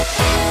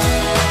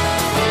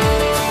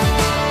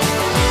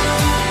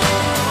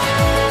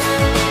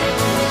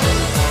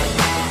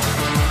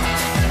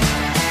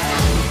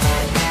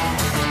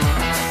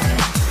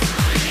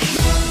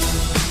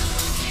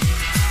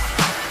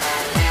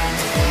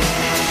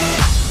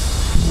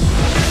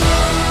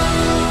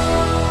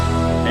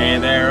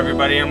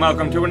everybody, and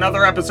welcome to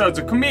another episode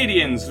of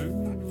Comedians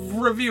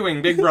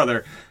Reviewing Big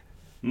Brother.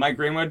 Mike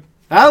Greenwood.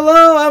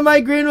 Hello, I'm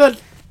Mike Greenwood.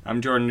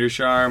 I'm Jordan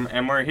Ducharme,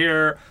 and we're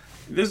here.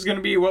 This is going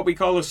to be what we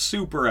call a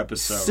super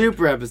episode.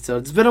 Super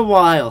episode. It's been a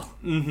while.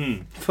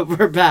 Mm-hmm. But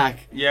we're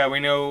back. Yeah,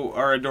 we know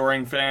our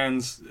adoring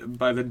fans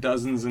by the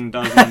dozens and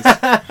dozens.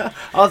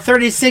 All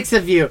 36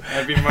 of you.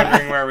 I've been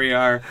wondering where we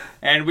are.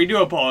 And we do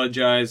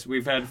apologize.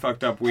 We've had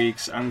fucked up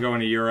weeks. I'm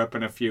going to Europe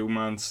in a few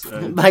months.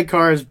 My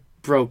car is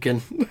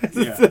broken.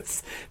 Yeah.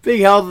 It's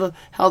being held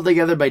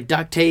together by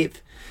duct tape.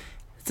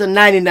 It's a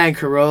 99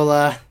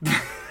 Corolla.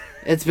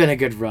 It's been a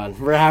good run.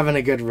 We're having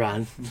a good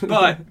run.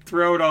 But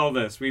throughout all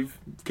this, we've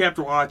kept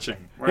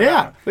watching.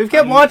 We've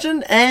kept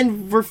watching,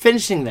 and we're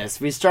finishing this.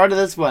 We started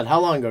this, how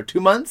long ago? 2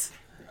 months?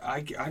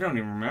 I don't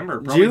even remember.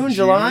 Probably June,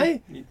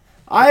 July?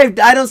 I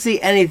don't see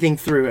anything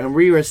through, and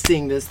we were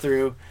seeing this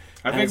through.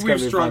 I think we've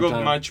struggled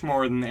much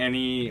more than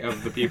any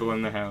of the people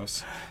in the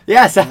house.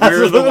 Yes,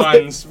 absolutely.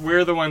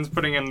 We're the ones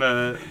putting in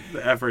the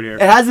effort here.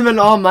 It hasn't been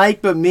all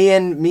Mike, but me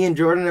and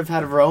Jordan have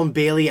had our own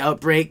Bailey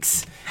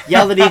outbreaks.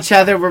 Yelled at each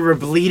other where we're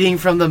bleeding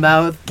from the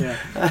mouth. Yeah.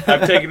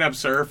 I've taken up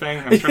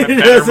surfing. I'm trying to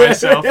better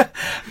myself.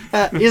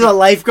 He's a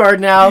lifeguard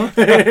now.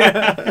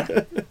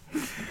 Okay,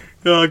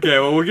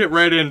 well, we'll get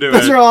right into it.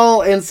 Those are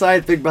all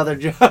inside Big Brother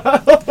jokes.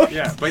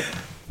 Yeah, but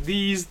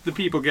the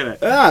people get it.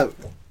 Yeah.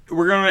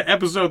 We're going to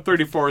episode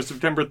 34,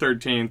 September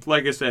 13th.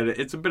 Like I said,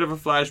 it's a bit of a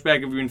flashback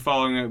if you've been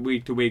following it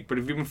week to week. But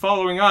if you've been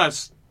following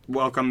us,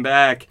 welcome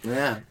back.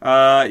 Yeah.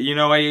 I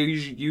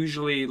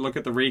usually look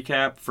at the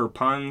recap for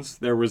puns.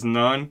 There was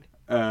none.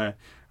 I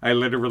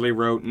literally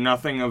wrote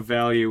nothing of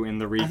value in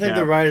the recap. I think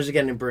the writers are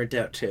getting burnt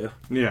out, too.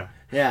 Yeah.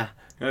 Yeah.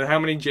 How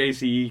many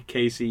JC,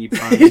 KC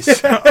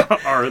puns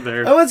are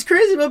there? And what's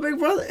crazy about Big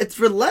Brother, it's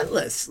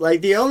relentless.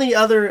 Like, the only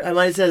other, I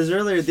might have said this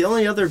earlier, the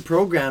only other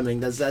programming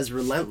that's as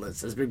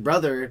relentless as Big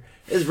Brother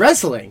is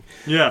wrestling.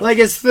 Yeah. Like,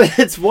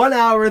 it's 1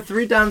 hour,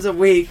 3 times a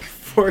week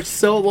for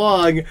so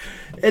long.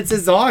 It's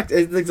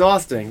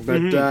exhausting.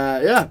 But,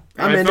 yeah.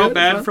 I felt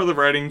bad for the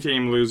writing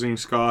team losing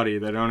Scotty.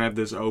 They don't have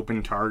this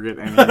open target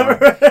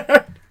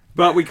anymore.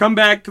 But we come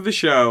back to the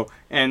show,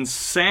 and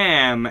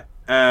Sam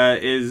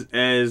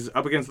is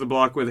up against the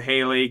block with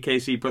Haley.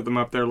 Casey put them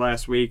up there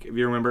last week, if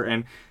you remember.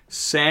 And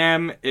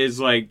Sam is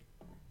like,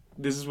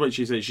 this is what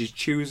she said. She's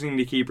choosing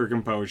to keep her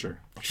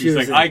composure. She's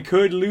like, I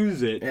could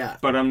lose it,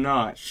 but I'm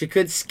not. She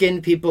could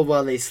skin people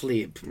while they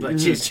sleep, but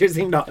she's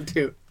choosing not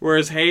to.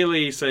 Whereas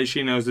Haley says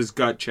she knows it's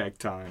gut check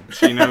time.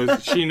 She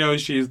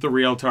knows she's the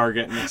real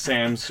target, and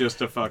Sam's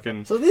just a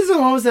fucking... So these are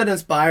moments that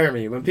inspire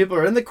me. When people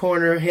are in the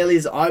corner,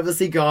 Haley's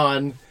obviously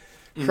gone,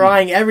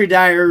 crying every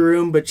diary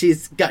room, but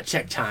she's gut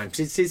check time.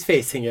 She's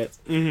facing it.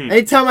 Mm-hmm.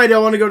 Anytime I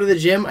don't want to go to the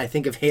gym, I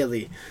think of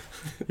Haley.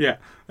 Yeah,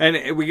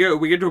 and we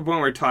get to a point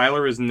where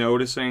Tyler is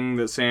noticing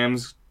that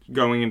Sam's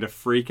going into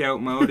freak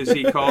out mode, as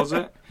he calls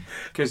it,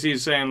 because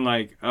he's saying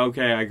like,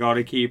 okay, I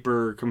gotta keep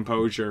her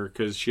composure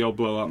because she'll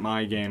blow up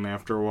my game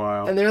after a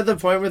while. And they're at the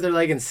point where they're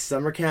like in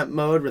summer camp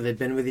mode, where they've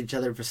been with each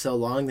other for so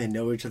long, they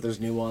know each other's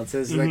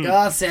nuances. He's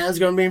like, Sam's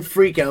gonna be in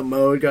freak out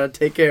mode, gotta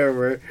take care of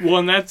her. Well,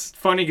 and that's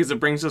funny because it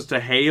brings us to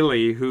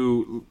Haley,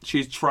 who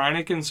she's trying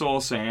to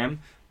console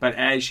Sam. But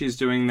as she's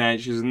doing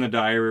that, she's in the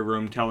diary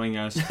room telling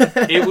us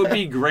it would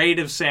be great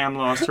if Sam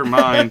lost her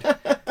mind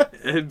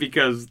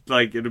because,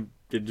 like, it'd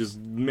just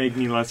make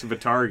me less of a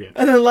target.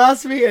 And then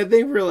last week,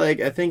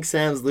 I think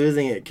Sam's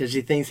losing it because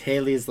she thinks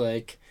Haley's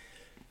like,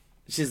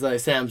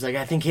 Sam's like,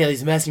 I think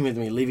Haley's messing with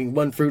me, leaving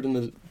one fruit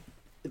in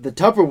the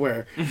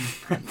Tupperware.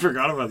 I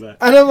forgot about that.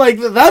 And I'm like,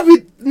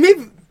 that'd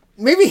be,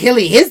 maybe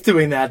Haley is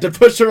doing that to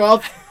push her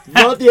off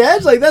the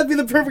edge. Like, that'd be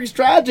the perfect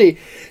strategy.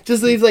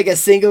 Just leave like a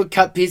single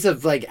cut piece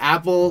of like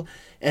apple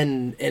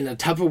and a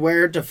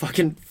Tupperware to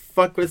fucking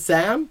fuck with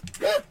Sam.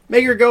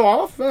 Make her go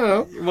off. I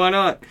don't know. Why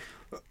not?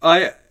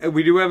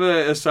 We do have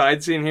a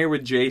side scene here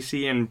with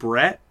JC and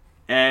Brett,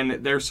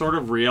 and they're sort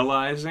of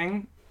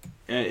realizing,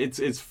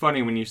 it's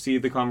funny when you see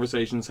the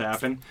conversations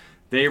happen.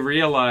 They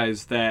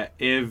realize that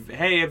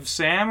if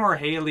Sam or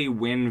Haley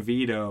win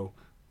veto,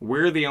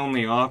 we're the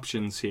only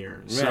options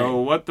here. Right. So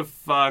what the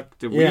fuck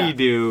do we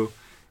do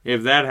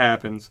if that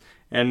happens?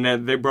 And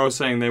they're both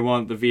saying they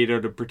want the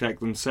veto to protect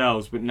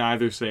themselves, but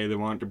neither say they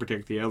want to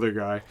protect the other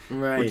guy.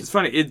 Right. Which is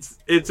funny.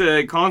 It's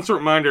a constant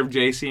reminder of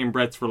JC and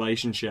Brett's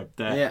relationship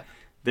that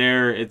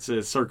it's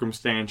a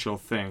circumstantial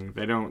thing.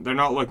 They're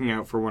not looking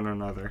out for one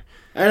another.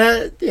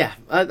 And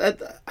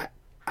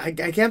I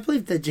can't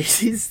believe that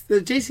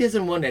JC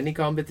hasn't won any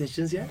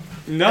competitions yet.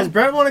 No. Has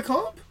Brett won a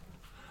comp?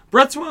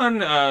 Brett's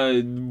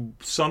won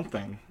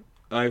something.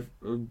 I've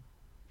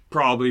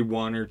probably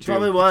one or two.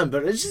 Probably one,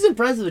 but it's just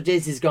impressive that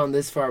JC's gone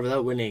this far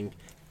without winning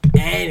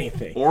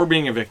anything. Or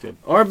being evicted.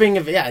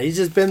 He's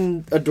just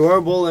been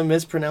adorable and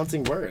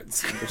mispronouncing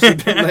words. Which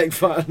has been like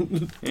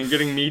fun. And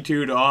getting Me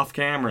Too'd off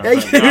camera.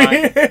 Me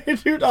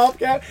Too'd off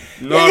camera.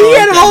 He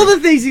had all the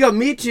things. He got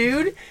Me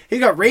Too'd. He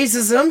got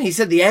racism. He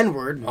said the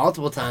N-word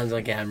multiple times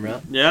on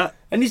camera. Yeah.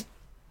 And he's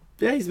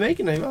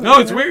making it.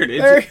 No, it's weird.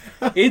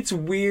 It's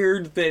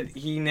weird that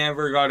he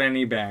never got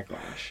any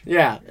backlash.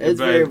 Yeah, it's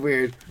very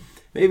weird.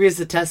 Maybe it's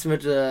a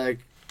testament to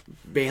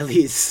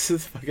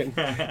Bailey's fucking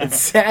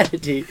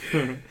insanity.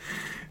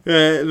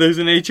 There's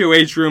an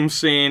HOH room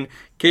scene.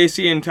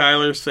 Casey and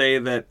Tyler say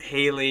that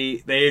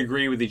Haley, they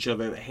agree with each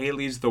other that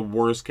Haley's the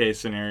worst case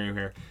scenario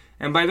here.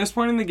 And by this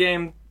point in the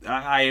game,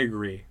 I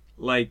agree.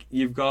 Like,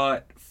 you've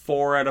got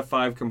 4 out of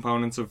 5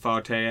 components of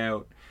Faute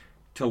out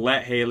to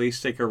let Haley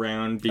stick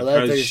around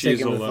because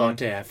she's alone.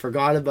 I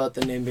forgot about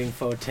the name being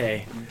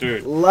Faute.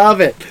 Dude.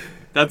 Love it.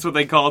 That's what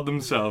they called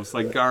themselves,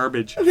 like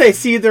garbage. They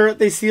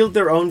sealed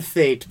their own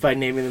fate by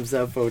naming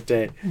themselves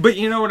Faute. But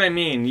you know what I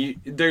mean.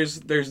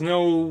 There's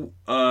no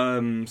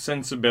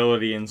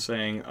sensibility in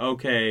saying,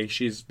 okay,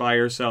 she's by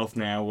herself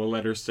now, we'll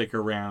let her stick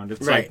around.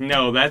 It's right. like,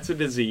 no, that's a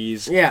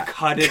disease. Yeah.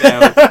 Cut it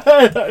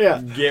out. Yeah.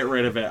 Get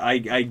rid of it.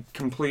 I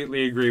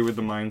completely agree with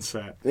the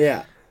mindset.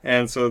 Yeah.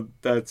 And so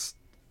that's...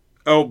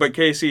 Oh, but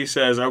Casey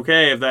says,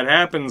 okay, if that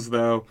happens,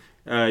 though,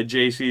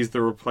 JC's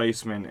the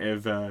replacement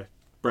if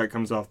Brett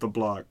comes off the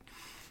block.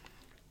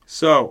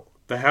 So,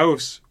 the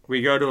house,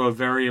 we go to a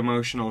very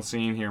emotional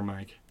scene here,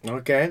 Mike.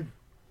 Okay.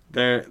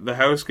 The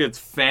house gets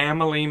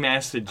family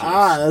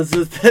messages.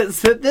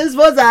 This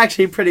was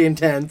actually pretty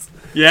intense.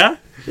 Yeah?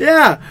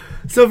 Yeah.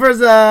 So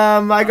first,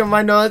 I got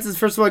my notes.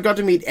 First of all, I got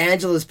to meet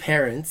Angela's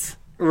parents.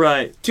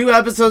 Right. 2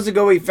 episodes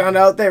ago, we found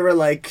out they were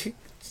like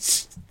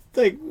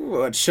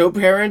what, show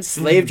parents,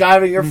 slave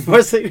driving her,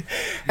 forcing,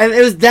 and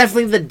it was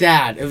definitely the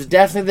dad. It was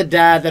definitely the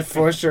dad that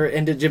forced her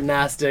into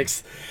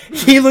gymnastics.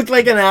 He looked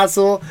like an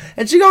asshole,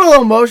 and she got a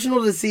little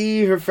emotional to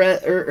see her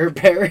friend, her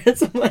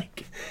parents. I'm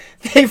like,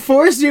 they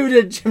forced you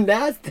to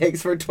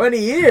gymnastics for 20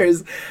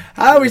 years.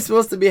 How are we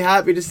supposed to be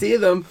happy to see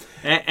them?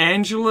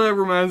 Angela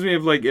reminds me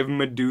of, like, if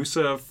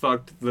Medusa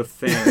fucked the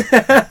Thing.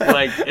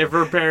 Like, if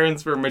her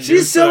parents were Medusa.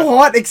 She's so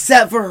hot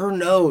except for her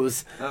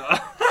nose.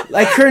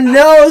 Like, her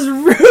nose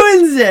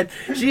ruins it.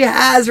 She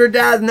has her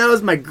dad's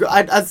nose.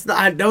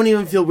 I don't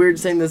even feel weird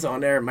saying this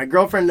on air. My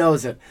girlfriend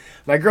knows it.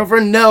 My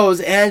girlfriend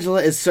knows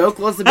Angela is so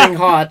close to being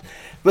hot,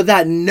 but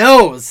that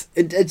nose,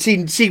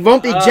 she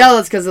won't be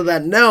jealous because of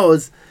that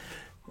nose.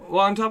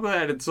 Well, on top of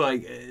that, it's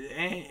like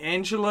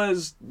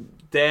Angela's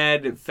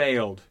dad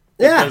failed.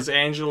 Yeah. Because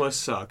Angela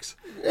sucks.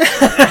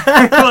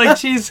 Like,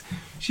 she's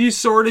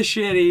sort of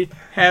shitty,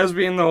 has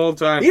been the whole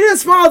time. He didn't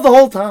smile the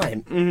whole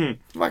time.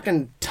 Mm-hmm.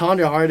 Fucking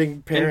Tanya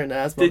Harding parent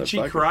ass motherfucker. Did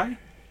she cry?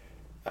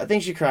 I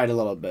think she cried a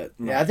little bit.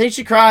 Yeah, I think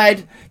she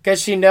cried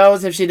because she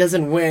knows if she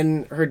doesn't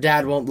win, her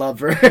dad won't love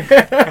her.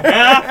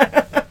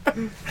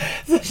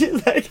 So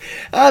she's like,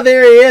 oh,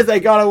 there he is. I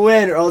gotta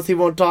win or else he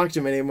won't talk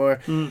to me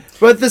anymore. Mm.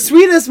 But the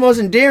sweetest, most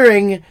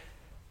endearing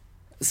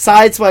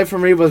sideswipe for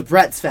me was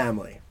Brett's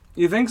family.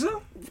 You think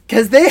so?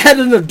 Because they had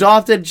an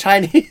adopted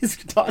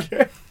Chinese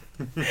daughter.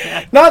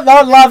 not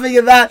laughing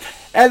at that.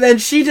 And then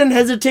she didn't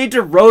hesitate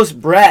to roast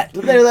Brett.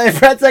 They're like,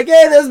 Brett's like,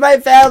 hey, this is my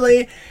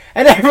family.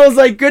 And everyone's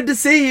like, good to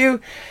see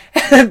you.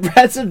 And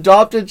Brett's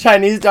adopted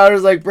Chinese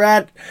daughter's like,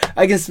 Brett,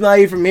 I can smell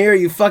you from here.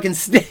 You fucking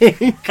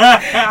stink.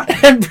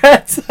 And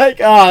Brett's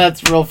like, oh,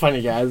 that's real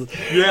funny, guys.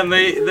 Yeah, and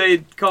they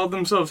called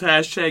themselves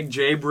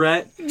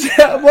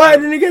 #JBrett. Why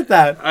didn't you get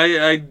that?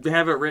 I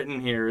have it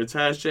written here. It's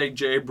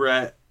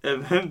 #JBrett.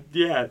 And then,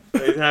 yeah,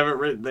 they have it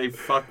written. They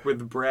fuck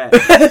with Brett.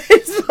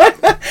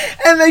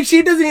 And like,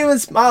 she doesn't even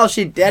smile.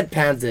 She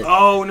deadpans it.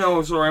 Oh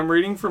no! So I'm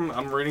reading from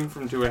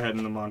 2 ahead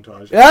in the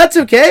montage. That's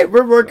okay.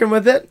 We're working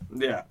with it.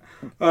 Yeah.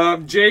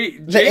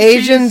 The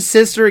Asian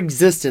sister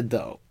existed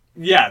though.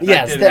 Yeah.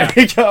 Yes. There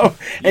we go.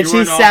 And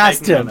she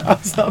sassed him.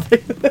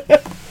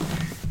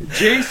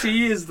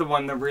 JC is the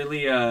one that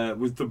really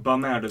was the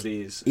bum out of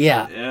these.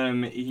 Yeah.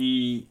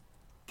 He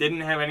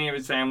didn't have any of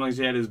his families.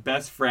 He had his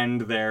best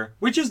friend there,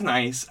 which is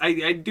nice.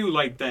 I do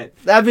like that.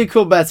 That'd be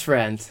cool, best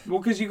friend. Well,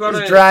 because you got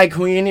a drag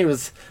queen. He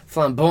was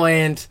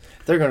flamboyant.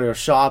 They're going to go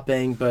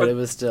shopping, but it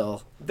was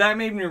still... That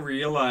made me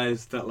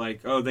realize that,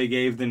 like, they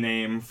gave the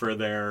name for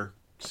their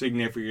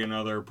significant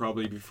other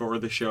probably before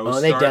the show started.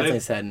 Oh, they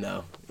definitely said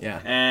no.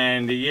 Yeah.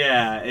 And,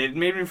 yeah, it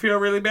made me feel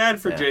really bad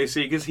for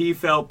JC because he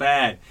felt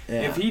bad.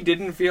 Yeah. If he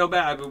didn't feel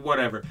bad,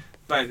 whatever.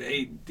 But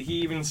he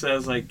even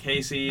says, like,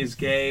 Casey is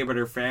gay, but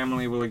her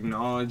family will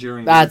acknowledge her.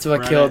 And that's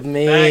what killed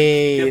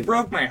me. It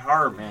broke my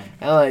heart, man.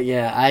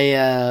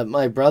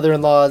 My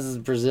brother-in-law is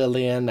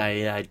Brazilian.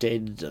 I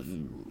dated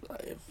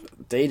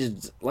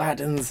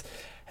Latins.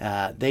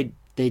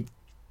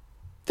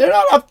 They're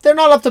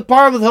not up to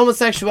par with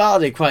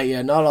homosexuality quite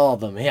yet. Not all of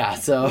them. Yeah.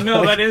 So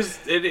no, that is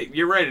it.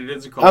 You're right. It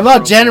is a cultural. I'm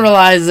not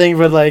generalizing,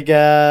 but like,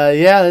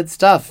 it's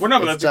tough. Well, no,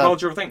 but that's a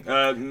cultural thing.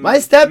 My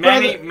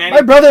stepbrother,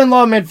 my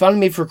brother-in-law made fun of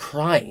me for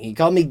crying. He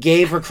called me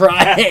gay for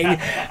crying.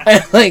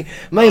 And like,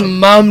 my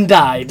mom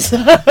died.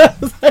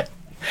 I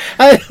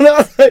don't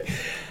know.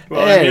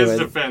 Well, in his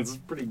defense, it's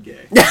pretty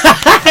gay.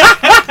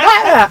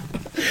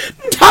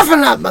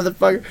 Toughen up,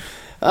 motherfucker.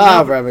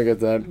 Oh, we're having a good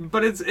time.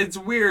 But it's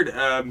weird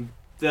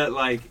that,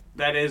 like,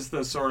 that is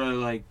the sort of,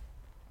 like,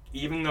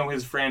 even though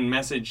his friend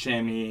messaged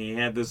him, he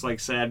had this, like,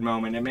 sad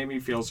moment. It made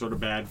me feel sort of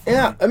bad for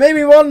him. It made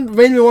me want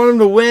him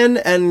to win,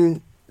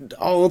 and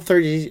all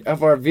 30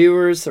 of our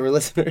viewers or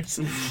listeners,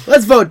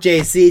 let's vote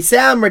JC.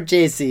 Sam or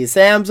JC?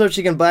 Sam so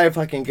she can buy a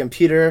fucking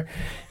computer.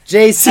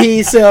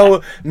 JC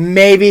so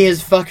maybe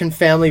his fucking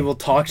family will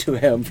talk to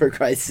him, for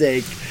Christ's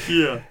sake.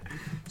 Yeah.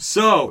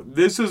 So,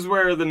 this is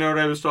where the note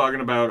I was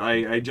talking about,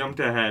 I jumped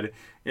ahead.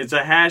 It's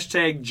a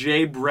hashtag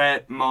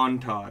JBrett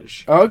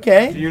montage.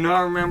 Okay. Do you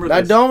not remember this?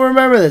 I don't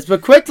remember this,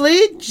 but quickly,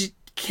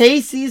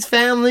 Casey's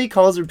family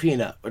calls her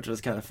Peanut, which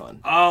was kind of fun.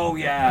 Oh,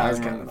 yeah. That was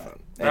kind of fun.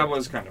 That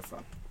was kind of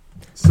fun.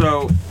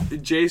 So,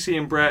 JC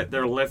and Brett,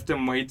 they're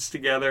lifting weights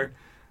together.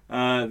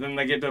 Then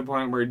they get to the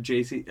point where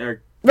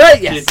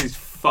Right, yes. JC's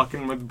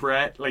fucking with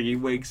Brett. Like, he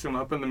wakes him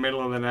up in the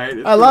middle of the night.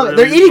 It's I love it.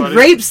 really They're eating funny.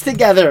 grapes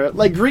together,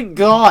 like Greek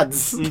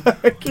gods.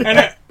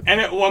 And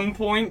at one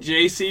point,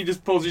 JC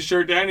just pulls his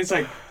shirt down. He's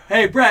like,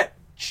 "Hey, Brett,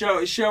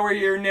 show her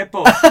your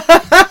nipple."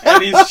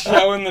 And he's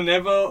showing the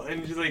nipple,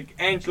 and she's like,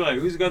 "Angela,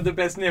 who's got the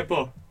best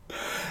nipple?"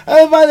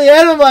 And by the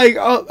end, I'm like,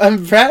 oh,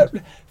 and Brett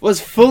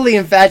was fully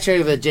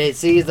infatuated with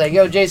JC. He's like,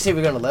 yo, JC,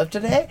 we gonna lift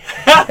today?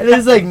 And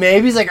he's like,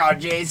 maybe. He's like, oh,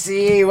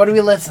 JC, what are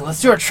we lifting?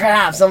 Let's do our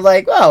traps. I'm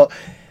like, well,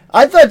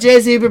 I thought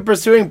JC had been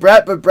pursuing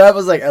Brett, but Brett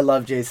was like, I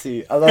love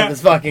JC. I love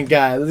this fucking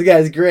guy. This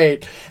guy's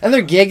great. And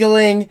they're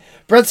giggling.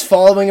 Brett's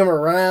following him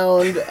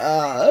around.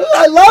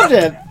 I loved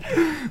it.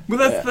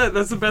 But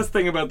that's the best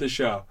thing about the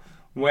show.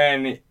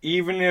 When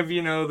even if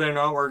you know they're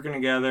not working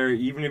together,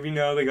 even if you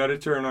know they got to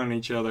turn on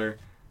each other,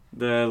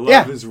 the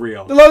love is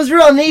real. The love is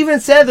real. And they even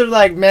said, they're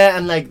like, man,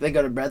 and like they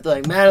go to Brett, they're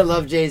like, man, I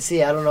love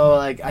JC. I don't know,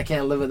 like, I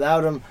can't live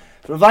without him.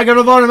 But if I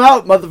gotta vote him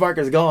out,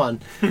 motherfucker's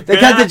gone. They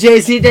cut to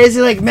JC.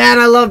 JC like, man,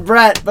 I love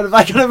Brett. But if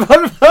I gotta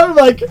vote him out, I'm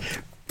like,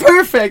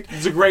 perfect.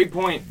 It's a great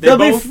point.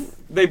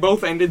 They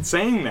both ended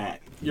saying that.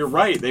 You're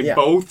right. They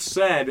both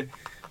said,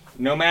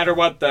 no matter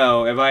what,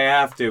 though, if I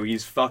have to,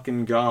 he's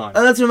fucking gone.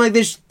 And that's when I'm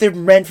like, they're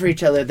meant for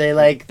each other. They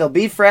like, they'll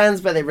be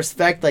friends, but they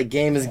respect, like,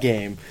 game is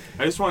game.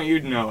 I just want you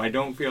to know, I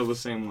don't feel the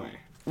same way.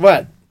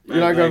 What? You're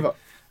not gonna vote?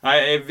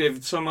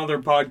 If some other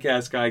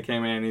podcast guy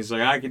came in, he's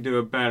like, I could do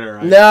it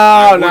better.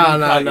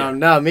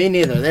 No, me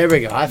neither. There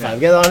we go. High five.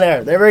 Get on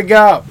there. There we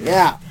go.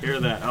 Yeah. Hear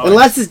that. Oh,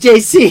 unless it's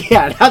JC.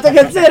 Yeah, not to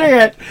consider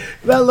it.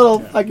 That little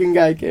fucking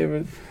guy came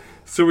in.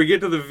 So we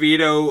get to the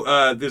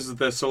veto. This is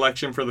the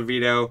selection for the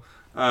veto.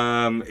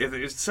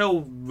 It's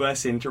so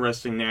less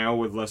interesting now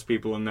with less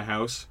people in the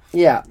house.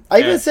 Yeah. I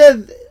even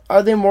said,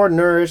 are they more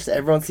nourished?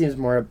 Everyone seems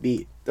more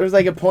upbeat. There's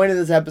like a point in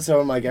this episode,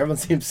 I'm like, everyone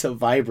seems so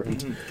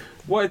vibrant. Mm-hmm.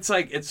 Well,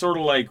 it's sort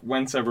of like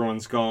once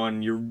everyone's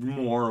gone, you're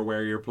more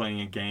aware you're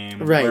playing a game.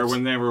 Right. Where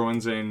when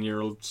everyone's in,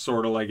 you're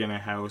sort of like in a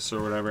house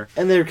or whatever.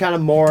 And they're kind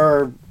of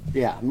more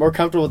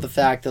comfortable with the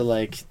fact that,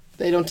 like,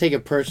 they don't take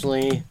it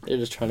personally. They're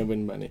just trying to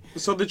win money.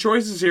 So the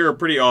choices here are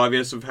pretty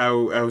obvious of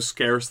how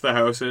scarce the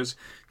house is.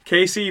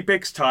 Casey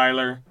picks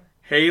Tyler.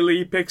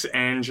 Haley picks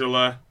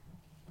Angela.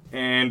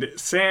 And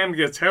Sam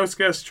gets house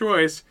guest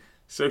choice,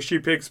 so she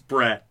picks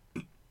Brett.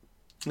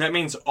 That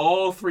means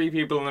all three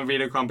people in the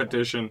veto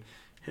competition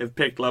have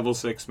picked level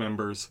 6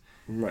 members.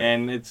 Right.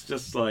 And it's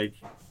just like,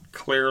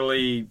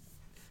 clearly,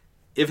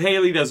 if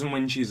Haley doesn't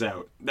win, she's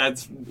out.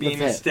 That's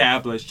being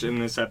established in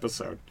this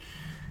episode.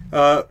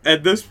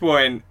 At this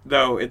point,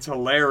 though, it's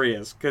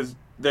hilarious, because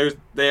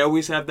they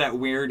always have that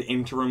weird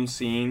interim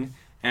scene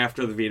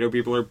after the veto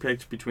people are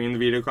picked between the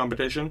veto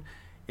competition.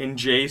 And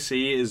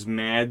JC is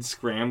mad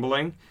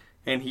scrambling,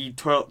 and he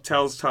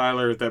tells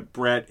Tyler that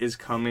Brett is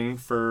coming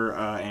for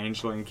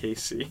Angela and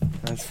Casey.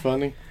 That's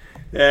funny.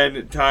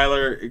 And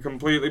Tyler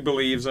completely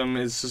believes him,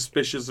 is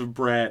suspicious of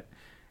Brett,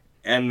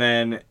 and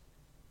then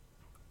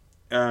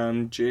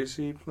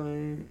JC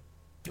playing...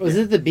 Was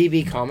it the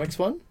BB Comics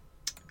one?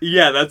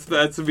 Yeah, that's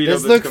the video.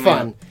 This looked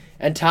fun, up.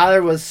 And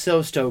Tyler was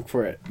so stoked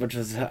for it, which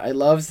was, I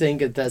love seeing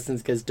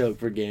contestants get stoked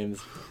for games.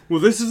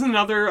 Well, this is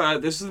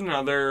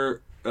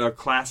another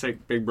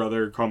classic Big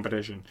Brother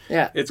competition.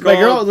 Yeah, it's called...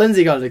 My girl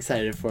Lindsay got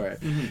excited for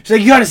it. Mm-hmm. She's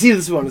like, you gotta see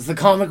this one. It's the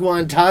comic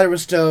one. Tyler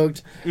was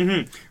stoked.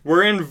 Mm-hmm.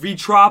 We're in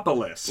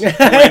Vitropolis,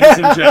 ladies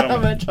and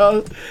gentlemen.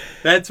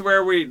 That's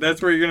where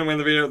you're gonna win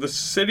the video. The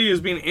city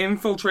is being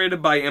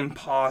infiltrated by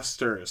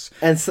imposters.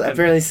 And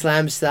apparently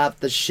Slam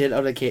slapped the shit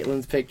out of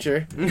Caitlin's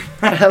picture.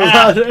 I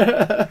loved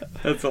it.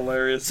 That's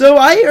hilarious. So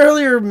I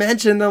earlier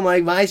mentioned, I'm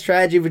like, my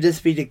strategy would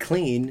just be to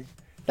clean.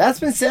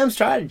 That's been Sam's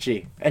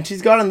strategy. And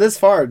she's gotten this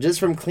far just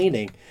from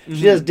cleaning. Mm-hmm.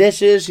 She does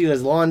dishes, she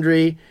does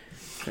laundry.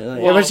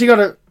 But she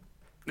got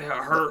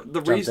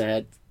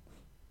to...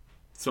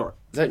 Sorry.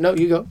 No,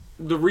 you go.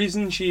 The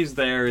reason she's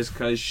there is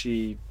because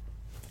she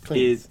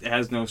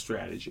has no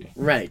strategy.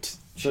 Right.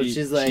 So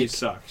she's like... She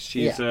sucks.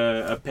 She's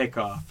a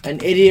pick-off. An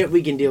idiot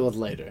we can deal with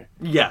later.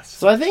 Yes.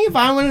 So I think if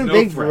I went in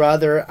Big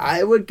Brother,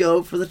 I would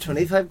go for the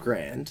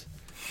 $25,000.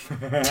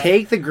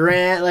 Take the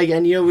grant, like,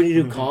 and you know when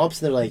you do comps,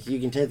 they're like, you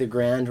can take the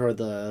grant or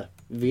the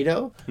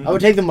veto. I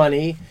would take the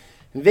money.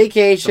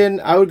 Vacation,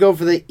 I would go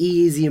for the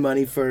easy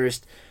money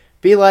first.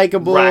 Be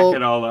likable. Rack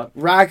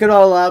it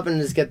all up, and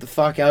just get the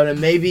fuck out,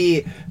 and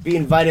maybe be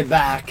invited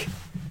back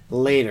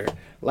later.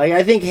 Like,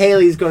 I think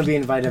Haley's going to be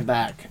invited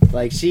back.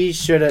 Like,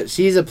 she's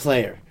a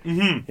player.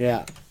 Mm-hmm.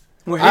 Yeah.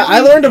 Well, I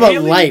learned about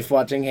life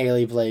watching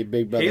Haley play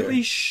Big Brother.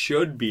 Haley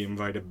should be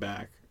invited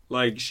back.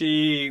 Like,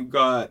 she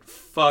got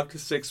fucked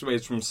 6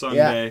 ways from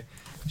Sunday. Yeah.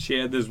 She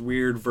had this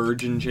weird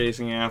virgin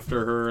chasing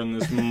after her and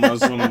this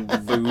Muslim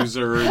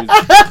loser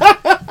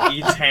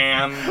eats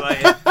ham.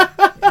 Like,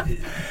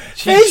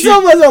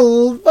 Hazel was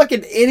a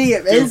fucking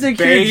idiot.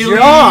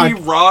 Bailey,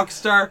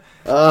 Rockstar.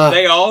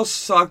 They all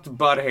sucked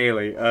but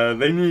Haley.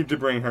 They need to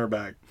bring her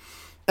back.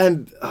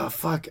 And, I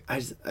forgot.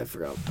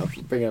 I'll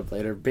bring it up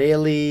later.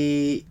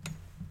 Bailey...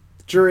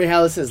 Jury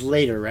House is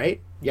later,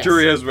 right? Yes.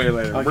 Jury House way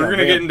later. Okay, we're going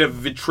to get into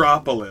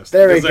Vitropolis.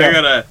 There we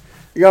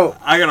go.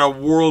 I got a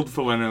world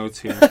full of notes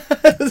here.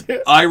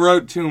 I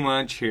wrote too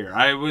much here.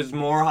 I was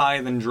more high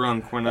than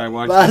drunk when I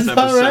watched this episode.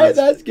 That's all right.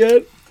 That's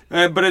good.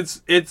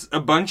 But it's a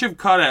bunch of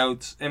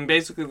cutouts, and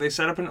basically they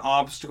set up an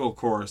obstacle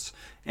course,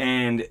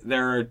 and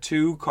there are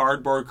 2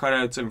 cardboard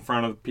cutouts in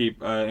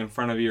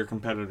front of your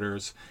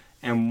competitors,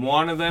 and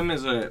one of them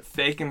is a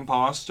fake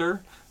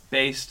imposter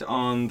based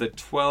on the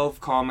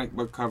 12 comic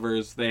book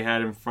covers they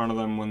had in front of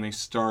them when they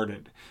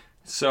started.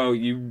 So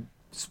you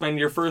spend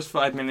your first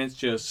 5 minutes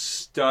just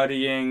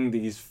studying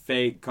these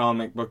fake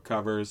comic book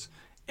covers.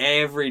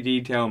 Every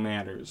detail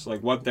matters.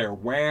 Like what they're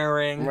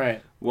wearing,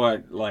 right?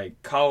 What,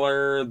 like,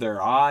 color, their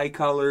eye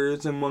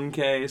colors in one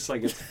case.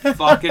 Like, it's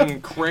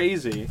fucking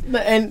crazy.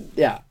 And,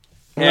 yeah.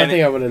 I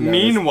think I would have noticed.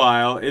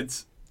 Meanwhile,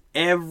 it's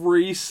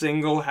every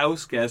single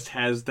house guest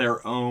has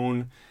their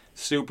own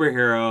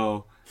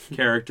superhero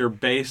character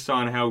based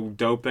on how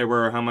dope they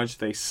were or how much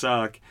they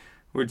suck,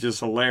 which is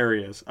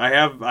hilarious. I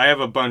have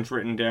a bunch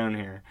written down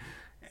here,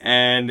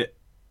 and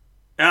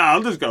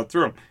I'll just go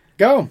through them.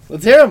 Go,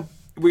 let's hear them.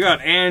 We got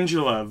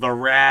Angela, the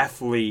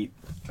Rathlete.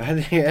 I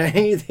didn't hear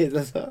any of these.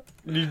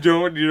 You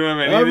don't have any of these? I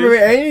don't remember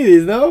any of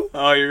these, no?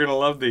 Oh, you're gonna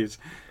love these.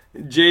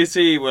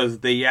 JC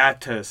was the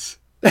Yatus.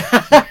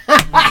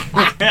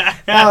 That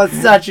was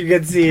such a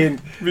good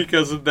scene.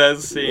 Because of that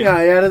scene.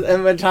 Yeah,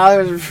 and when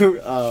Tyler was...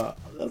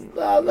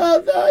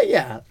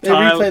 yeah. They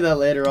replay that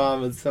later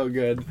on. It's so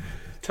good.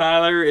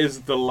 Tyler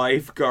is the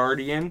Life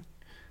Guardian.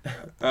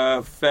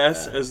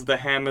 Fess is the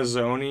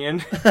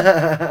Amazonian.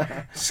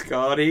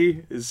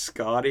 Scotty is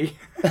Scotty.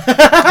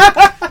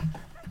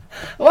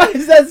 Why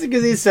is that?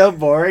 Because he's so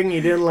boring.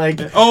 He didn't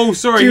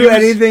do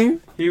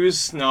anything. He was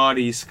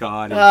Snotty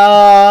Scotty.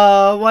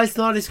 Why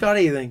Snotty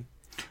Scotty? You think?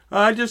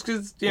 Just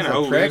because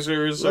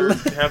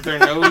losers have their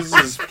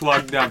noses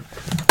plugged up.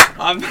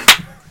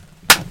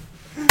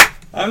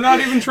 I'm not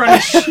even trying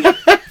to.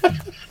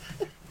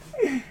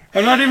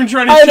 I'm not even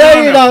trying to. I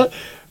know you're not.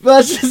 But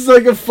that's just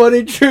like a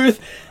funny truth.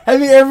 Have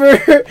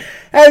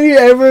you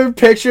ever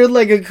pictured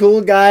like a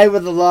cool guy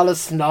with a lot of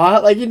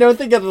snot? Like,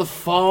 think of the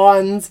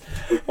Fonz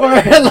or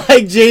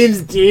like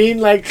James Dean,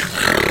 like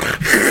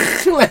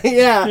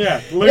yeah.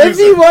 Yeah. If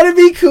you want to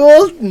be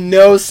cool,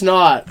 no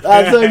snot.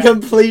 That's a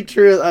complete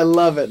truth. I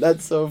love it.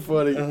 That's so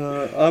funny.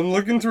 I'm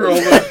looking through all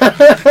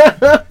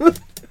the.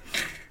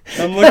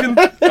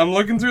 I'm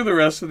looking through the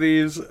rest of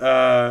these.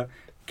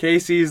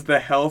 Casey's the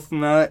health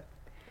nut.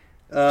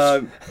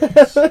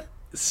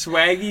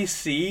 Swaggy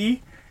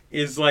C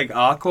is like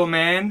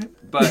Aquaman,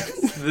 but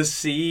the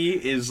sea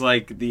is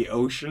like the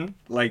ocean.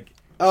 Like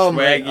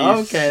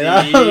Swaggy C.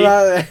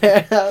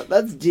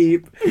 That's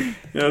deep. Yeah,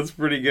 that's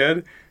pretty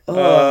good.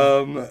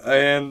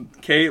 And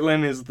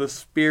Caitlin is the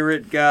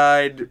spirit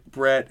guide.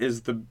 Brett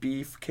is the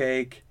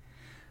beefcake.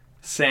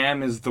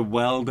 Sam is the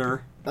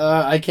welder.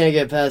 I can't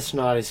get past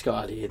Snotty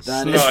Scotty.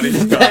 That Snotty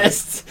is the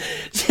best.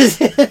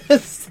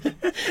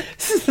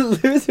 Just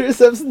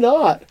losers of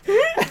snot.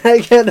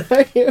 I can't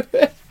argue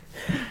it.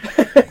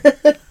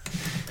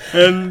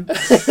 And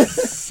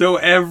so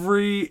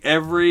every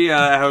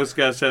house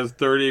guest has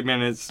 30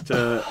 minutes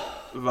to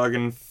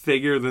fucking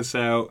figure this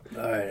out.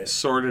 All right.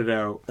 Sort it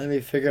out. Let me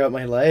figure out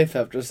my life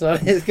after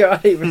Snotty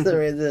Scotty for some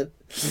reason.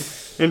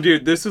 And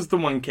dude, this is the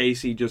one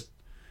Casey just...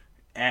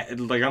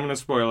 I'm going to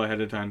spoil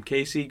ahead of time.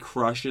 Casey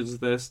crushes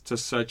this to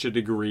such a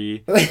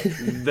degree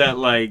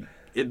that,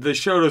 the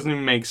show doesn't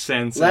even make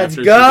sense Let's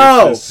after go!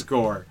 she gets this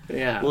score.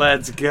 Yeah.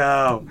 Let's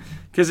go.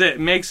 Because it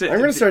makes it... I'm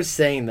going to start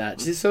saying that.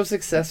 She's so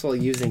successful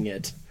using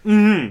it.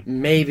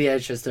 Mm-hmm. Maybe I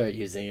should start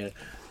using it.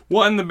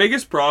 Well, and the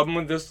biggest problem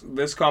with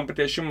this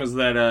competition was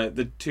that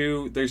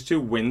there's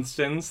 2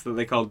 Winstons that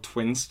they called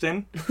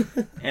Twinston.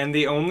 And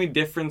the only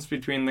difference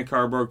between the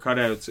cardboard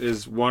cutouts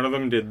is one of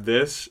them did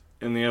this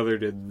and the other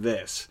did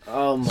this.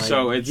 Oh my god.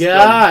 So it's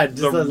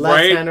the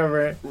left hand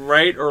over.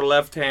 Right or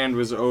left hand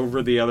was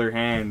over the other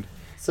hand.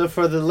 So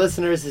for the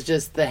listeners, it's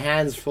just the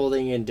hands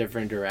folding in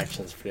different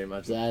directions pretty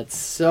much. That's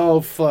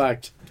so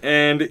fucked.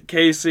 And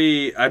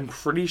Casey, I'm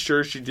pretty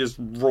sure she just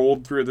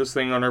rolled through this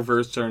thing on her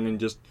first turn and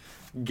just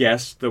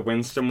guessed the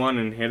Winston one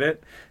and hit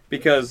it.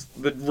 Because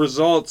the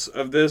results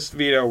of this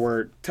veto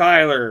were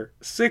Tyler,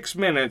 6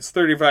 minutes,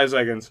 35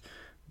 seconds.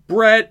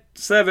 Brett,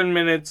 7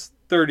 minutes,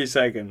 30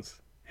 seconds.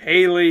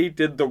 Haley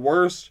did the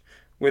worst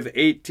with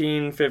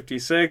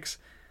 18:56.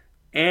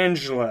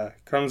 Angela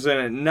comes in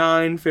at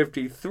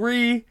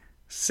 9:53.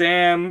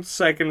 Sam,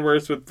 second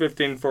worst with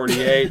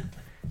 15:48.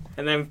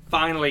 And then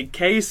finally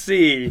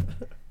Casey,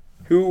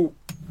 who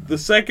The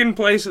second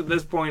place at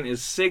this point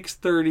is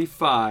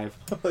 6:35.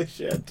 Holy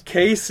shit.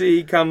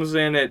 Casey comes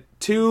in at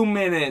 2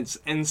 minutes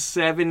and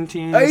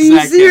 17 Are seconds. you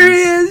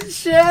serious?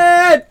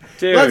 Shit!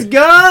 Dude. Let's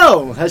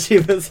go! As she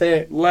would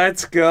say.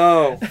 Let's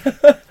go.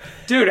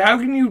 Dude, how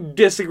can you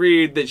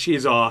disagree that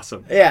she's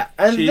awesome? Yeah,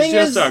 and the She's thing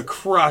just is, a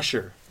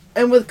crusher.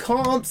 and with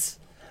comps,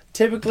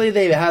 typically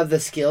they have the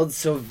skills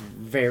so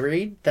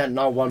varied that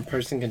not one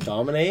person can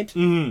dominate.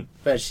 Mm-hmm.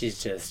 But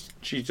she's just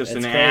She's just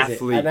it's an crazy.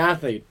 athlete. An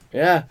athlete.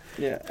 Yeah.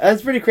 Yeah.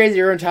 That's pretty crazy.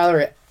 Her and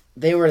Tyler,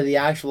 they were the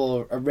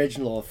actual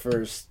original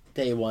first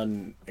day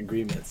one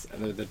agreements,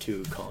 and they're the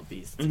two comp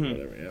beasts or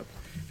whatever. Yeah.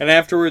 And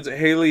afterwards,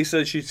 Haley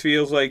says she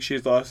feels like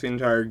she's lost the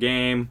entire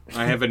game.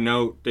 I have a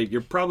note that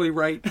you're probably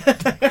right.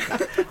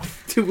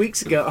 2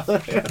 weeks ago.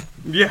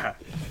 Yeah.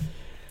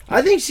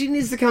 I think she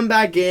needs to come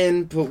back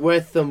in, but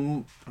with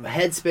the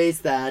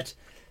headspace that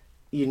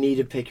you need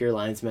to pick your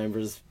alliance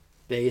members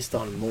based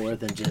on more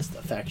than just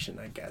affection,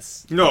 I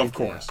guess. No, of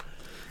course.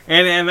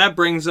 And that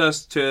brings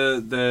us to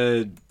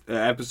the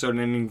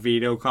episode-ending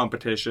veto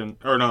competition.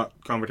 Or not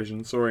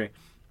competition, sorry.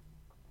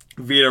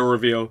 Veto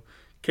reveal.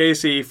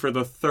 Casey, for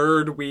the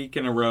third week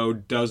in a row,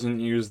 doesn't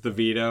use the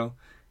veto.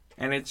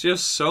 And it's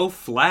just so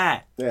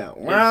flat. Yeah.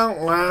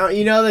 Wow.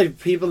 You know the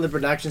people in the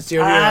production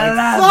studio I are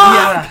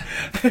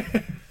like, love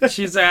ya.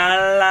 She's like,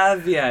 I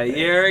love you.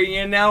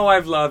 You know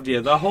I've loved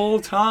you the whole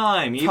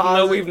time, even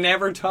though we've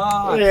never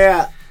talked.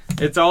 Yeah.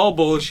 It's all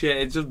bullshit.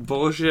 It's just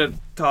bullshit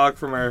talk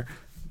from her.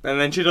 And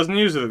then she doesn't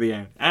use it at the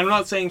end. I'm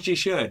not saying she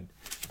should.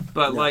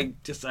 But,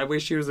 just I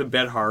wish she was a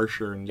bit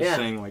harsher and just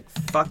saying,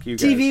 fuck you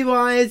guys.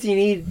 TV-wise, you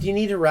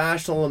need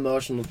irrational,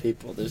 emotional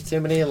people. There's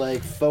too many,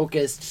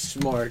 focused,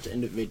 smart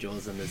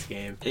individuals in this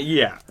game.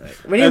 Yeah.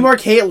 We need more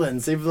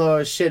Caitlins, even though I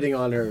was shitting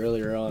on her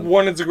earlier on.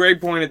 One, it's a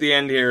great point at the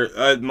end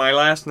here. My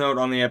last note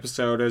on the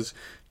episode is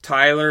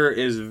Tyler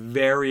is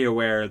very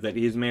aware that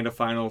he's made a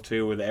final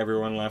two with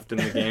everyone left in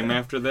the game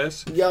after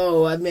this.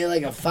 Yo, I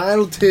made a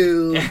final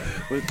two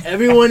with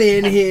everyone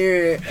in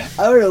here.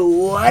 I don't know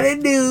what to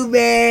do,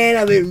 man.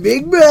 I'm in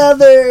Big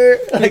Brother.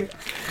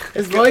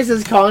 His voice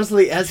is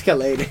constantly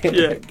escalating.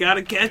 Yeah,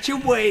 gotta catch a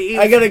wave.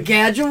 I gotta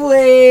catch a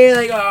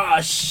wave. Oh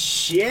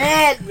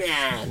shit,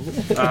 man.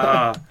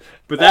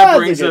 But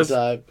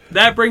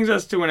that brings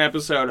us to an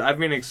episode I've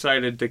been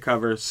excited to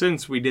cover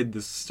since we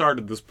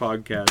started this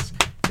podcast.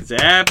 It's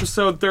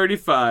episode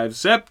 35,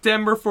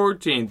 September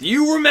 14th.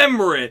 You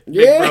remember it,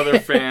 Big Brother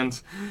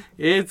fans.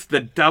 It's the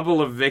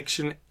double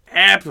eviction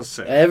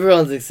episode.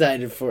 Everyone's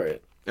excited for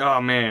it. Oh,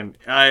 man.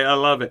 I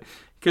love it.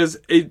 Because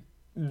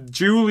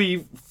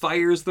Julie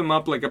fires them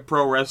up like a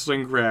pro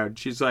wrestling crowd.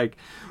 She's like,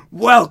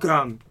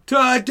 welcome to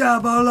a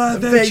double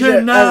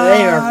eviction night.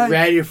 They are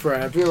ready for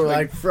it. People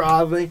are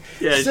frothing.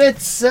 Yeah. So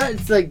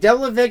it's like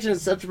double eviction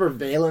is such a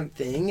prevalent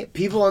thing.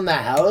 People in the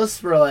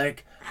house were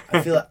like,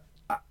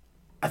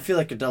 I feel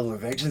like a double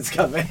eviction's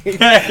coming.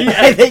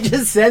 They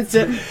just sense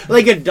it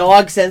like a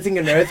dog sensing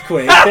an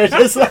earthquake. They're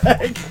just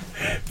like,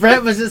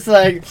 Brett was just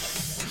like,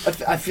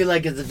 I feel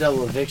like it's a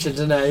double eviction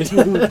tonight.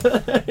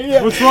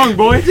 Yeah. What's wrong,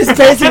 boy? Just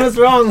pacing what's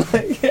wrong.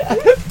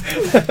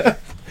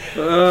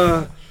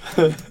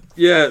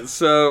 Yeah,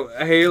 so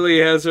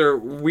Haley has her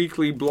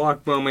weekly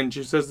block moment.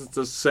 She says it's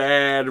a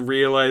sad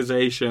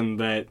realization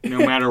that no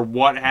matter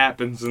what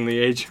happens in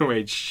the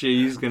HOH,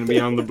 she's going to be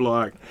on the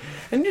block.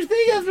 And you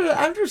think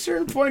after a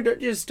certain point, don't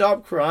you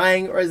stop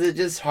crying, or is it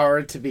just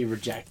hard to be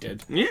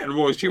rejected? Yeah,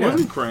 well, she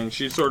wasn't crying.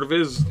 She sort of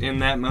is in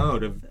that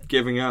mode of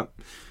giving up.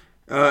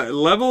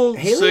 Level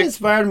Haley 6...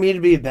 inspired me to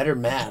be a better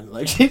man.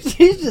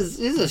 She's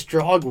a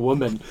strong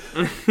woman.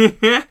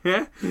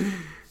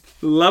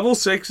 Level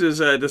 6 is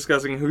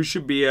discussing who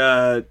should be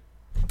a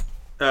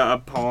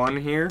pawn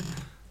here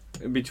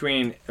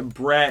between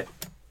Brett,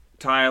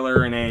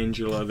 Tyler, and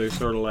Angela. They're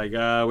sort of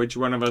like, which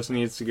one of us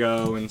needs to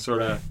go, and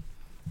sort of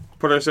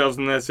put ourselves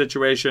in that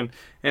situation.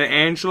 And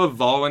Angela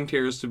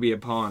volunteers to be a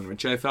pawn,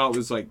 which I thought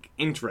was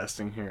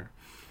interesting here.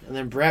 And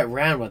then Brett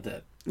ran with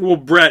it. Well,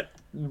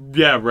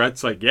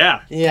 Brett's like,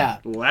 yeah,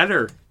 let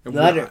her.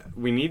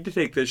 We need to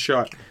take this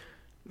shot.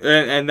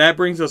 And that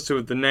brings us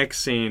to the next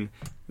scene.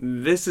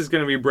 This is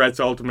going to be Brett's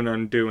ultimate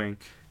undoing.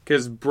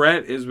 Because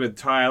Brett is with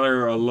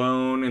Tyler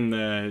alone in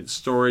the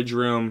storage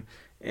room.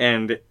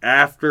 And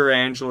after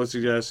Angela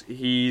suggests,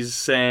 he's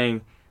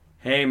saying,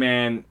 hey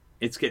man,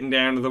 it's getting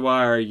down to the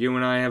wire. You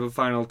and I have a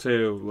final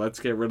two.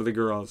 Let's get rid of the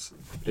girls.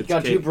 He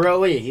got too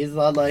bro-y. He's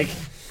not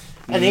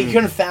and he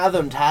couldn't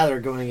fathom Tyler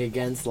going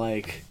against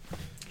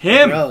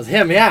him. Bros.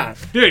 Him, yeah.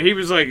 Dude, he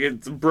was like,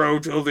 it's bro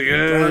till the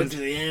end. Bro till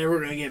the end, we're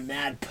gonna get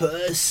mad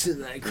puss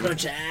and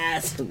crunch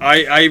ass.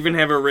 I even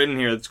have it written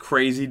here. It's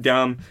crazy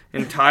dumb.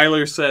 And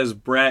Tyler says,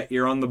 Brett,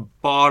 you're on the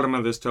bottom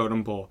of this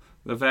totem pole.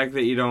 The fact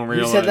that you don't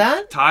realize. You said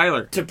that?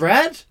 Tyler. To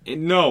Brett?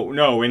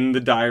 No, in the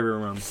diary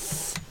room.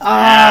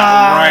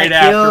 Right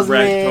after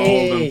Brett told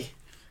him.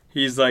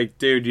 He's like,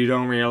 dude, you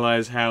don't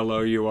realize how low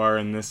you are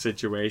in this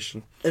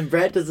situation. And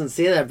Brett doesn't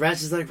say that.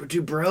 Brett's just like, we're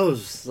two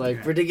bros.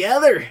 We're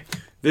together.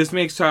 This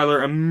makes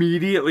Tyler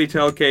immediately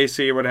tell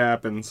Casey what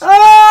happens.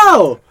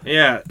 Oh!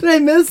 Yeah. Did I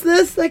miss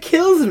this? That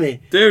kills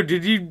me.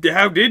 Dude,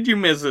 how did you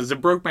miss this?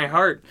 It broke my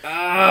heart.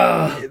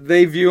 Ah.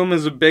 They view him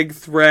as a big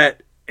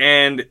threat,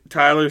 and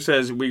Tyler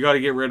says, we got to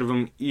get rid of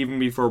him even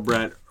before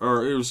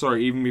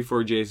even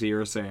before JC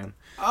or Sam.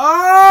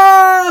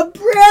 Oh,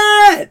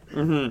 Brett!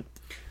 Mm-hmm.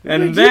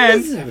 And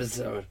then, this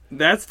episode?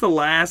 that's the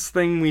last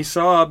thing we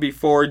saw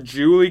before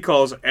Julie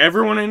calls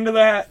everyone into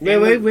that.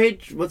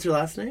 Wait. What's her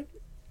last name?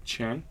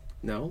 Chen?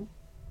 No.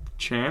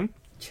 Chen?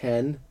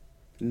 Chen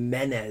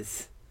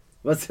Menez.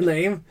 What's her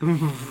name?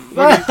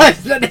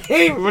 What's the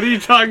name? What are you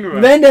talking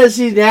about? Menez,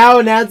 she now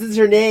announces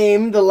her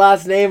name, the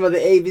last name of the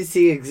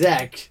ABC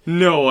exec.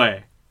 No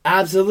way.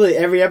 Absolutely.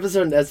 Every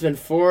episode, that's been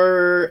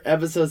 4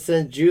 episodes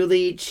since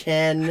Julie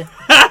Chen.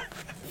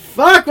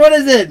 Fuck, what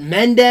is it?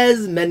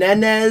 Menendez?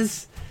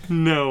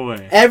 No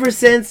way. Ever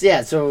since,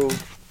 yeah, so...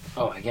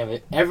 Oh, I get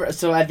it.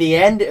 So at the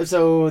end,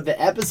 so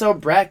the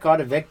episode Brett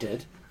got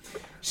evicted,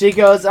 she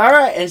goes,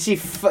 alright, and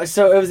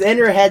so it was in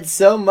her head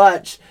so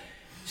much,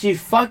 she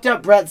fucked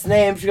up Brett's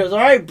name. She goes,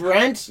 alright,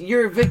 Brent,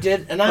 you're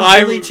evicted, and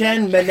I'm Julie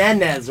Chen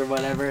Menendez, or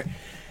whatever.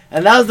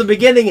 And that was the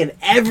beginning, and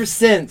ever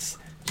since,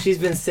 she's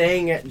been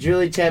saying it,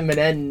 Julie Chen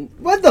Menendez.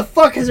 What the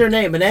fuck is her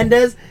name?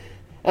 Menendez?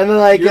 And then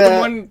like... You're the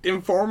one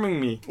informing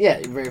me. Yeah,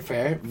 very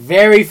fair.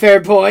 Very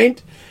fair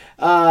point.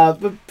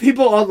 But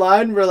people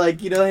online were like,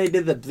 they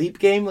did the bleep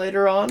game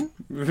later on.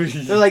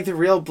 They're like, the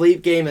real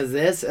bleep game is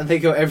this, and they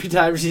go, every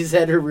time she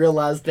said her real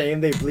last name,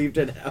 they bleeped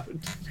it out.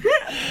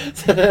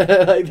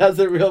 Like, that's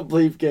a real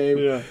bleep game.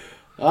 Yeah.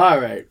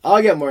 Alright,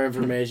 I'll get more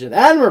information.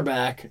 And we're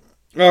back.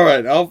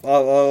 Alright, I'll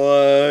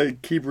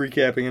keep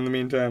recapping in the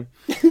meantime.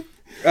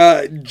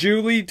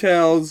 Julie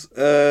says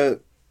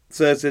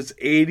it's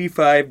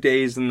 85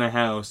 days in the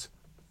house.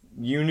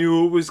 You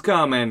knew it was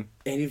coming.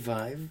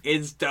 85?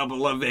 It's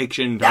double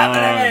eviction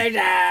time.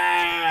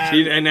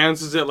 She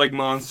announces it like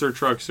monster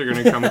trucks are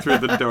going to come through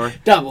the door.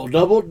 Double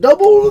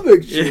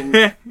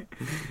eviction.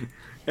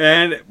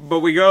 But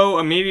we go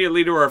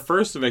immediately to our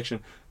first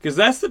eviction. Because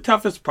that's the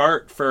toughest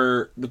part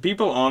for the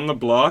people on the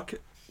block.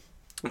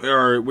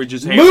 Which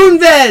is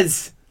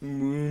Moonves!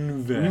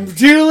 Moonves.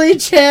 Julie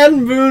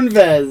Chan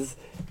Moonves.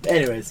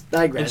 Anyways,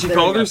 digress. And she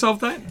called herself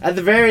that? At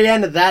the very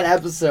end of that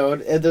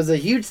episode, there's a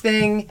huge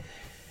thing,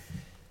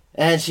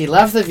 and she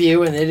left the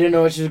View, and they didn't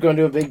know what she was going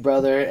to do with Big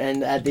Brother,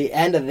 and at the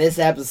end of this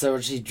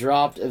episode, she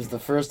dropped, it was the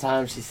first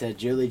time she said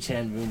Julie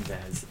Chan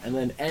Moonves, and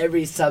then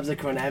every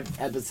subsequent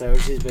episode,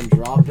 she's been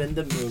dropping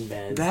the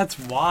Moonves. That's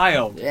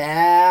wild.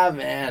 Yeah,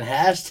 man.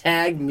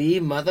 Hashtag me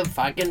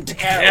motherfucking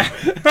terror.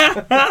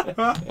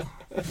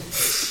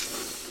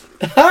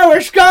 Oh, we're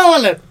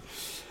scrolling it.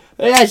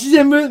 Yeah, she's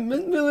in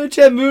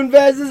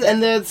Moonves,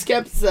 and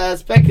there's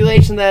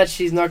speculation that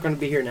she's not going to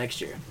be here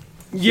next year.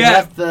 She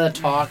left the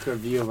talk or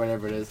View or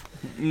whatever it is.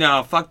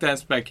 No, fuck that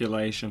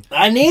speculation.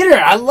 I need her.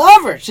 I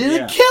love her. She's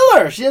a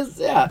killer.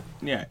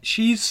 Yeah,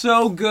 she's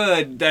so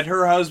good that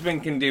her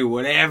husband can do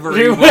whatever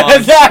he wants.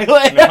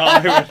 Exactly.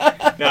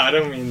 No, I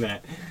don't mean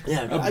that.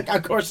 Yeah,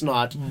 of course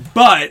not.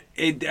 But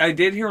I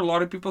did hear a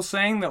lot of people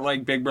saying that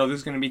like Big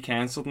Brother's going to be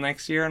canceled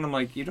next year, and I'm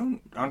like, you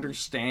don't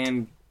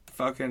understand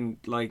fucking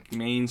like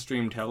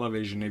mainstream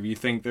television if you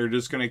think they're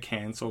just gonna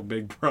cancel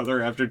Big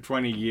Brother after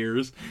 20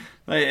 years.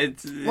 Like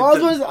it's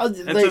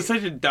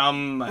such a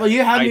dumb. Well,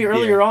 you had idea. me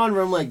earlier on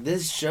where I'm like,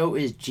 this show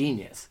is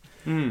genius.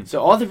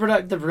 So all the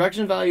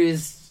production value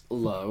is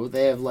low.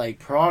 They have like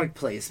product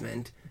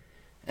placement,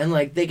 and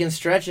like they can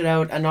stretch it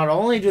out. And not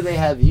only do they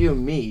have you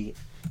and me,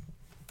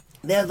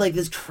 they have like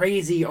this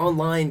crazy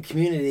online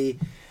community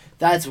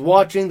that's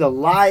watching the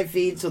live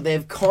feed. So they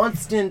have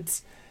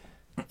constant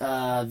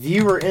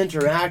viewer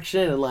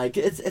interaction, and like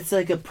it's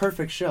like a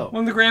perfect show.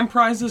 Well, the grand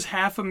prize is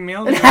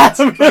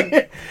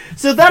 $500,000.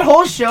 So that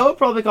whole show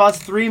probably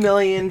cost $3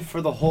 million for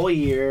the whole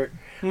year.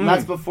 And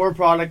that's before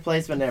product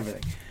placement and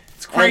everything.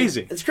 It's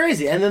crazy. It's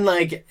crazy. And then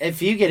like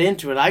if you get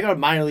into it, I got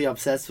minorly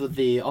obsessed with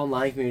the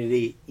online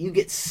community. You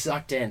get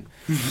sucked in,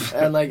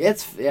 and like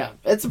it's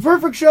a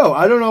perfect show.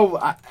 I don't know.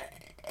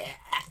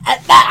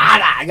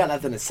 I got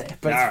nothing to say,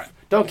 but. All right.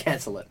 Don't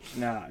cancel it.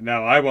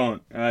 No, I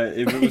won't.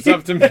 If it was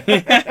up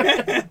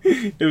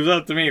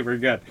to me, we're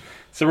good.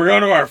 So we're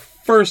going to our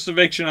first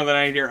eviction of the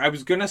night here. I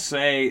was going to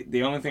say,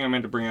 the only thing I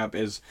meant to bring up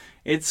is,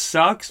 it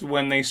sucks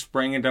when they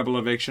spring a double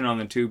eviction on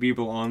the 2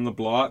 people on the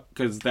block,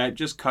 because that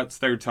just cuts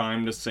their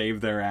time to save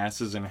their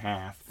asses in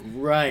half.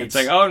 Right. It's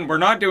like, oh, we're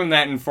not doing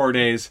that in 4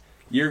 days.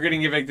 You're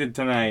getting evicted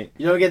tonight.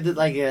 You don't get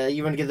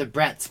you want to get the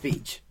Brett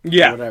speech.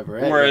 Yeah. Or whatever.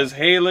 Right? Whereas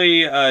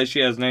Haley, she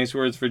has nice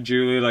words for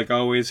Julie, like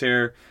always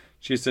here.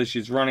 She says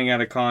she's running out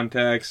of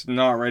context,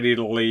 not ready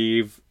to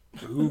leave.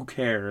 Who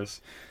cares?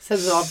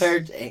 Says it all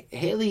fair.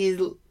 Haley's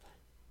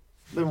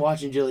been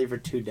watching Julie for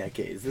 2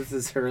 decades. This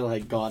is her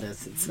like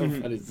goddess. It's so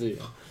funny to see.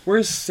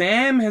 Whereas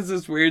Sam has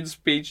this weird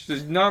speech.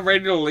 She's not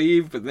ready to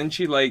leave, but then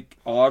she like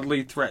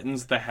oddly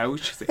threatens the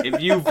house. She's like,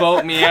 if you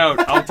vote me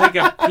out, I'll take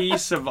a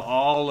piece of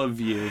all of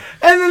you.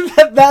 And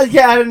then I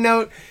had a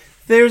note.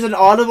 There's an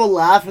audible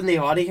laugh in the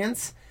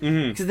audience.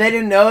 Because they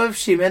didn't know if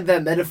she meant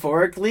that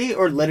metaphorically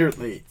or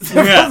literally.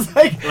 So Yeah. I was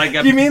like Like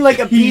do you mean like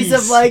a piece of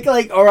piece.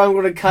 like, or I'm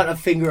going to cut a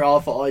finger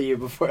off all you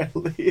before I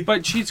leave?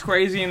 But she's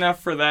crazy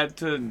enough for that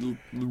to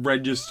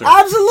register.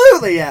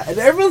 Absolutely, yeah. And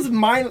everyone's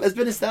mind has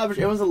been established.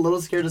 Everyone's a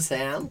little scared of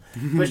Sam,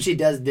 but she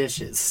does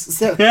dishes.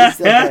 So it's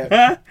still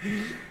there.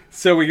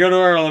 So we go to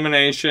our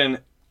elimination.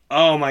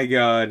 Oh my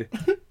god.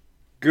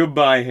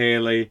 Goodbye,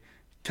 Haley.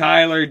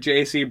 Tyler,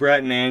 JC,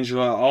 Brett, and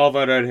Angela all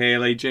vote out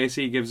Haley.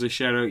 JC gives a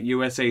shout out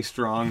USA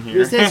Strong here.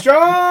 You stay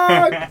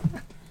strong!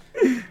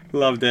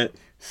 Loved it.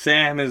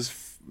 Sam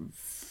is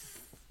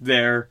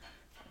there.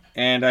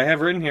 And I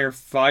have written here,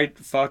 Fate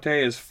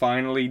is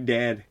finally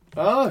dead.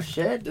 Oh,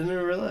 shit. Didn't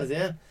even realize,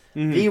 yeah.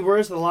 Mhm. The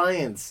worst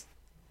alliance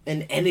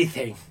in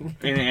anything.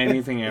 In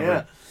anything ever.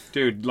 Yeah.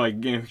 Dude, like,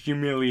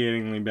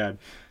 humiliatingly bad.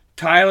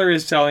 Tyler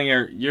is telling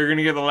her, you're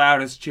gonna get the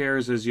loudest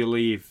cheers as you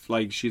leave.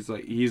 Like, he's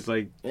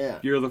like, Yeah.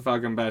 you're the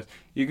fucking best.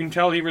 You can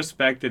tell he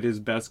respected his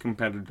best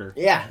competitor.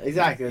 Yeah,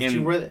 exactly. That's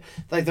In- true.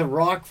 Like the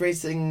Rock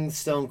facing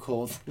Stone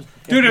Cold.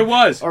 Dude, it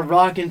was. Or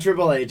Rock and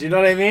Triple H. You know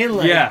what I mean?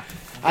 Like, Yeah.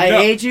 I No.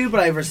 hate you, but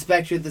I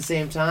respect you at the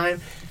same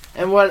time.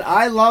 And what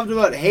I loved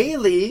about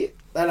Haley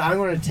that I'm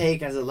going to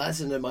take as a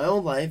lesson in my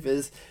own life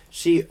is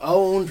she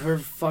owned her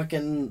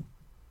fucking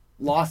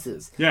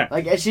losses. Yeah.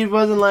 Like, and she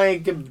wasn't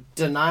like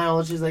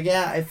denial. She's like,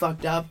 yeah, I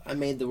fucked up. I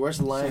made the worst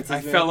alliance.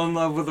 I fell in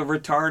love with a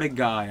retarded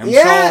guy. I'm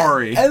Yeah,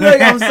 sorry. And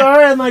like, I'm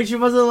sorry. And like, she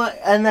wasn't like,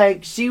 and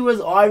like, she was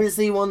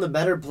obviously one of the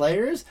better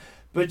players,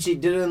 but she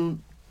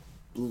didn't.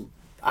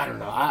 I don't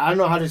know. I don't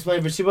know how to explain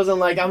it, but she wasn't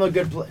like, I'm a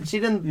good player. She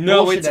didn't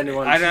No, bullshit it's.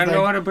 anyone. I She's don't like,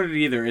 know how to put it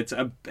either.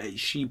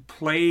 She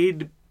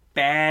played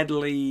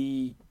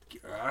badly.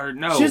 Or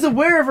no. She was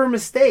aware of her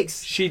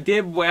mistakes. She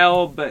did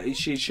well, but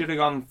she should have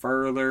gone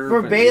further.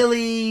 For but-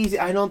 Bailey,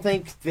 I don't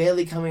think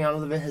Bailey coming out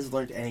of it has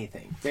learned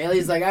anything.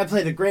 Bailey's like, I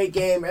played a great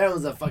game.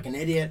 Everyone's a fucking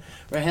idiot.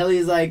 Where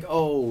Haley's like,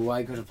 oh,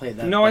 I could have played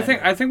that. No,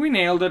 better. I think we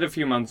nailed it a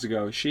few months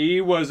ago.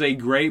 She was a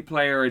great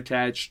player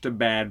attached to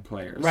bad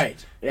players.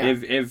 Right. Yeah.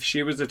 If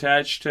she was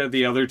attached to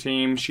the other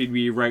team, she'd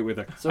be right with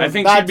her. So I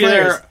think bad she'd be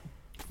players, there.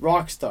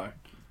 Rockstar.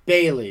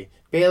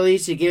 Bailey,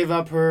 she gave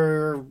up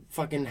her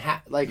fucking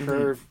hat, like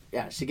her.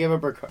 Yeah, she gave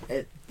up her.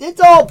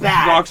 It's all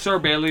bad. Rockstar,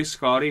 Bailey,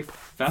 Scotty,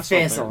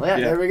 Faisal. Yeah,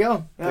 there we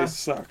go. Yeah. They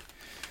suck.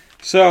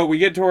 So we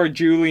get to our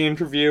Julie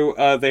interview.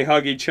 They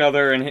hug each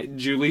other, and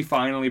Julie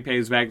finally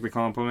pays back the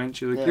compliment.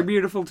 She's like, Yeah. "You're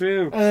beautiful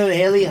too." And then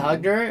Haley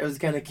hugged her. It was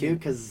kind of cute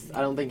because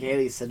I don't think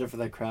Haley said it for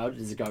the crowd.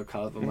 She just got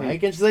caught up the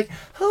mic, and she's like,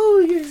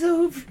 "Oh, you're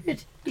so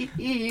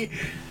pretty."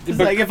 It's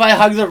like if I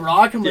hug the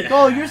Rock, I'm like,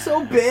 "Oh, you're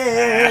so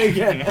big."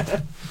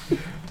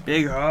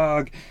 Big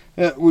hug.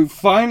 We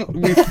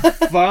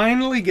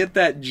finally get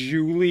that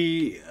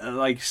Julie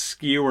like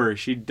skewer.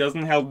 She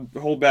doesn't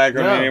hold back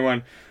on No.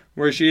 anyone.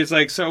 Where she's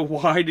like, "So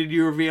why did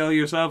you reveal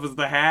yourself as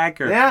the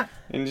hacker?" Yeah.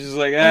 And she's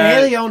like, And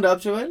Haley owned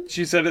up to it.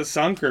 She said it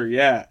sunk her.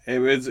 Yeah, it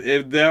was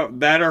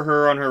that or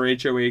her on her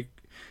HOH.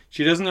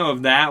 She doesn't know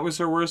if that was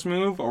her worst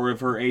move or if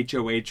her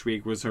HOH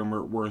week was her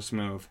worst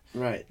move.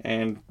 Right.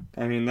 And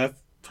I mean that's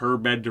her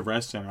bed to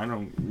rest in. I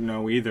don't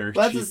know either.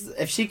 But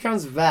if she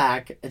comes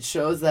back, it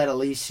shows that at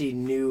least she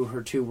knew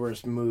her two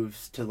worst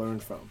moves to learn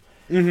from.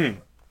 Mm-hmm.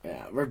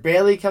 Yeah. Where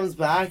Bailey comes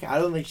back, I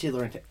don't think she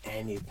learned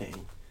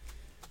anything.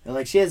 And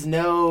like she has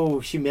no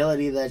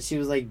humility that she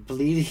was like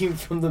bleeding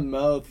from the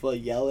mouth while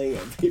yelling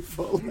at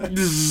people.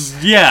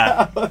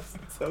 Yeah. That was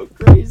so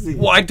crazy.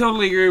 Well, I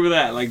totally agree with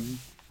that. Like,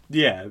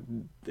 yeah,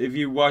 if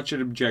you watch it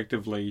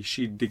objectively,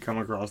 she did come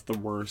across the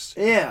worst.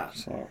 Yeah.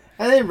 So.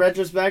 And then in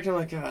retrospect, I'm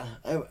like,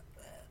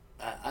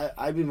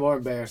 I'd be more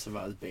embarrassed if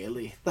I was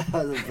Bailey. That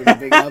was a pretty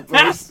big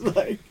outburst.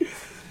 Like,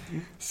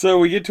 So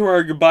we get to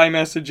our goodbye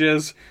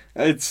messages.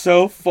 It's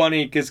so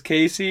funny because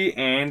Casey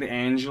and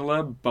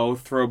Angela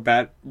both throw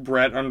Brett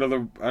under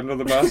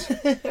the bus.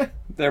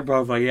 They're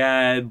both like,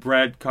 yeah,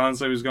 Brett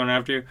constantly was going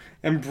after you.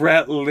 And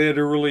Brett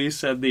literally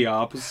said the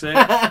opposite.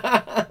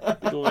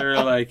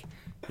 Literally like,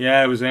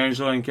 yeah, it was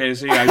Angela and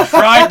Casey. I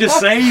tried to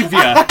save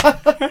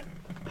you.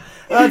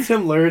 that's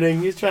him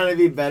learning. He's trying to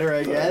be better,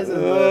 I guess.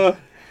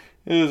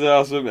 It was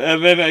awesome.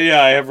 And then,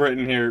 I have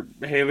written here,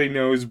 Haley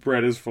knows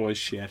Brett is full of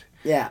shit.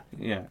 Yeah.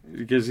 Yeah,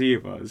 because he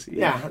was.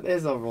 Yeah,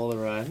 there's no roll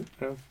around.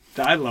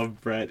 I love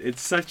Brett.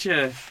 It's such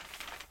a...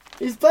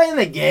 He's playing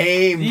the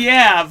game.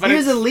 Yeah, but he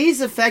was it's, the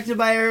least affected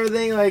by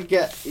everything. Like,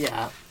 yeah.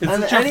 it's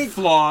And such a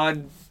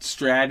flawed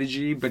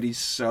strategy, but he's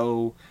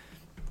so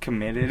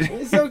committed.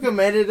 he's so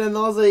committed, and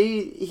also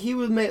he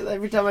would make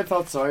every time I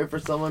felt sorry for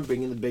someone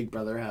being in the Big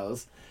Brother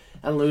house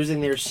and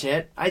losing their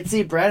shit, I'd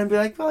see Brett and be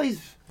like, well,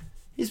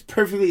 he's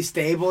perfectly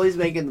stable. He's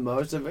making the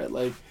most of it.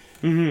 Like,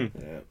 Mm-hmm.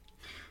 yeah.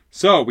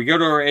 So, we go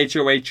to our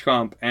HOH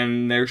comp,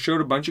 and they showed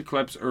a bunch of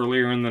clips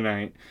earlier in the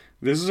night.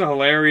 This is a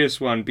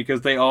hilarious one, because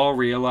they all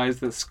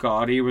realized that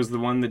Scotty was the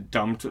one that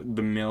dumped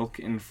the milk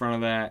in front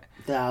of that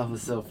That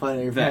was so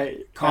funny, that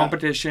right?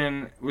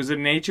 competition. Was it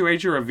an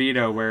HOH or a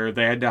veto where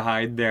they had to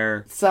hide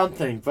their...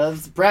 Something,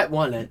 but Brett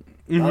won it.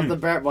 That was the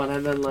Brett one,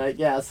 and then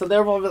so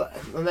they're probably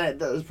and that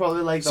was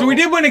probably like. So we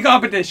did win a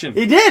competition.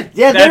 He did,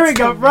 yeah. There we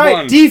go. Right,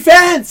 one.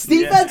 defense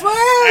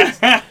works.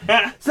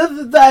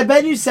 So I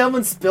bet you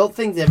someone spilled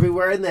things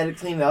everywhere and they had to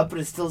clean it up, but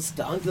it still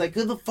stunk. Like,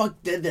 who the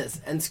fuck did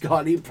this? And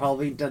Scotty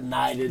probably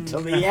denied it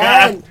till the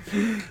end.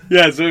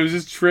 Yeah, so it was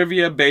just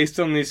trivia based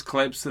on these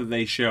clips that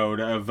they showed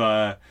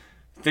of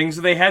things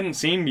that they hadn't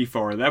seen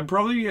before. That'd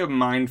probably be a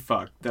mind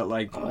fuck, that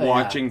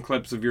watching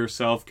clips of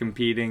yourself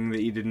competing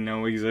that you didn't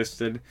know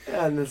existed.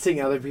 Yeah, and then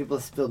seeing other people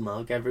spill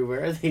milk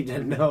everywhere they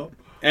didn't know.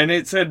 And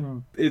it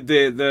said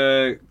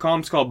the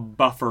comp's called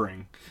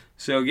buffering.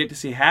 So you get to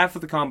see half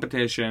of the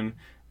competition,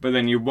 but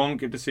then you won't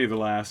get to see the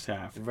last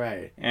half.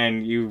 Right.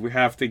 And you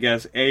have to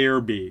guess A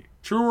or B.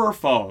 True or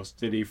false?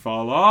 Did he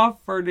fall off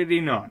or did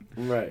he not?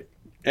 Right.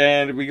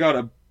 And we got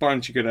a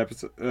bunch of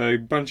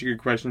good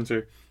questions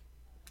here.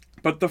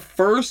 But the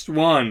first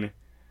one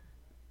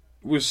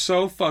was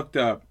so fucked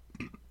up.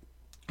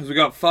 Because we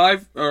got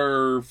five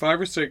or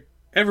six.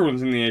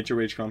 Everyone's in the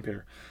HOH comp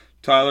here.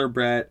 Tyler,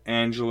 Brett,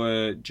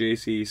 Angela,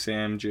 JC,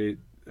 Sam,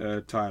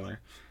 Tyler.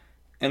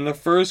 And the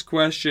first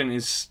question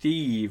is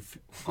Steve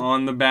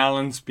on the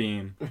balance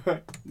beam.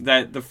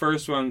 That the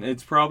first one,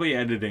 it's probably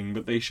editing,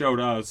 but they showed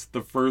us.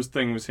 The first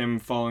thing was him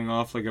falling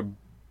off like a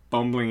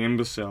bumbling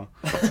imbecile.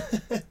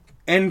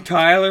 And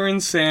Tyler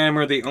and Sam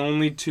are the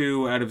only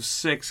 2 out of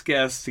 6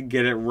 guests to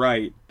get it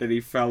right that he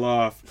fell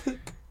off.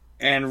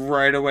 And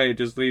right away it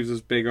just leaves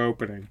this big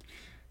opening.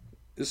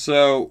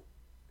 So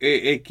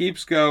it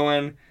keeps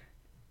going.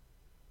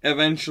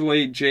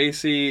 Eventually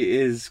JC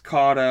is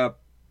caught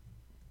up,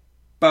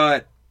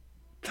 but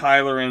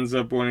Tyler ends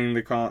up winning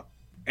the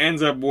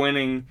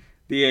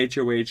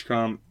HOH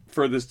comp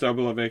for this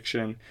double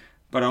eviction,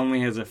 but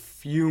only has a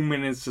few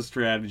minutes to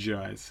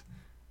strategize.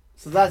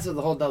 So that's what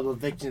the whole double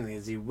eviction thing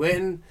is. You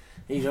win,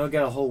 and you don't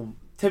get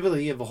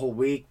typically you have a whole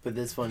week, but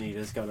this one you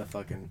just gotta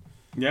fucking...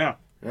 Yeah.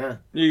 Yeah.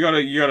 You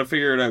gotta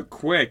figure it out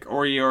quick,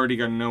 or you already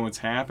gotta know what's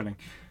happening.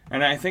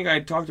 And I think I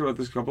talked about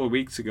this a couple of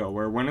weeks ago,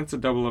 where when it's a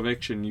double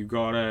eviction, you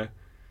gotta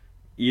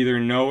either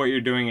know what you're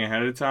doing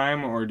ahead of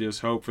time, or just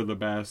hope for the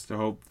best, to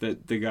hope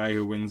that the guy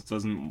who wins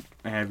doesn't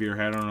have your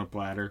head on a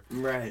platter.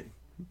 Right.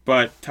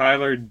 But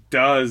Tyler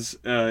does,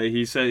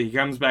 he said, he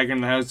comes back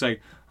in the house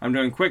like, I'm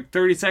doing quick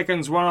 30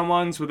 seconds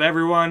one-on-ones with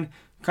everyone.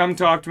 Come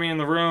talk to me in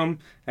the room.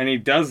 And he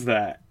does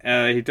that.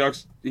 He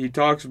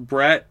talks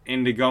Brett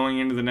into going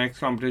into the next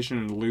competition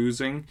and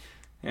losing.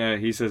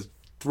 He says,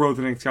 throw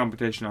the next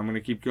competition. I'm going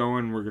to keep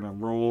going. We're going to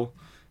roll.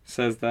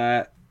 Says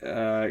that.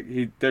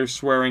 They're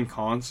swearing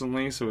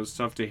constantly, so it's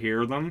tough to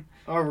hear them.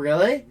 Oh,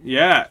 really?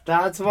 Yeah.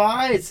 That's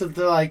why? So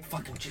they're like,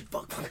 fucking shit,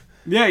 fuck.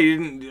 Yeah, you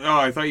didn't... Oh,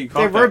 I thought you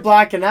caught that. They were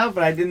blacking out,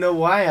 but I didn't know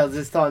why. I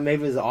just thought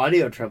maybe it was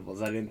audio troubles.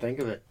 I didn't think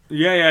of it.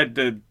 Yeah,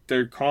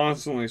 they're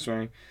constantly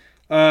swearing.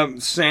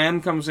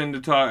 Sam comes in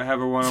to have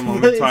a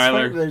one-on-one with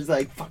Tyler. There's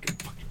like, fucking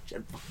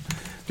shit.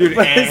 Dude,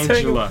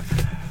 Angela.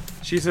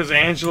 She says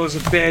Angela's a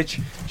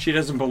bitch. She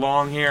doesn't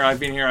belong here. I've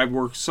been here. I've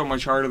worked so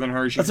much harder than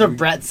her. That's what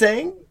Brett's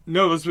saying?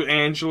 No, that's what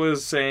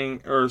Angela's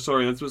saying. That's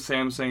what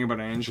Sam's saying about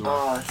Angela.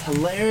 Oh, it's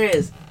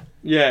hilarious.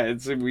 Yeah,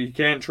 we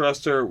can't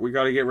trust her. We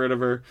got to get rid of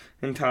her.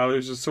 And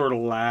Tyler's just sort of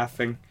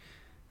laughing.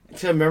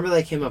 So I remember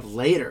that came up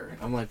later.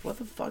 I'm like, what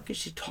the fuck is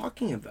she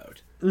talking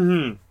about?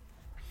 Mm-hmm.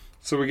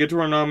 So we get to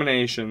our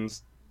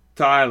nominations.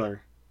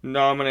 Tyler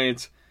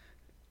nominates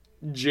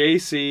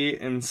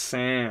JC and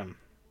Sam.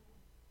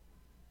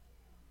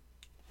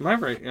 Am I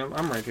right?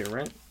 I'm right here,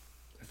 right?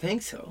 I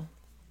think so.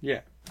 Yeah.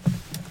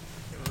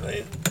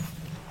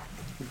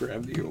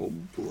 Grab the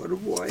old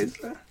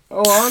Budweiser.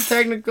 Oh, I'm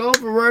technical.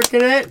 We're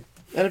working it.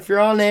 And if you're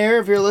on air,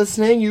 if you're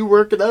listening, you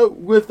work it out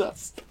with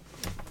us.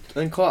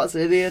 And call us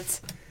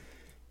idiots.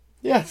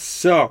 Yeah.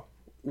 So,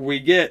 we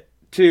get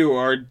to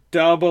our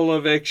double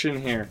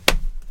eviction here.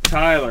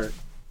 Tyler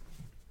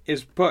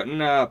is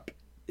putting up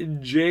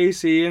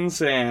JC and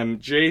Sam.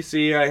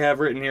 JC I have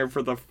written here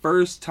for the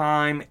first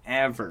time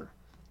ever.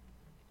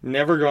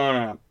 Never gone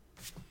up.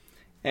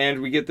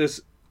 And we get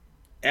this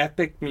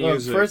epic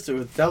music. Well, first it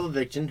was double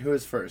eviction. Who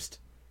was first?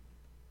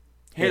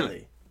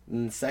 Haley.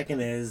 And the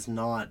second is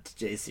not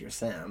JC or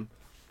Sam.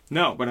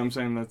 No, but I'm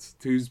saying that's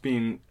who's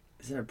being...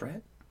 Is it a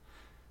Brett?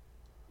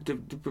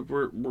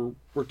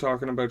 We're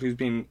talking about who's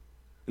being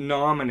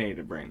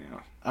nominated right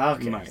now.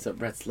 Okay, Mike. So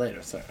Brett's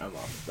later. Sorry, I'm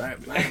off.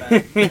 Right, my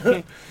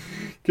bad.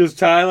 Because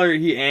Tyler,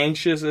 he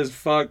anxious as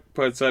fuck,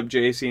 puts up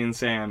JC and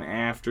Sam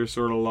after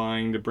sort of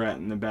lying to Brett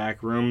in the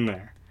back room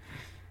there.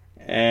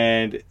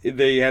 And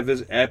they have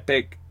this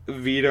epic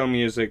veto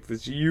music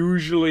that's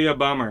usually a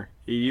bummer.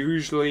 It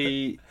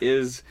usually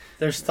is...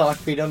 There's stock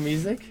veto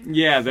music?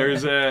 Yeah,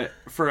 there's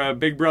for a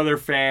Big Brother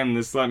fan,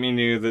 this let me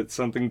know that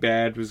something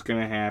bad was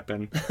going to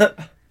happen.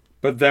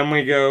 But then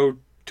we go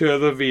to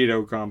the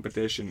veto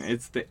competition.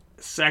 It's the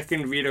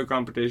second veto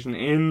competition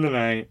in the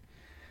night.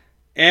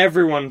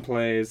 Everyone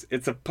plays.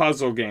 It's a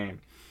puzzle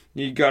game.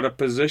 You got to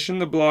position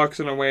the blocks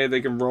in a way they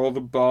can roll the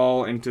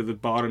ball into the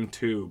bottom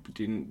tube.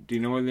 Do you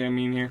know what I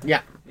mean here?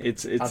 Yeah.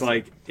 It's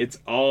like it's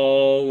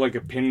all like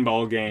a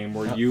pinball game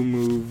where you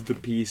move the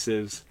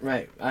pieces.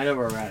 Right. I know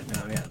where we're at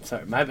now. Yeah.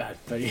 Sorry, my bad.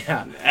 But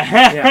yeah.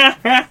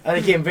 Yeah.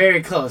 I came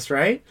very close,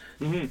 right?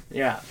 Mm-hmm.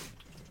 Yeah.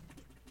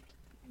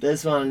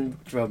 This one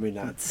drove me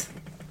nuts.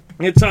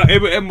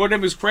 And what it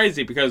was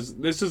crazy because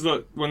this is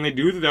when they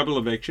do the double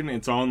eviction,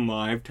 it's on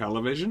live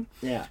television.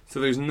 Yeah.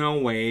 So there's no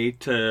way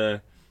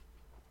to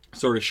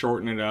sort of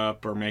shorten it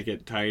up or make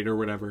it tight or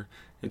whatever.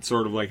 It's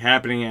sort of like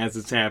happening as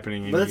it's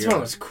happening. But this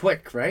one was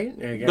quick, right?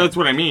 That's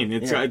what I mean.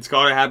 It's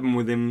got to happen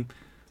within.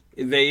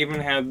 They even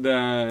had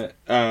the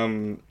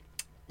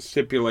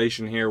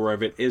stipulation here where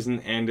if it isn't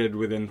ended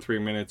within 3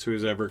 minutes,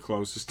 who's ever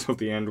closest till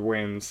the end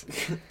wins.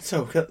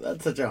 So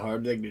that's such a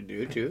hard thing to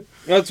do, too.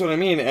 That's what I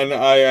mean. And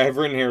I have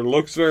written here,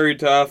 looks very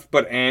tough,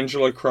 but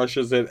Angela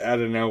crushes it out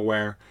of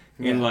nowhere.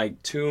 In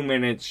like 2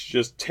 minutes,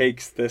 just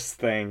takes this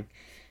thing.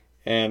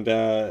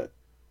 And,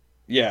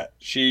 yeah,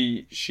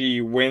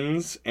 she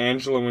wins.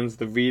 Angela wins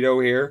the veto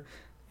here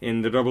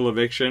in the double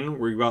eviction.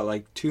 We got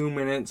like 2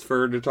 minutes for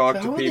her to talk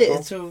to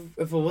people. So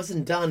if it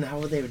wasn't done, how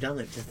would they have done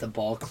it? Just the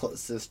ball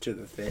closest to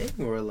the thing,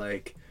 or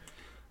like?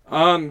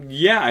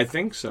 Yeah, I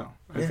think so.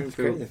 I think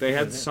they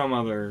had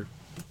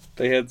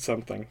they had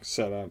something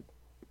set up.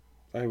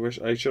 I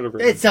should have.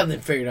 It's something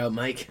figured out,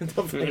 Mike.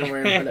 Don't fucking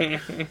worry about it.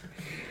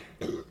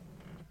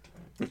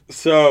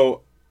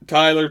 So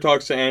Tyler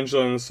talks to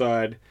Angela on the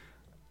side.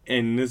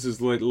 And this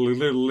is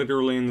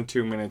literally in the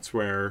 2 minutes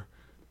where,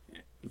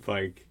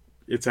 like,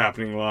 it's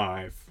happening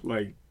live.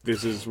 Like,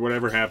 this is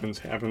whatever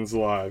happens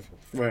live.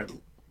 Right.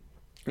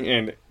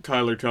 And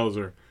Tyler tells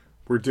her,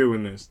 we're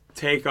doing this.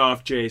 Take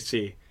off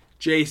JC.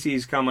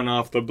 JC's coming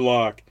off the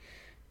block.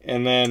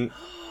 And then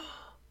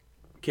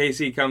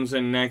Casey comes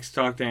in next,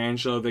 talk to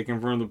Angela. They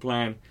confirm the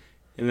plan.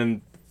 And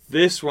then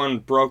this one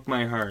broke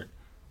my heart.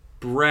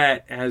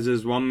 Brett has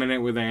his 1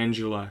 minute with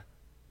Angela.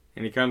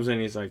 And he comes in,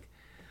 he's like,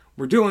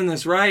 we're doing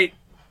this, right?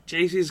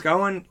 JC's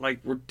going, like,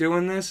 we're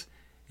doing this.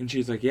 And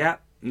she's like, yeah,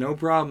 no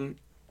problem.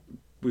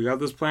 We got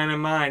this plan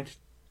in mind.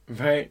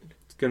 Right.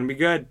 It's going to be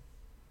good.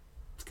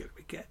 It's going to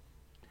be good.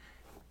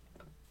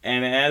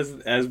 And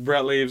as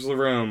Brett leaves the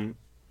room,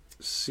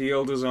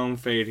 sealed his own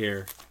fate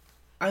here.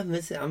 I'm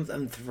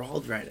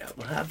enthralled right now.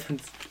 What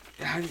happens?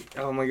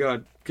 Oh, my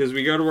God. Because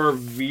we go to our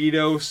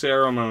veto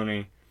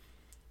ceremony.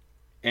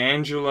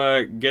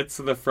 Angela gets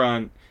to the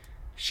front.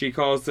 She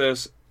calls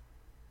this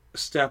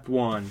step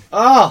 1.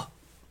 Oh!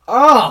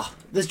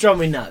 This drove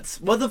me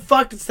nuts. What the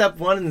fuck did step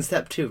 1 and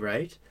step 2,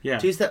 right? Yeah.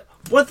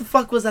 What the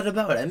fuck was that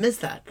about? I missed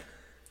that.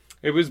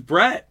 It was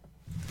Brett.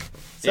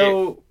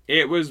 So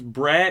it was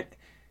Brett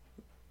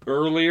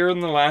earlier in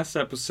the last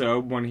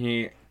episode when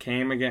he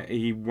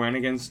went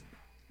against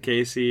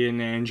Casey and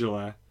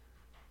Angela.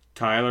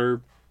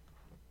 Tyler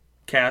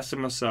cast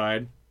him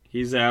aside.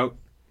 He's out.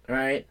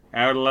 Right.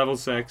 Out of level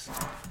 6.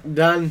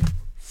 Done.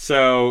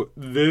 So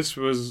this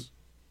was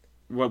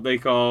what they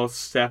call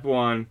step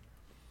 1,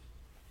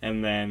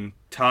 and then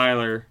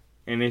Tyler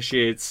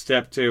initiates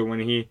step 2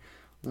 when he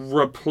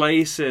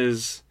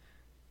replaces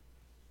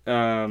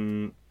JC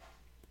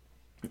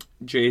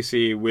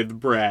with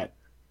Brett.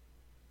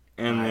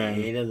 And I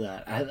hated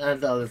that. I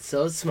thought it was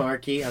so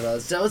smarky. I thought it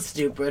was so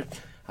stupid.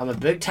 I'm a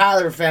big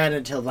Tyler fan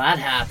until that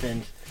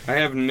happened. I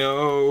have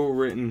no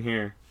written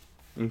here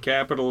in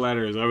capital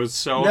letters. I was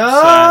so upset.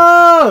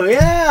 No,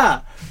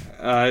 yeah.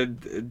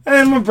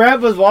 And when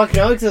Brett was walking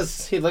out,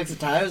 because he looks at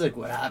Tyler, he was like,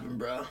 "What happened,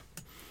 bro?"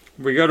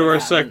 We go to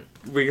our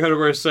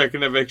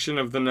second eviction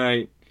of the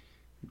night.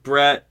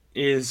 Brett,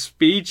 his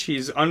speech,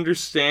 he's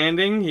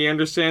understanding. He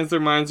understands their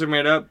minds are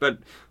made up, but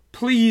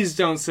please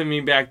don't send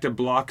me back to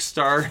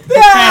Blockstar.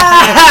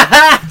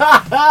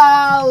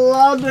 I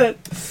loved it.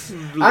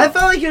 I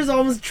felt like he was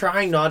almost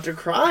trying not to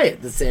cry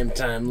at the same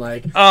time.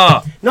 Like,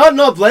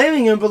 not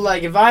blaming him, but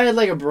like if I had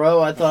like a bro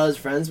I thought I was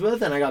friends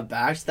with and I got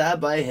backstabbed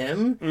by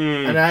him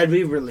and I'd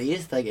be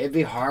released, like it'd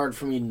be hard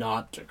for me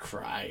not to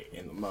cry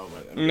in the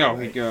moment. No,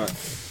 like,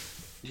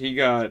 he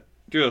got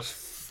just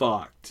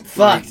fucked.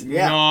 Fucked, like,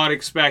 yeah. Not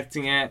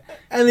expecting it.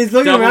 And he's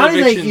looking Double around,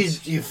 he's evictions.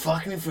 like, you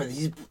fucking for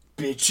these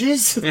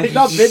bitches? Like,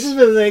 not bitches,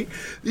 but like,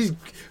 these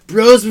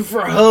bros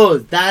before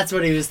hoes. That's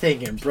what he was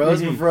thinking.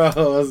 Bros before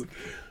hoes.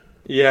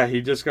 Yeah,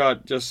 he just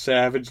got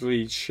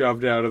savagely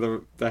shoved out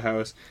of the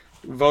house.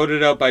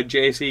 Voted out by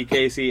JC,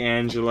 Casey,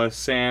 Angela.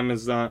 Sam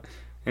is not.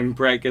 And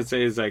Brett gets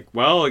he's like,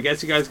 well, I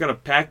guess you guys gotta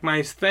pack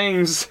my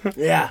things.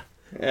 Yeah.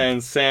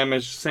 And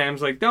Sam's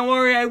like, don't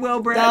worry, I will,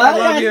 Brett. I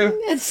love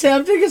you. And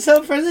Sam took it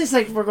so friendly. He's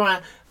like, we're going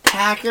to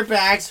pack your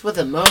bags with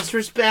the most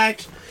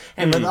respect.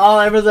 And with all,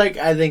 I was like,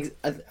 I think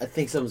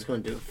someone's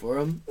going to do it for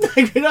him.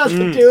 Like, we don't have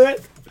to do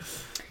it.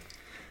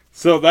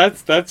 So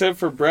that's it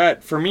for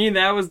Brett. For me,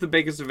 that was the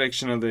biggest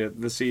eviction of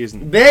the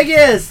season.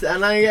 Biggest!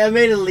 And I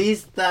made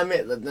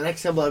the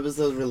next couple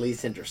episodes were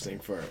least interesting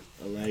for it.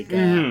 Like,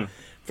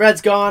 Fred's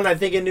gone. I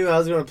think I knew I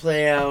was going to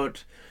play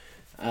out.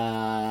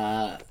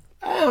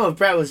 I don't know.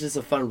 Brett was just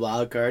a fun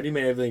wild card. He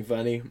made everything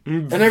funny.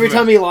 And every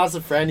time he lost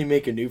a friend, he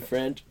make a new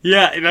friend.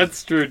 Yeah,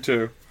 that's true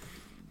too.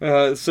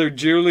 So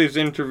Julie's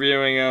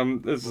interviewing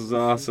him. This is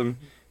awesome.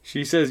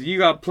 She says, "You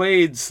got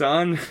played,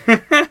 son."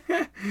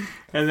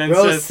 And then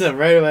Roast him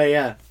right away,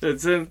 yeah.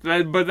 But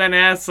then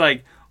asks,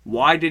 like,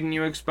 why didn't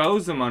you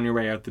expose them on your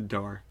way out the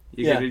door?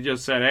 You could have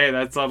just said, hey,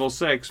 that's level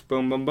 6.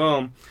 Boom, boom,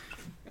 boom.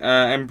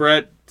 And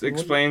Brett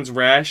explains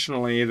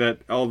rationally that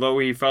although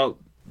he felt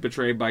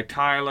betrayed by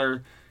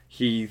Tyler,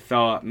 he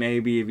thought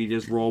maybe if he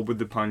just rolled with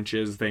the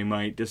punches, they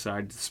might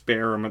decide to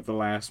spare him at the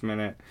last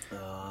minute.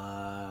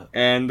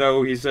 And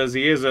though he says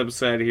he is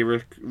upset, he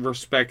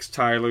respects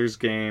Tyler's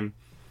game.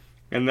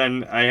 And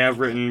then I have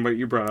written what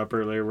you brought up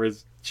earlier,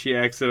 was she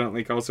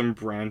accidentally calls him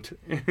Brent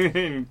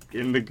in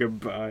the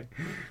goodbye.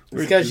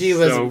 Which is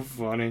so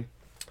funny.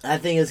 I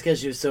think it's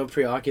because she was so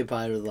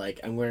preoccupied with, like,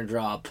 I'm going to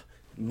drop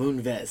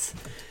Moonves.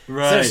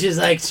 Right. So she's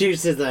like, Julie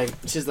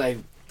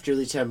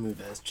Chen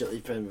Moonves, Julie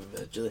Chen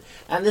Moonves, Julie.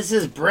 And this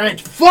is Brent.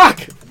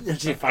 Fuck! And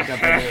she fucked up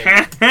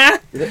her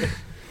name.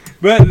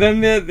 But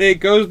then it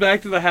goes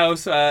back to the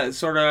house,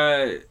 sort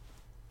of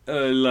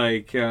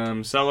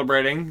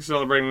celebrating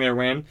their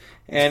win.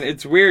 And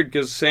it's weird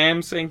because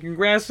Sam's saying,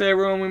 congrats to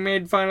everyone, we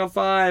made Final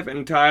 5.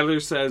 And Tyler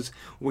says,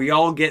 we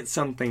all get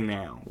something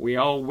now. We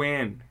all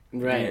win.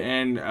 Right.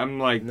 And I'm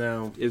like,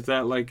 no. Is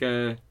that like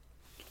a...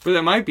 But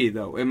it might be,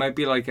 though. It might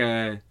be like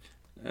a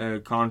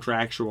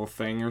contractual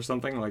thing or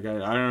something. Like, I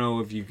don't know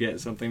if you get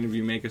something if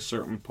you make a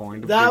certain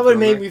point. That would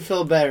make me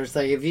feel better. It's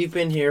like, if you've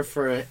been here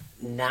for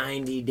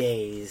 90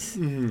 days,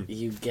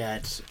 you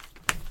get...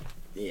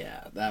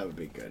 Yeah, that would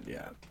be good,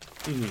 yeah.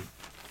 Mm-hmm.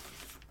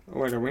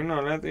 Wait, are we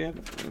not at the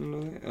end?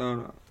 Oh,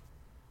 no.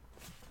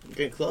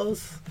 Get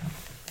close.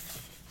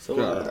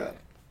 So,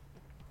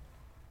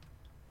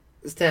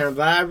 stand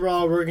by. We're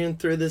all working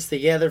through this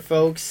together,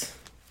 folks.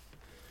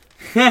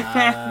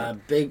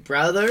 Big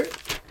Brother.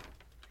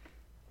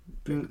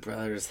 Big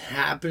Brother's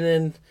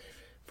happening.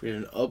 We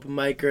did an open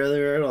mic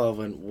earlier. It all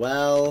went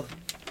well.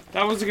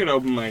 That was a good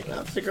open mic.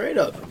 That was a great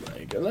open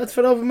mic. And that's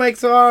what open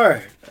mics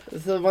are.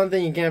 That's the one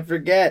thing you can't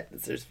forget.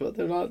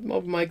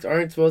 Open mics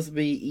aren't supposed to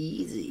be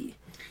easy.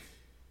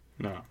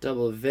 No.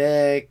 Double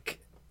Vic.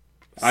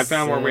 I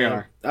found where we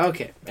are.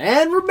 Okay.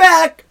 And we're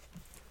back.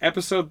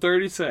 Episode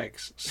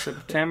 36.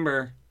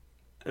 September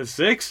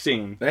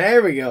 16th.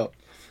 There we go.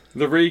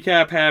 The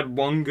recap had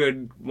one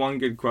good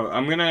quote.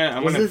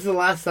 Was this the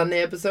last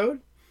Sunday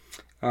episode?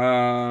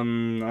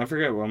 I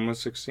forget when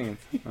was 16th.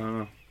 I don't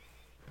know.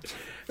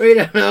 We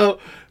don't know.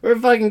 We're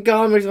fucking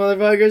comics,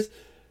 motherfuckers.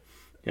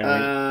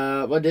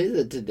 Yeah. What day is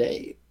it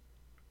today?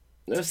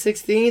 No,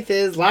 16th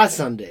is last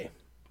Sunday.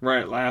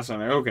 Right, last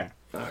Sunday. Okay.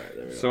 Alright,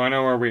 there we go. So I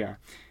know where we are.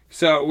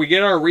 So we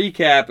get our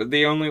recap.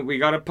 We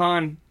got a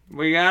pun.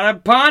 We got a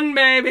pun,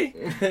 baby!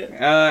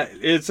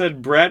 It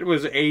said Brett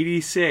was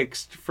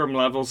 86th from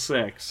level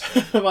 6.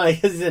 Why,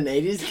 is he an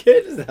 80s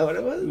kid? Is that what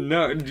it was?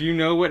 No, do you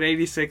know what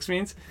 86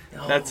 means?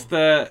 No.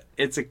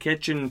 It's a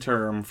kitchen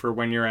term for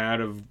when you're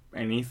out of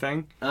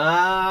anything.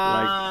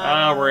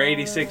 We're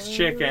 86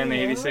 chicken,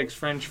 86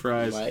 french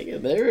fries.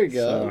 There we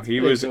go. So he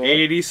was cool.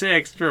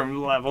 86th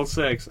from level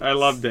 6. I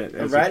loved it.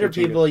 Writer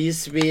people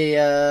used to be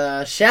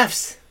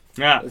chefs.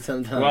 Yeah.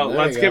 Well,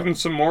 let's give him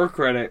some more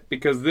credit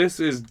because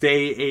this is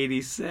day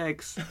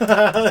 86.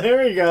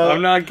 There we go.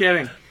 I'm not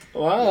kidding.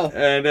 Wow.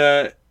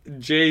 And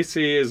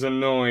JC is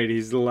annoyed.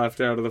 He's left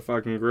out of the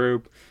fucking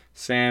group.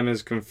 Sam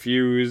is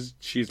confused.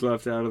 She's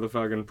left out of the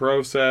fucking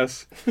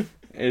process.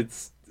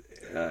 It's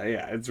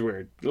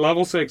weird.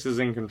 Level 6 is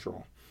in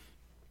control.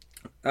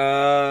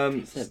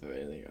 So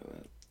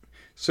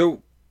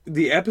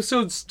the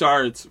episode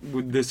starts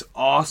with this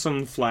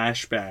awesome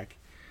flashback.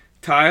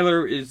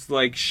 Tyler is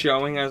like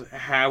showing us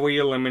how he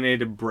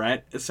eliminated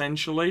Brett,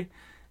 essentially,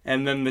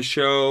 and then the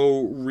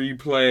show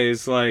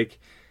replays like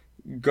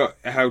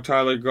how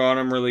Tyler got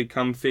him really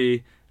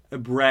comfy.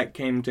 Brett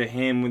came to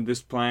him with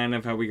this plan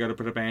of how we got to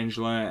put up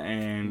Angela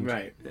and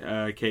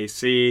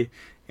KC,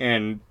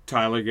 and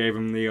Tyler gave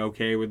him the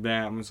okay with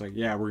that and was like,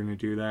 yeah, we're gonna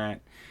do that,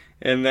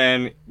 and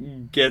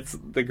then gets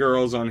the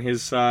girls on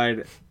his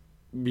side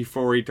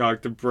before he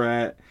talked to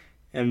Brett,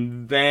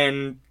 and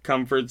then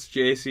comforts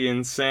JC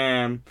and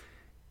Sam.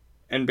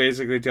 And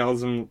basically tells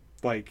them,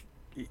 like,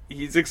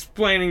 he's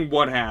explaining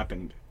what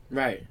happened.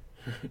 Right.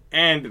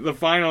 And the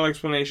final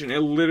explanation, it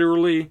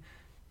literally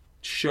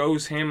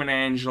shows him and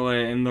Angela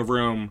in the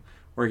room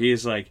where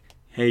he's like,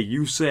 hey,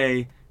 you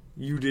say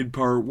you did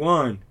part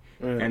 1.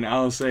 Right. And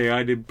I'll say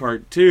I did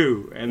part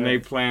 2. And they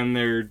plan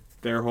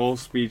their whole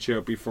speech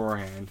out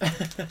beforehand.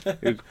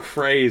 It's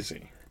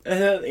crazy.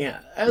 Yeah,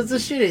 it was a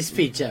shitty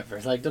speech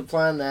effort. Like, to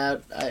plan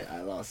that,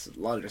 I lost a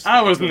lot of respect.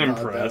 I wasn't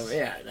impressed.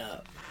 Yeah,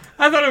 no.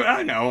 I thought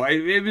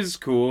it was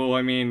cool.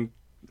 I mean,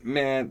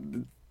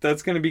 man,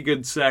 that's going to be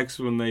good sex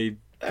when they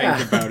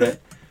think about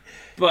it.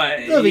 But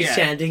they'll be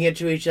chanting it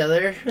to each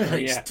other.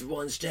 Like,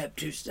 1 step,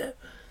 2 step.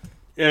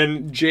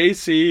 And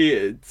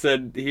JC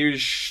said he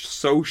was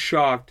so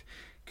shocked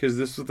because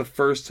this was the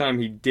first time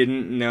he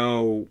didn't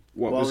know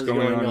what was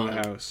going on in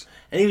the house.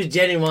 And he was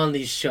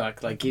genuinely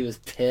shook, like he was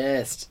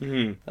pissed.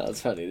 Mm-hmm. That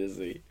was funny to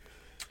see.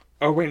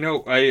 Oh wait,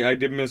 no, I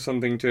did miss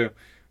something too,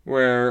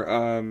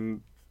 where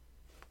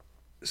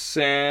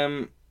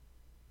Sam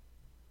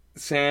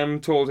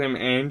told him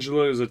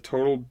Angela is a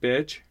total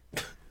bitch.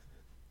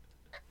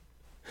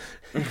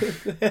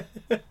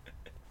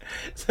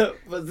 So,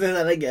 was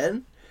that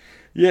again?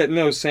 Yeah,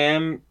 no,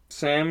 Sam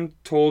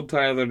told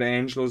Tyler that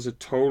Angela's a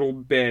total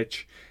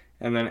bitch,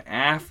 and then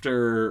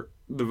after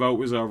the vote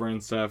was over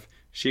and stuff,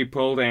 she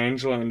pulled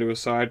Angela into a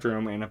side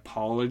room and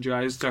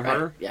apologized to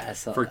her I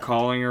saw for that.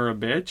 calling her a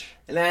bitch.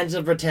 And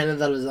Angela pretended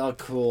that it was all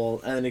cool,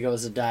 and then he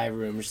goes to dive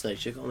room. She's like,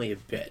 "She called me a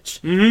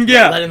bitch." Mm-hmm,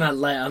 yeah, I'm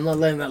not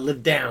letting that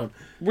live down.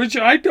 which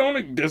I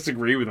don't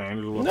disagree with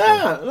Angela.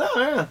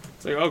 No.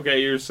 It's like,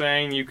 okay, you're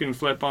saying you can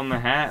flip on the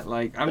hat.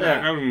 Like, I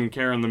don't even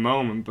care in the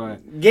moment,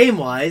 but Game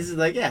wise,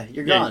 like, yeah,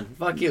 you're gone.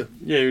 Fuck you.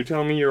 yeah, you're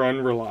telling me you're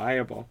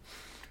unreliable.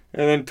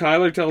 And then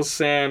Tyler tells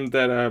Sam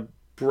that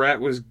Brett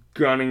was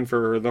gunning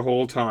for her the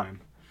whole time.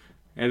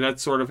 And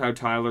that's sort of how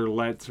Tyler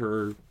lets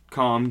her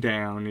calm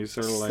down. He's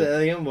sort of like...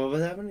 So, what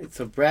was happening?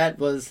 So Brett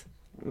was...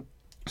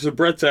 So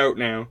Brett's out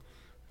now.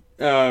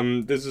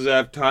 This is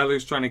after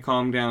Tyler's trying to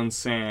calm down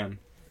Sam.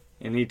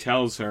 And he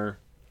tells her,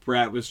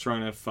 Brett was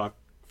trying to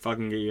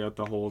fucking get you out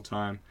the whole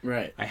time.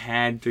 Right. I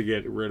had to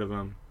get rid of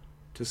him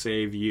to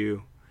save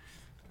you.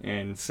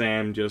 And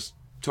Sam just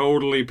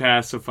totally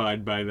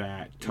pacified by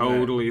that.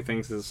 Totally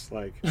thinks it's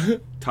like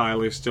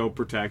Tyler's still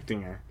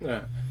protecting her.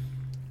 Yeah.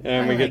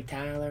 And we get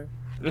Tyler.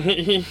 But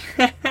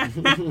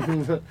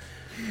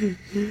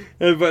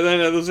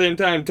then at the same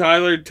time,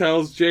 Tyler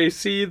tells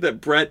JC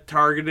that Brett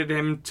targeted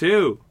him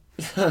too.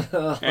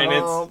 And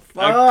it's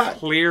a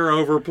clear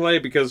overplay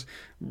because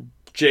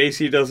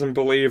JC doesn't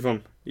believe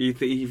him. He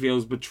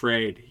feels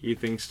betrayed. He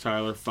thinks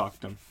Tyler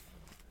fucked him.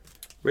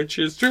 Which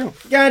is true.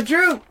 Yeah,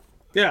 true.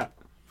 Yeah.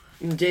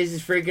 And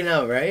JC's freaking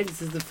out, right?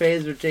 This is the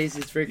phase where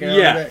JC's freaking out.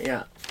 Yeah. A bit?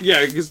 Yeah.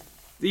 Yeah, because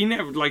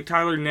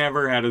Tyler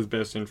never had his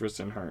best interest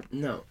in heart.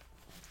 No.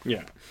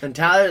 Yeah. And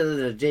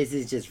Tyler,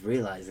 JC's just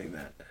realizing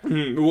that.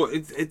 Well,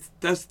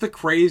 that's the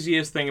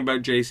craziest thing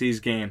about JC's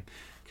game.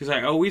 Because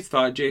I always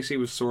thought JC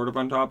was sort of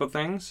on top of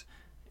things,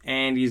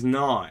 and he's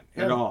not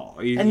at all.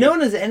 And no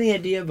one has any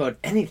idea about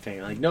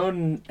anything. Like, no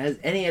one has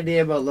any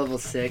idea about level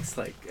 6.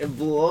 Like, it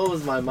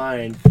blows my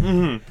mind.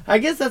 Mm-hmm. I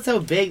guess that's how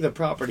big the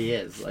property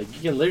is. Like,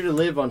 you can literally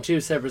live on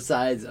two separate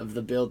sides of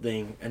the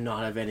building and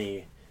not have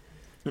any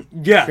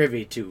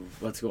privy to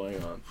what's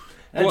going on.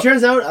 And it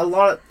turns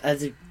out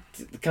as it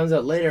comes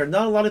out later,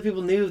 not a lot of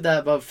people knew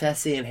that about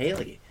Fessy and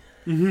Haley.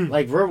 Mm-hmm.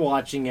 Like, we're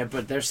watching it,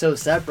 but they're so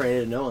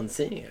separated, no one's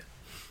seeing it.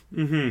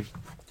 Mm-hmm.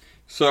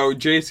 So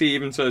JC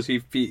even says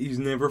he's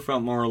never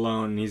felt more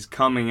alone. He's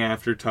coming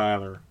after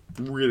Tyler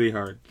really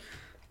hard.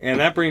 And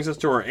that brings us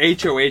to our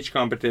HOH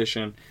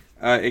competition.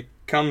 It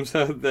comes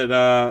out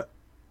that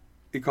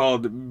it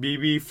called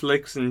BB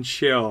Flicks and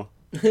Chill.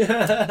 Do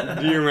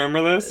you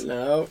remember this?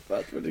 No,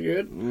 that's pretty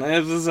good.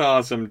 This is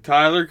awesome.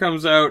 Tyler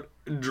comes out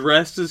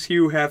dressed as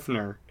Hugh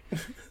Hefner.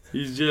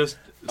 He's just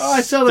I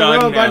saw the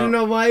robe. I don't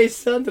know why he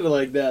sounded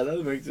like that.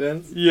 That makes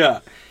sense. Yeah.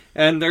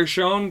 And they're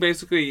shown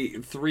basically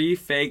 3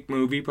 fake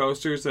movie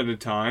posters at a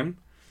time.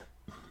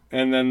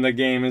 And then the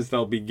game is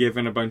they'll be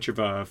given a bunch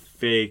of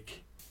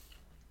fake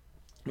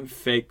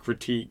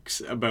critiques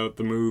about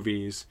the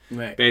movies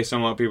based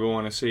on what people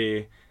want to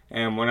see.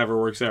 And whatever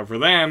works out for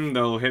them,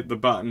 they'll hit the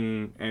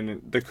button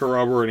and the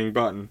corroborating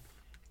button.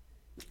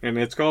 And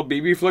it's called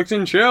BB Flicks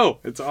and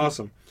Chill. It's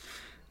awesome.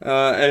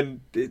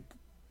 And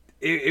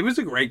it was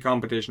a great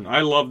competition.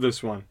 I love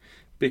this one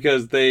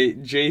because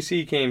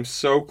JC came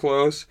so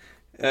close.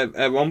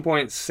 At one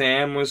point,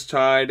 Sam was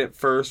tied at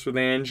first with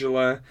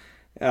Angela.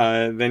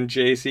 Then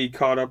JC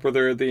caught up with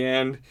her at the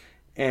end.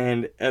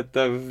 And at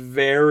the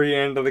very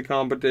end of the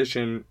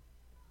competition,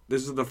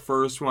 this is the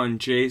first one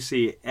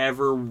JC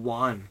ever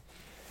won.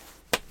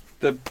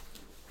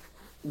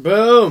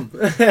 Boom!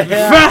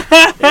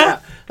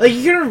 yeah. Like,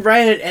 you couldn't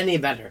write it any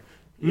better.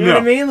 You know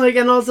what I mean? Like,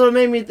 and also it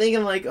made me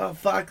thinking, like, oh,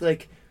 fuck,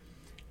 like,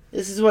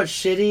 this is what's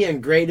shitty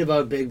and great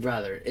about Big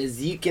Brother,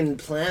 is you can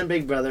plan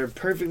Big Brother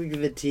perfectly to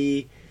the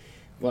T.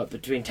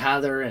 Between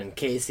Tyler and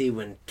Casey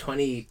win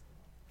 20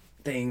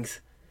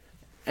 things,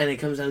 and it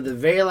comes down to the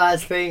very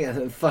last thing, and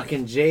then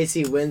fucking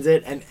JC wins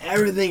it, and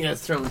everything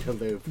is thrown to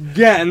loop.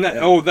 Yeah, and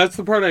that's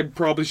the part I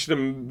probably should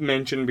have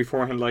mentioned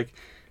beforehand. Like,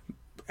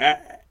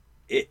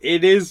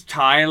 it is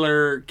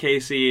Tyler,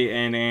 Casey,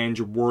 and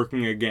Ange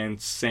working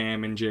against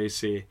Sam and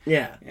JC.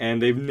 Yeah.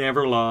 And they've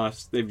never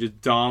lost. They've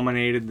just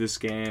dominated this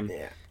game.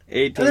 Yeah.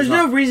 And there's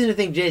no reason to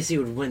think JC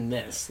would win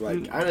this.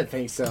 Like, I don't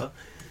think so.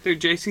 Dude,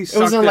 JC sucked.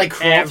 It wasn't like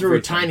crawl through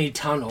a tiny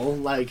tunnel.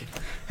 Like,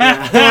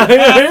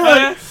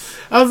 I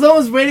was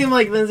almost waiting,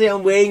 like, Lindsay,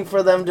 I'm waiting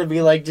for them to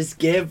be like, just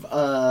give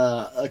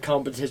a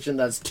competition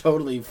that's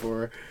totally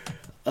for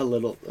I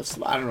don't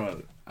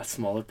know, a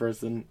smaller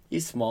person.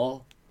 He's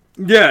small.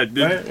 Yeah. Dude.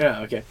 Right?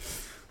 Yeah, okay.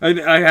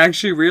 I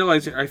actually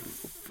realized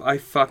I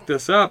fucked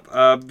this up.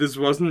 This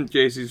wasn't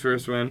JC's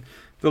first win.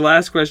 The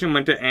last question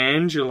went to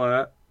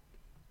Angela,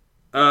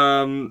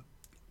 And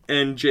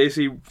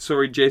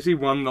JC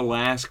won the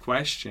last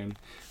question,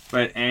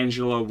 but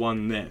Angela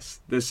won this.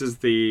 This is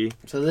the...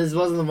 So this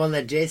wasn't the one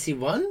that JC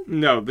won?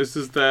 No, this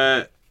is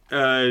the...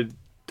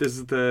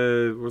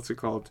 what's it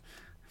called?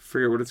 I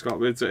forget what it's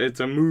called. It's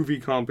a movie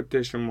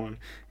competition one.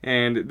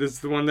 And this is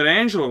the one that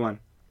Angela won.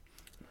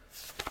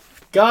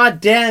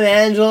 God damn,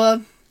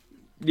 Angela.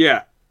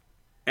 Yeah.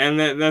 And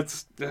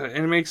that's... and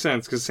it makes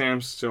sense, because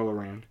Sam's still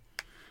around.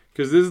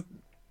 Because this is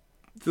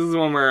the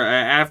one where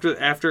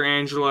after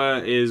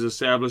Angela is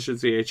established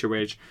as the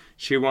HOH,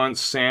 she wants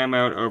Sam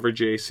out over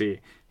JC.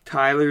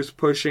 Tyler's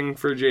pushing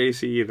for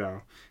JC,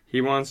 though.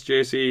 He wants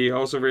JC. He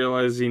also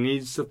realizes he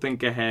needs to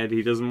think ahead.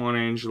 He doesn't want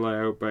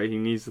Angela out, but he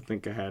needs to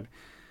think ahead.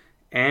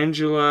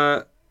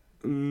 Angela...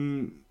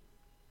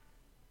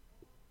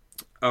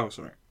 oh,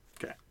 sorry.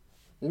 Okay.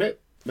 Nope,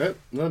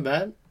 not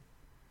bad.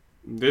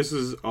 This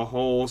is a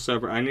whole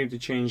separate... I need to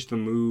change the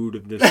mood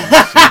of this.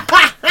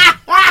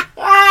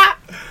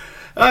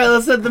 Alright,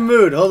 let's set the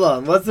mood. Hold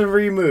on. What's the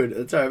mood?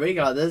 It's alright, we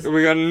got this.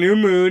 We got a new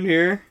mood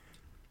here.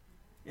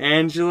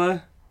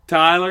 Angela,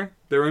 Tyler,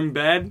 they're in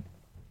bed.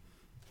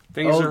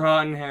 Things are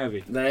hot and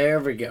heavy. There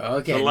we go.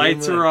 Okay. The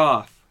lights are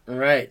off.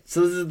 Alright.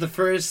 So this is the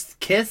first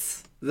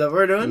kiss? Is that what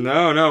we're doing?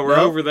 No, we're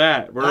over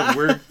that.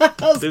 We're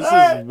this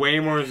is way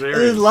more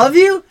serious. Love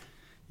you?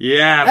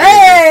 Yeah.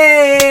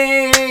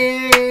 Hey!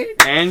 Baby.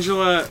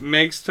 Angela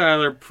makes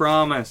Tyler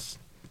promise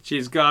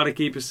she's got to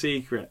keep a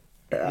secret.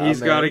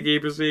 He's got to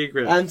keep a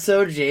secret. I'm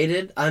so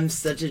jaded. I'm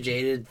such a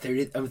jaded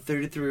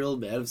 33-year-old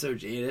man. I'm so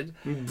jaded.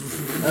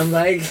 I'm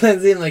like,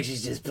 Lindsay, I'm like,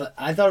 she's just...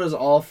 I thought it was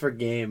all for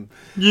game.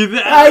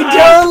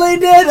 I totally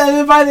did. I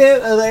mean,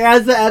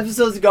 as the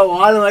episodes go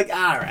on, I'm like,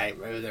 all right,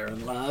 maybe they're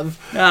in love.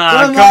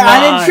 I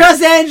didn't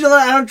trust Angela.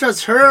 I don't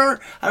trust her.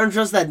 I don't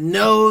trust that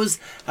nose.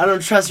 I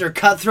don't trust her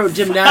cutthroat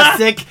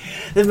gymnastic,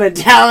 the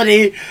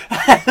mentality.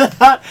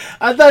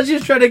 I thought she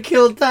was trying to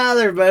kill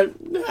Tyler, but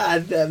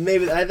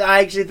maybe I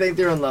actually think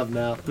they're in love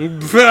now. Do you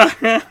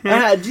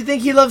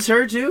think he loves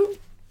her too?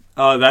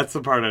 Oh, that's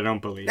the part I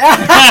don't believe.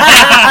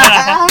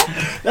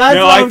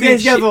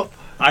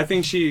 I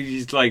think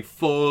she's like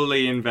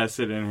fully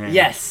invested in him.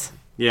 Yes.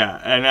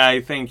 Yeah, and I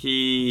think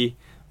he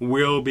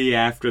will be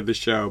after the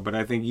show, but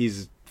I think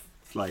he's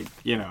like,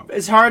 you know.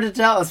 It's hard to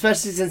tell,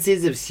 especially since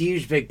he's a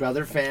huge Big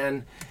Brother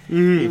fan.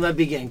 He might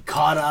be getting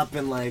caught up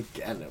in like,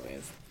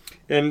 anyways.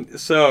 And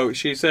so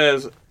she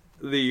says,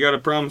 you got to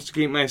promise to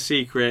keep my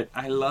secret.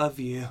 I love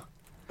you.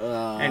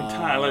 And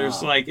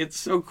Tyler's like, it's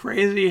so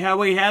crazy how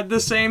we had the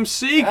same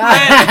secret.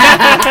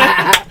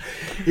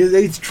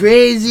 It's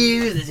crazy,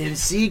 the same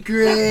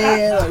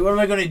secret. Like, what am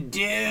I going to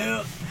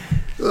do?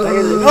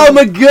 Oh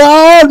my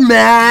God,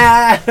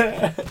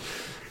 man.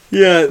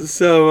 Yeah,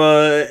 so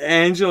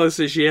Angela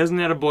says she hasn't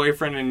had a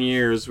boyfriend in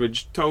years,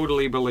 which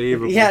totally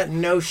believable. Yeah,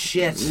 no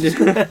shit.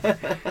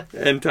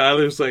 And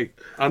Tyler's like,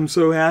 I'm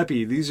so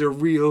happy. These are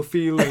real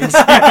feelings.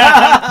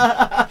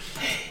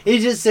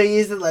 He's just so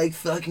used to like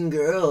fucking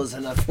girls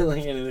and not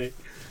feeling anything.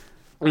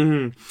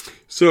 Mm-hmm.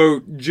 So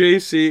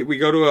JC, we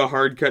go to a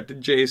hard cut to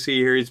JC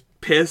here. He's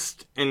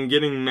pissed and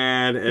getting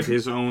mad at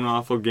his own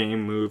awful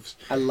game moves.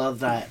 I love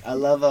that. I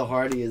love how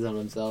hard he is on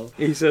himself.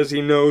 He says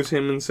he knows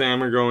him and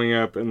Sam are going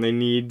up and they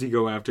need to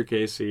go after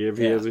KC if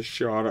he has a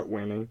shot at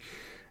winning.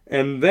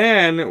 And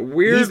then,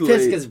 weirdly... He's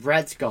pissed because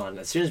Brett's gone.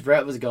 As soon as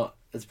Brett was gone...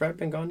 Has Brett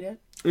been gone yet?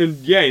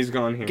 Yeah, he's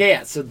gone here. Okay,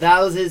 yeah, so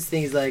that was his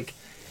thing. He's like...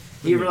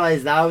 He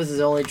realized that was his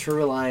only true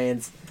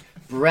reliance.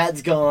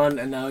 Brett's gone,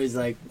 and now he's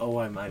like, oh,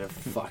 I might have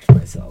fucked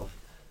myself.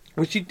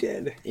 Which he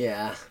did.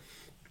 Yeah.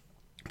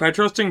 By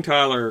trusting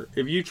Tyler,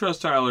 if you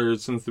trust Tyler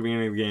since the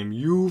beginning of the game,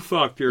 you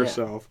fucked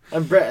yourself. Yeah.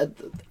 And Brett,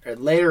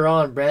 later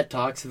on, Brett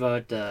talks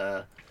about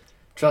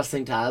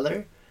trusting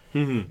Tyler.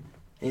 Mm-hmm.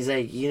 He's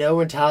like, you know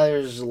when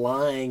Tyler's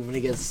lying, when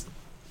he gets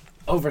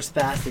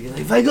over-spastic, he's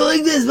like, if I go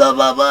like this, blah,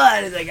 blah, blah.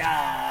 And he's like,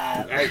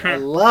 Like, I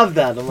love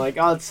that. I'm like,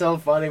 oh, it's so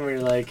funny when you're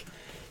like,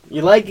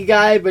 you like a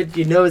guy, but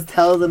you know his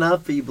talented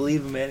enough, but you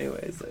believe him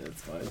anyway, so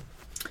it's fine.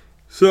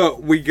 So,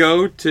 we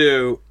go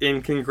to,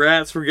 in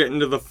congrats for getting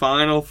to the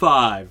final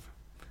 5.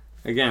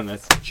 Again,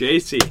 that's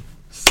JC,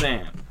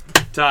 Sam,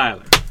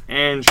 Tyler,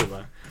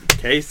 Angela,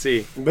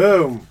 KC.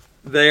 Boom.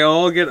 They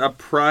all get a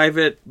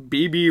private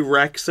BB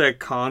Rexa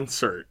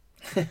concert.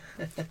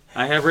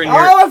 I have written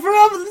here... Oh, I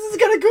forgot, this is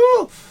kind of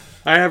cool.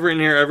 I have written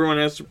here, everyone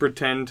has to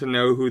pretend to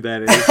know who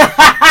that is.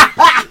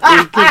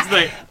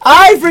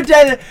 I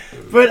pretended,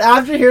 but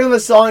after hearing the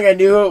song, I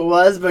knew who it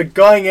was, but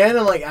going in,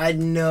 I'm like, I had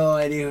no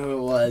idea who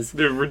it was.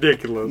 They're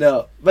ridiculous.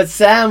 No, but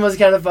Sam was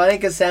kind of funny,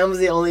 because Sam was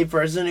the only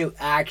person who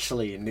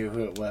actually knew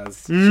who it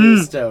was. She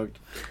was stoked.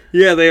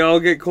 Yeah, they all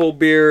get cold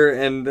beer,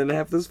 and then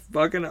have this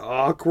fucking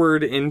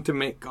awkward,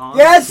 intimate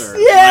concert.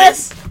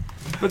 Yes! Like,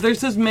 but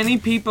there's as many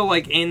people,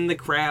 like, in the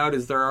crowd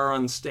as there are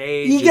on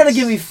stage. You gotta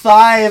give me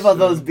 5 of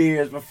those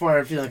beers before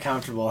I feel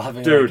comfortable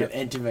having like, an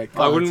intimate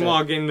concert. I wouldn't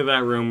walk into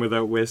that room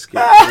without whiskey.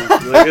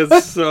 Like,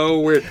 it's so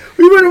weird.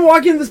 We wouldn't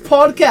walk in this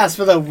podcast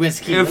without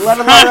whiskey. Let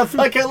alone a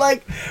fucking,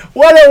 like,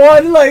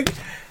 101, like,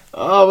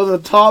 with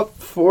a top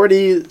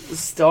 40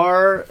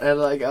 star, and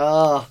like,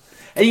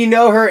 And you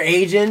know her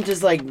agent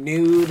just like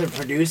knew the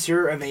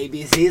producer of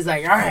ABC. He's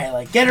like, all right,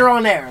 like get her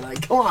on air.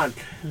 Like, come on.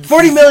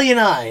 40 million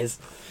eyes.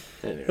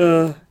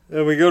 And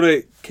we go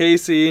to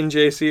Casey and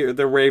JC.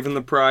 They're waving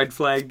the pride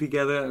flag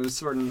together. It was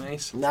sort of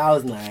nice. That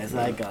was nice.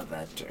 I got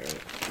that shirt.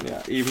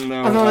 Yeah, even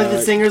though... I don't know like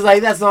the singer's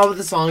like, that's not what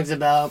the song's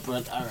about,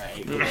 but all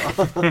right.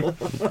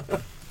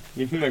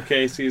 Even though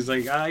Casey's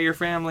like, your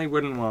family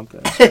wouldn't want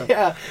that. So.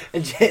 Yeah,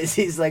 and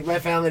JC's like, my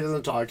family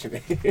doesn't talk to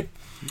me.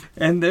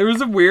 And there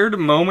was a weird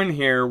moment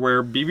here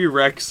where BB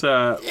Rex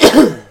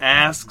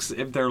asks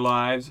if their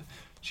lives...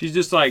 She's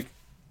just like,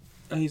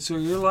 hey, so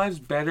your life's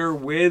better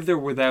with or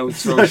without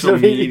social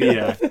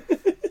media?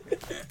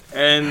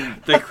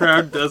 And the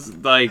crowd does,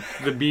 like,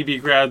 the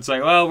BB crowd's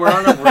like, well, we're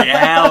on a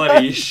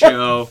reality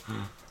show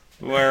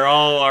where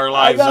all our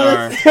lives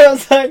are. I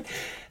was like,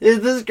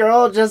 did this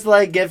girl just,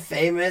 like, get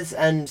famous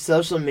and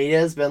social media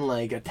has been,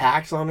 like,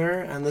 attacks on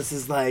her? And this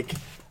is, like,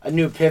 a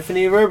new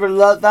epiphany of her?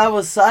 But that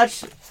was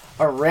such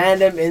a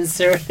random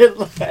inserted,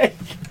 like...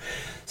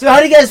 So how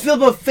do you guys feel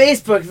about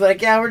Facebook?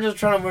 Like, yeah, we're just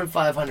trying to win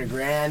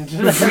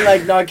 $500,000 and,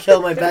 like, not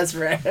kill my best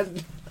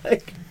friend.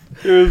 Like...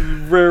 It was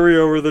very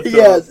over the top.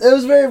 Yes, it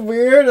was very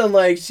weird, and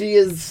like she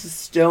is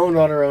stoned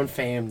on her own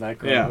fame. That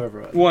girl, yeah.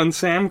 whoever it was. When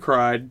Sam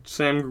cried,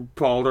 Sam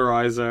bawled her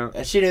eyes out.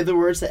 And she knew the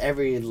words to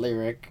every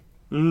lyric.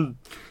 And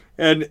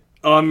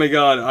oh my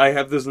God, I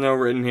have this note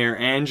written here.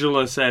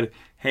 Angela said,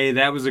 "Hey,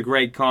 that was a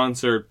great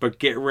concert, but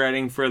get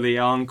ready for the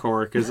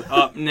encore, because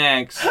up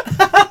next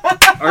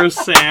are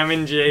Sam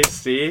and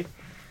JC."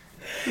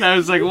 And I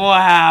was like,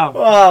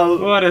 wow,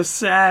 what a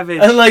savage.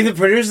 And like the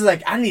producer's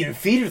like, I need to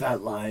feed her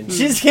that line.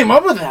 She just came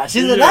up with that.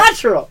 She's a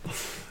natural.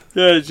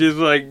 Yeah, she's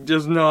like,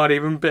 just not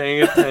even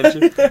paying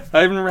attention.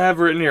 I even have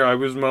written here, I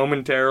was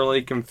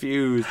momentarily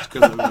confused.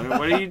 Because like,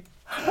 what are you...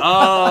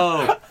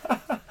 Oh.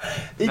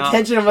 The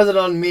attention wasn't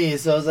on me,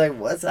 so I was like,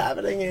 what's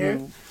happening here?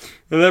 And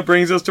that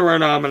brings us to our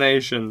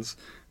nominations.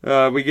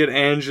 We get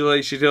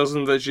Angela. She tells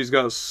them that she's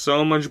got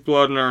so much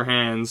blood in her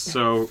hands,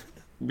 so...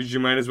 But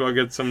you might as well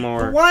get some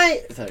more. But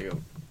why?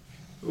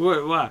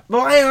 What?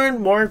 Why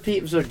aren't more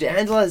people... So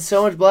Angela has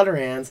so much blood in her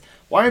hands.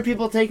 Why aren't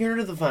people taking her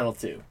to the final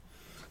two?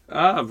 But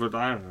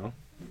I don't know.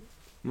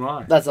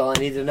 Why? That's all I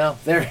need to know.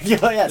 There we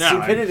go. Yeah,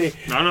 stupidity.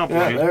 I don't know.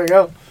 Yeah, there we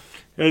go.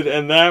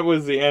 And that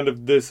was the end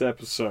of this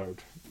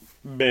episode.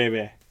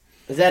 Baby.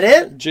 Is that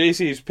it?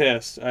 JC's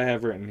pissed. I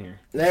have written here.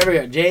 There we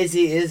go.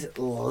 JC is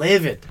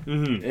livid.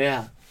 Mm-hmm.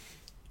 Yeah.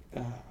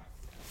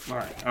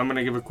 Alright, I'm going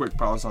to give a quick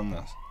pause on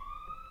this.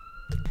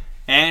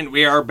 And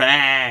we are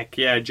back.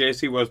 Yeah,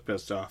 JC was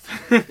pissed off.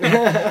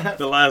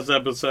 The last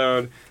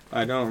episode,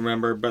 I don't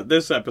remember, but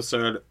this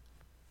episode,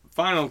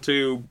 final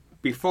two,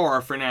 before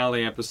our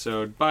finale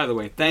episode. By the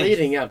way, thanks.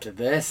 Leading up to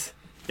this.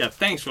 Yeah,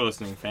 thanks for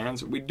listening,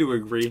 fans. We do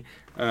agree.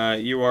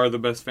 You are the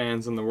best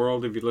fans in the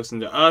world if you listen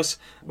to us.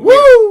 Woo!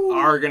 We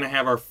are going to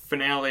have our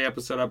finale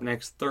episode up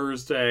next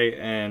Thursday,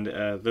 and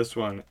this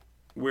one...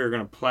 We're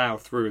going to plow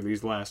through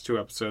these last two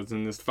episodes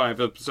in this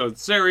 5-episode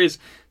series.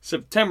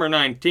 September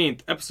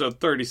 19th,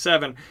 episode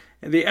 37.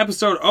 And the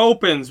episode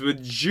opens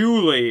with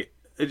Julie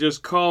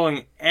just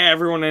calling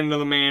everyone into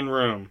the main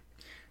room.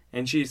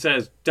 And she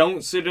says,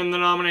 don't sit in the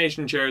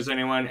nomination chairs,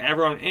 anyone.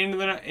 Everyone into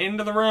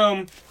the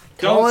room.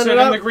 Don't sit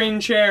in the green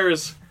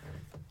chairs.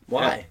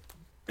 Why?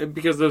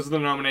 Because those are the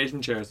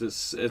nomination chairs.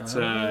 It's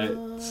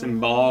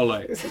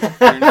symbolic.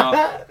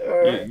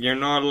 You're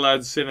not allowed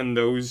to sit in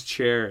those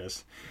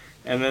chairs.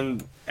 And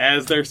then,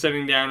 as they're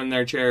sitting down in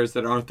their chairs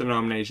that aren't the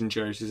nomination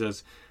chairs, she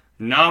says,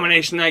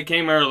 nomination night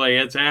came early.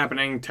 It's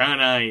happening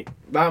tonight.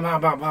 Bum,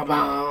 bum, bum, bum,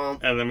 bum.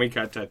 And then we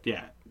cut to, I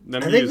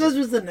think this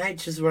was the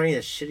night she's wearing a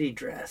shitty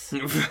dress.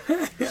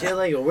 She had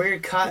like a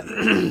weird cut.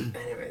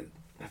 Anyway,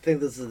 I think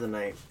this is the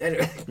night.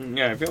 Anyway.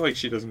 Yeah, I feel like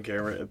she doesn't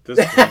care at this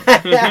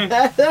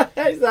point.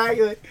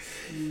 Exactly.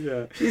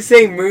 Yeah. She's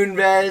saying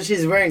moonbed.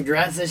 She's wearing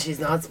dresses she's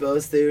not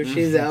supposed to.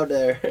 She's out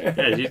there.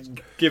 Yeah, she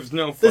gives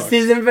no fucks. The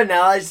season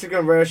finale, she's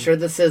going to wear a shirt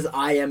that says,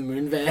 I am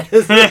moonbed.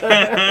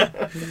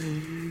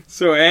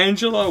 So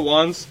Angela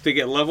wants to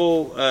get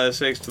level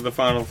 6 to the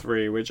final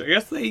 3, which I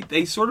guess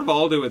they sort of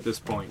all do at this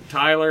point.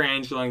 Tyler,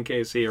 Angela, and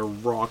Casey are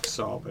rock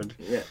solid.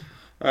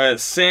 Yeah.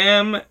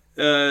 Sam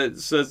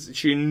says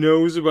she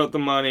knows about the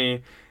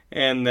money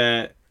and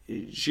that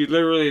she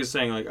literally is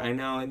saying, like, I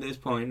know at this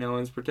point no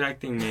one's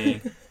protecting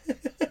me.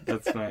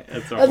 That's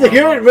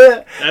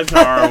horrible. That's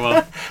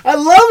horrible. I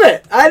love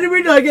it. How did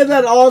we not get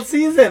that all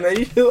season?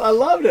 I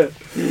loved it.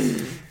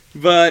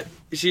 But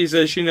she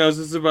says she knows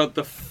it's about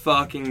the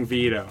fucking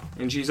veto.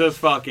 And she says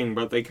fucking,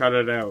 but they cut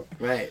it out.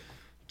 Right.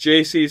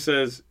 JC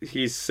says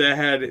he's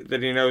sad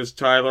that he knows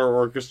Tyler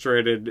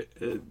orchestrated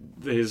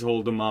his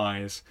whole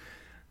demise.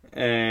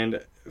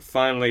 And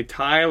finally,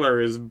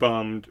 Tyler is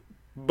bummed,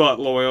 but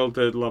loyal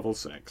to level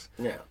 6.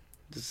 Yeah.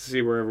 Just to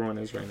see where everyone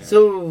is right now.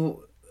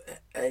 So,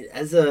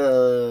 as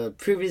a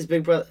previous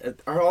Big Brother,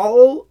 are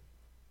all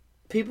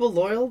people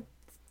loyal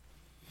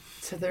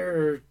to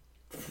their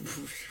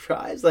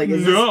tribes? Like,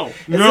 is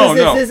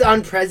this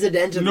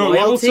unprecedented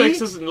loyalty?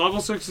 Level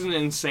 6 is an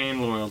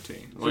insane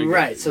loyalty. Like,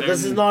 right, so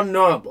this is not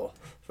normal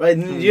Right?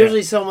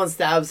 Usually someone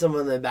stabs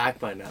someone in the back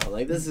by now.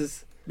 Like, this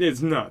is...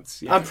 It's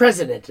nuts. Yeah.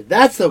 Unprecedented.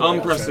 That's the word.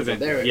 Unprecedented.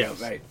 There we yes.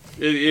 go. Right.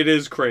 It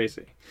is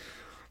crazy.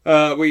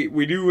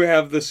 We do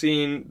have the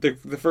scene.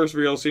 The first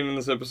real scene in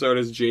this episode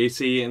is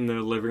JC in the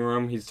living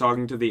room. He's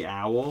talking to the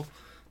owl,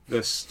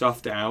 the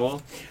stuffed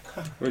owl,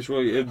 which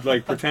will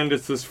like pretend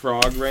it's this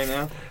frog right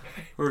now,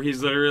 where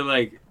he's literally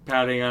like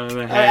patting on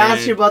the head. I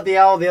asked you about the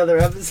owl the other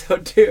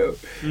episode too.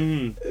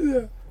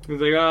 Mm-hmm.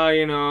 He's like,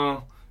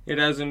 it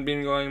hasn't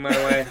been going my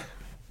way,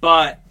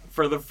 but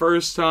for the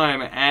first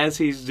time, as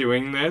he's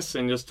doing this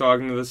and just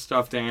talking to the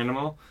stuffed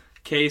animal,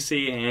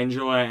 Casey,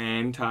 Angela,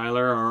 and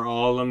Tyler are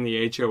all in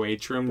the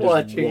HOH room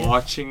just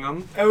watching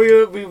them. And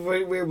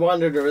we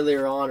wondered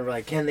earlier on, we're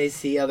like, can they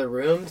see other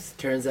rooms?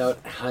 Turns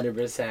out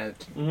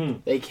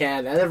 100% they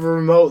can. And they have a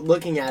remote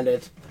looking at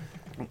it.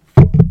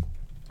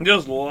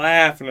 Just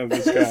laughing at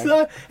this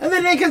guy. And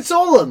then they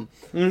console him.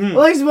 Mm-hmm.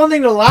 Well, it's one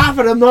thing to laugh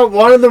at him, but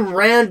one of them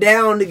ran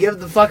down to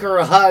give the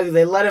fucker a hug.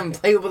 They let him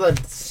play with a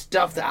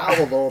stuffed owl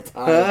the whole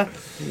time.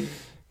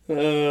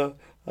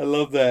 I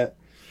love that.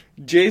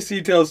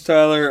 JC tells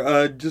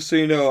Tyler, just so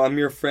you know, I'm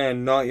your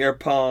friend, not your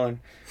pawn.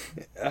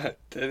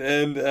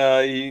 And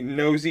he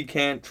knows he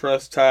can't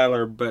trust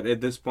Tyler, but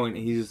at this point,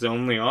 he's his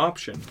only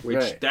option.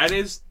 Which,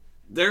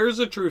 there's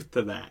a truth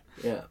to that.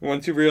 Yeah.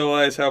 Once you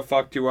realize how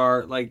fucked you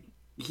are, like,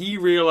 he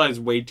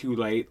realized way too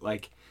late,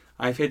 like,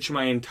 I've hitched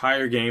my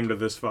entire game to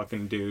this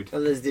fucking dude.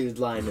 And this dude's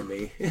lying to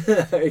me.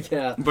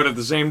 Yeah. But at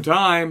the same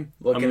time,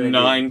 I'm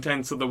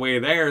 9/10 of the way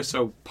there,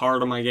 so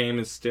part of my game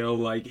is still,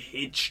 like,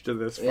 hitched to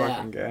this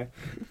fucking guy.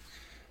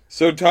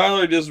 So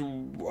Tyler just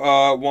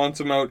wants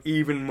him out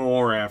even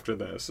more after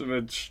this,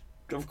 which,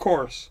 of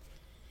course.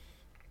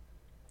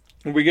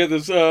 We get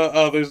this,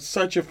 there's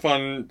such a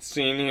fun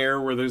scene here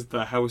where there's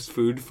the house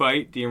food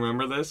fight. Do you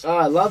remember this? Oh,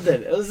 I loved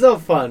it. It was so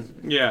fun.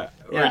 Yeah.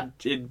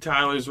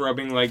 Tyler's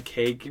rubbing, like,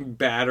 cake and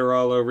batter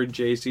all over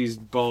JC's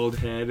bald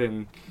head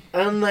and...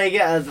 And, like,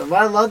 what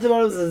I loved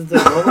about it was the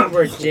moment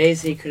where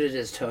JC could have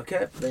just took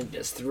it, then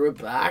just threw it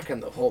back,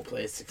 and the whole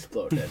place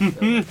exploded.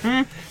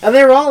 And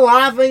they were all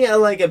laughing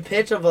at, like, a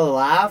pitch of a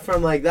laugh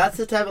from, like, that's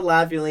the type of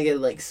laugh you only get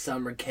at, like,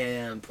 summer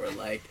camp or,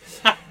 like,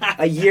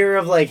 a year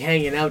of, like,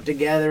 hanging out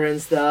together and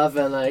stuff.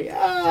 And, like,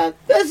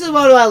 this is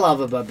what I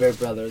love about Big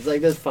Brother. It's, like,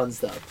 this fun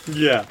stuff.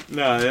 Yeah.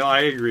 No, I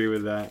agree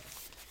with that.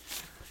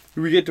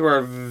 We get to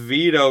our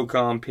veto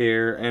comp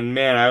here, and,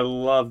 man, I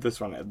love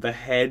this one. The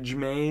hedge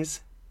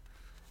maze.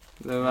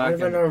 How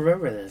do I not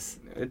remember this?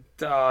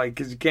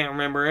 Because you can't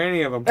remember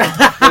any of them.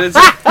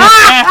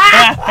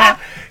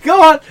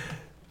 Go on.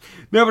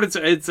 No, but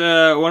it's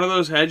one of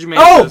those hedge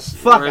mazes. Oh,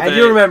 fuck, I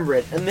do remember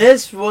it. And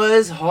this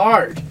was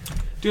hard.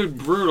 Dude,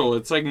 brutal.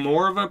 It's like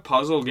more of a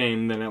puzzle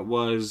game than it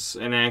was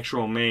an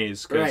actual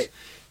maze. Because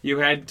you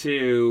had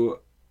to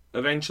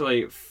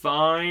eventually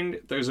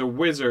there's a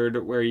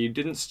wizard where you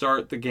didn't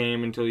start the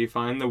game until you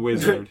find the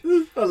wizard.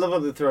 I love how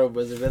they throw a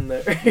wizard in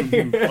there.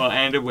 Well,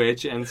 and a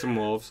witch and some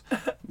wolves.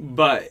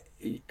 But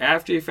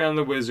after you found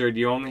the wizard,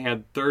 you only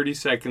had 30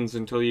 seconds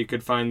until you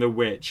could find the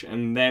witch.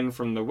 And then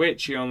from the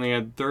witch, you only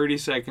had 30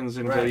 seconds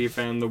until you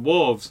found the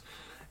wolves.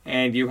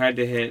 And you had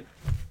to hit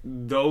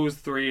those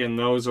three in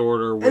those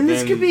order. And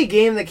this could be a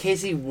game that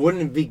Casey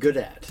wouldn't be good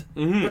at.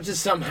 Mm-hmm. Which is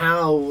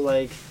somehow,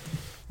 like...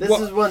 This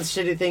is one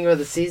shitty thing about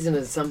the season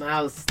is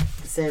somehow the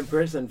same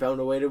person found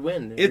a way to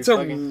win. It's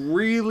a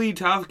really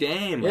tough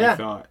game, I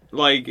thought.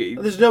 Like,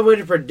 there's no way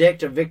to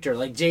predict a victor.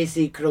 Like,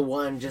 JC could have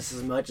won just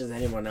as much as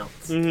anyone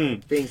else.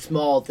 Mm-hmm. Being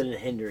small didn't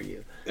hinder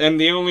you. And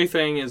the only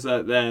thing is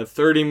that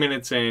 30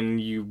 minutes in,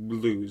 you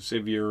lose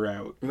if you're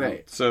out.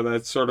 Right. So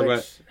that's sort of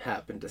what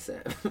happened to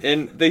Sam.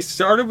 And they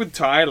started with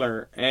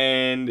Tyler,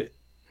 and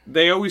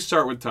they always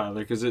start with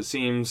Tyler because it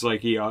seems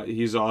like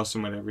he's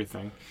awesome at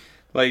everything.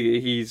 Like,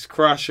 he's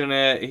crushing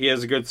it. He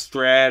has a good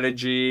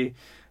strategy.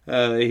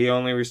 He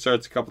only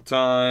restarts a couple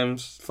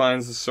times.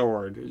 Finds the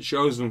sword. It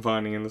shows him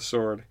finding the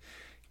sword.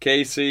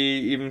 Casey,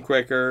 even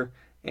quicker.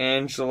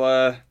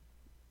 Angela.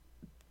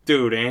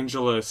 Dude,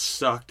 Angela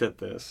sucked at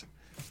this.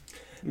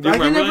 I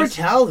can never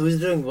tell who's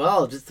doing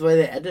well, just the way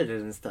they edit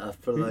it and stuff.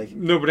 But like,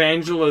 no, but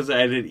Angela's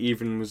edit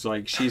even was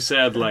like, she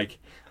said, like,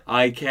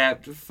 I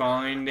kept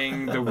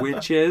finding the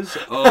witches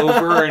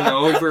over and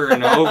over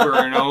and over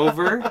and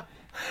over.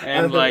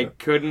 And, like,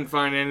 couldn't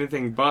find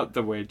anything but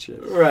the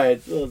witches.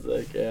 Right. So it's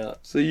like, yeah.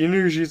 So you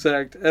knew she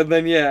sucked. And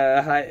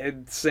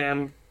then,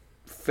 Sam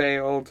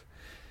failed.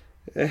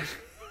 Sorry,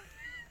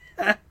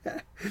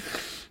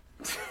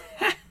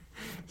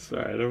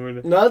 I don't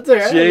mean to... No, it's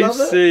alright.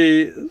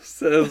 JC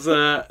says,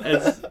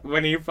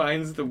 when he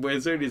finds the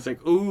wizard, he's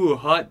like, ooh,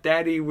 hot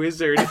daddy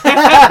wizard.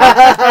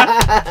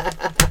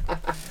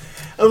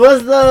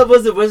 Was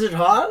the wizard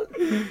hot?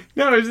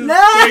 No, it was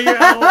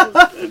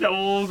just an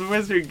old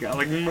wizard guy,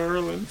 like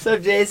Merlin. So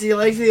JC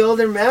likes the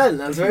older men.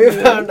 That's what we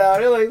found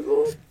out. You're like,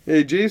 ooh.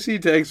 Hey,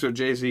 JC takes what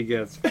JC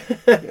gets.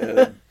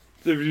 They're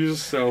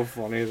just so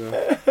funny,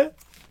 though.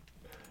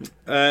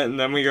 And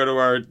then we go to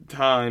our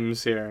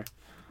times here.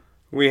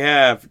 We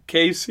have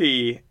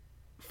KC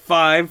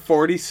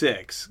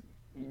 5:46.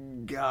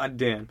 God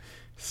damn.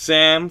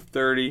 Sam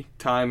 30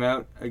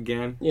 timeout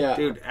again. Yeah.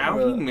 Dude, how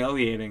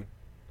humiliating.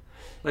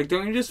 Like,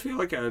 don't you just feel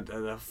like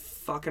a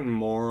fucking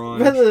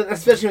moron?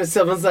 Especially when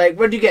someone's like,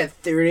 "What'd you get?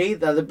 30?"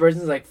 The other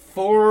person's like,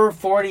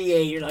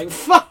 4:48. You're like,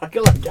 "Fuck!"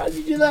 Like, how did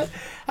you do that?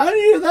 How did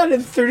you do that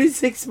in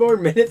 36 more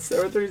minutes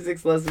or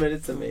 36 less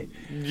minutes than me?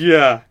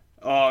 Yeah.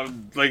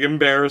 Like,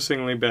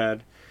 embarrassingly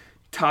bad.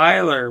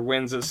 Tyler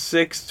wins at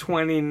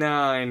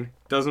 6:29.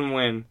 Doesn't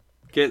win.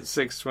 Get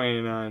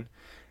 6:29.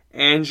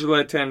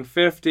 Angela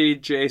 10:50.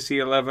 JC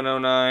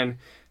 11:09.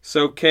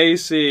 So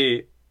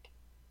Casey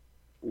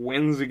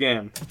wins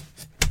again.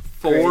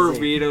 4 Crazy.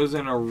 vetoes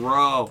in a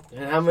row.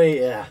 And how many?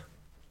 Yeah.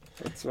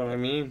 That's what I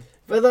mean.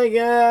 But like,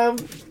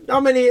 how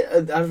many? I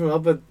don't know.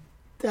 But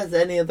has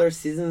any other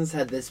seasons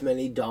had this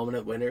many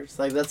dominant winners?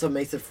 Like, that's what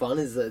makes it fun.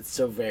 Is that it's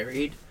so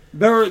varied.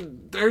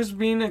 There's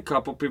been a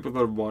couple people that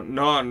have won.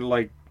 Not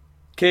like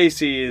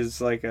Casey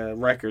is like a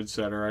record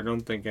setter. I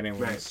don't think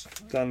anyone's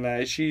done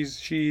that.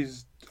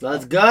 She's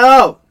Let's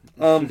go.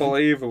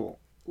 unbelievable.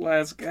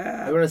 Let's I'm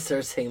go. gonna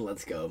start saying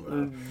 "Let's go."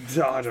 Bro.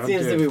 Don't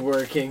Seems do to be it.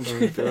 working.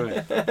 Don't do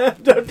it.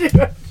 Don't do it.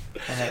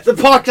 The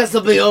podcast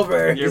will be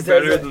over. You're He says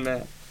better it. than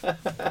that.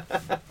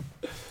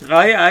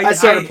 I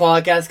started a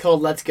podcast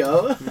called "Let's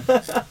Go."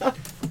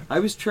 I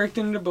was tricked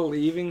into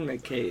believing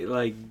that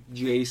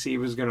JC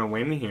was gonna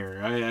win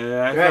here. I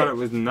Right. thought it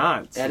was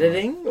nuts.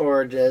 Editing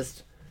or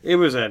just It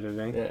was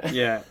editing.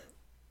 Yeah.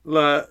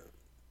 And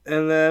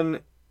then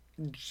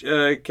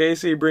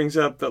Casey brings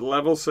up that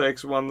Level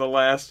 6 won the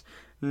last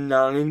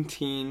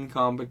 19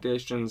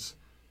 competitions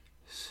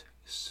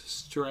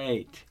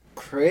straight.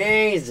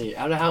 crazy.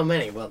 Out of how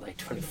many? What, like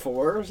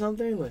 24 or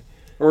something? Like,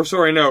 Or,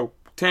 sorry, no.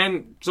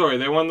 10. Sorry,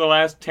 they won the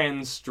last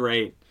 10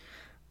 straight.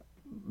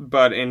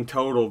 But in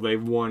total,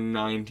 they've won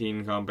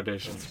 19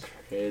 competitions.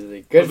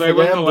 crazy. Good Well, for they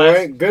won them. the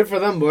Boring. Good for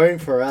them. Boring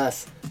for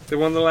us. They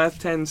won the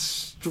last 10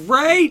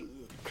 straight!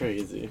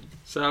 Crazy.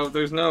 So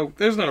there's no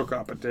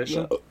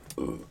competition.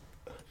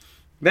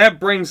 That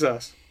brings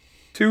us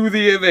to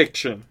the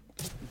eviction.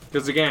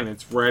 Because again,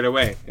 it's right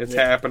away. It's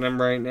happening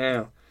right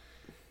now.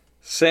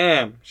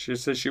 Sam, she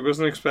says she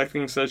wasn't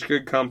expecting such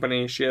good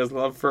company. She has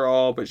love for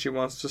all, but she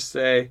wants to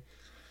stay.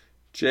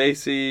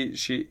 JC,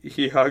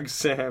 he hugs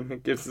Sam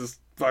and gives this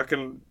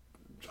fucking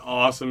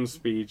awesome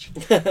speech.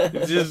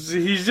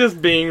 He's just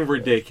being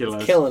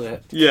ridiculous. Killing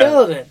it. Yeah.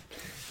 Killing it.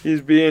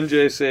 He's being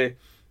JC.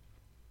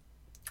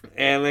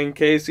 And then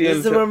Casey This and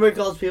is the one where he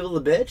calls people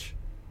the bitch?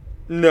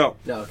 No.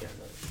 No, okay.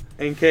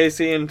 And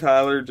Casey and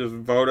Tyler just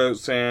vote out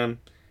Sam.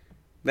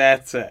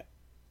 That's it.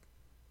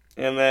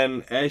 And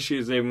then as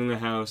she's leaving the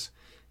house,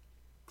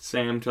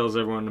 Sam tells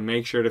everyone to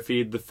make sure to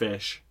feed the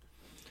fish.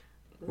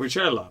 Which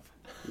I love.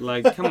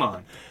 Like, come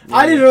on.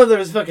 I didn't know there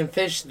was fucking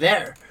fish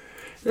there.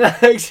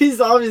 Like,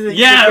 she's obviously...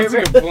 Yeah, that's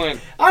a good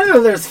point. I didn't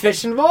know there was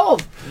fish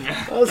involved.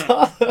 That was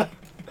awesome.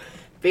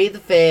 Feed the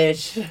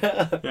fish.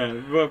 Yeah,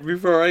 but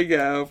before I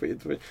go, feed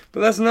the fish.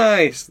 But that's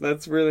nice.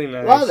 That's really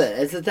nice. Love it.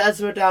 It's a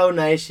testament to how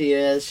nice she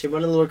is. She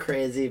went a little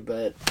crazy,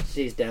 but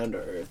she's down to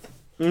earth.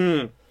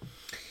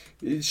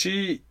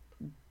 She...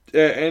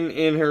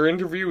 in her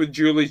interview with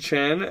Julie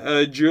Chen,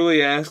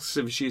 Julie asks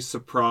if she's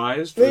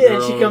surprised. With Yeah,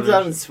 her she comes out in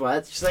elimination.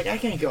 sweats. She's like, I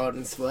can't go out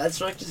in sweats.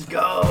 She's like, just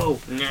go.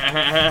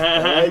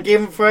 I Gave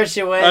him first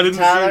she went. I didn't see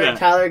that.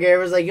 Tyler gave her,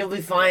 was like, you'll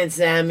be fine,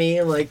 Sammy.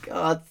 I'm like,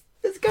 oh,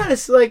 it's kind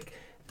of like,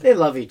 they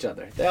love each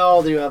other. They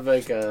all do have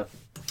like a...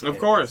 Of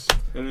course.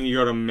 And then you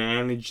got to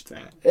manage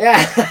that.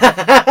 Yeah.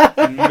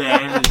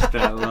 Manage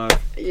that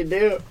love. You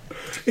do.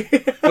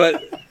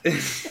 But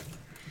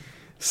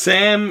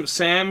Sam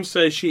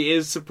says she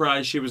is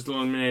surprised she was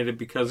eliminated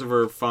because of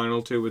her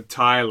final two with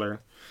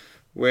Tyler,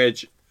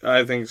 which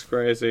I think is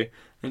crazy.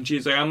 And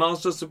she's like, I'm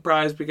also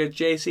surprised because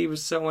JC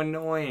was so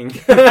annoying.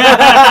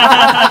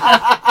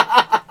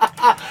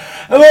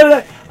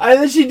 And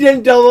then she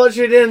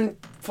didn't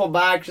pull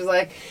back. She's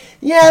like,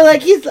 yeah,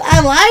 like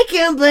I like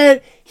him,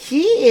 but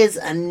he is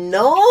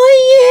annoying.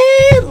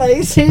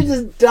 Like she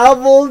just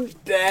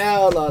doubled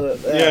down on it.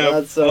 Yeah,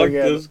 that's so fuck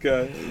good. this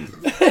guy.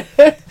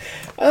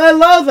 And I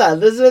love that.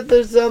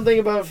 There's something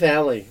about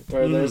family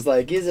where there's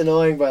like, he's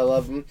annoying, but I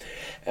love him.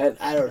 And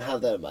I don't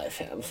have that in my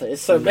family.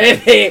 So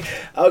maybe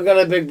I'll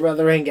go to Big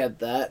Brother and get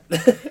that.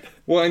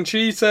 Well, and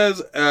she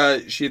says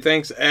she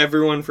thanks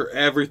everyone for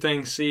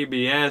everything.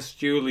 CBS,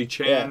 Julie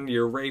Chen,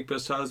 your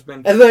rapist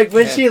husband. And like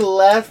when she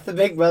left the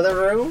Big Brother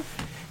room,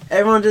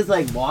 everyone just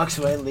like walks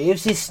away and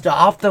leaves. She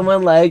stopped and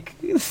went like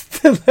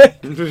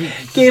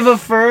gave a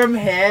firm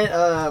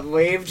hand,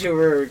 wave to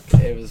her.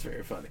 It was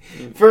very funny.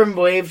 Firm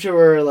wave to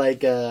her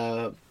like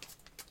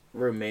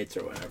roommates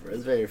or whatever. It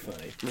was very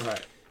funny.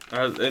 Right.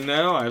 And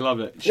now I love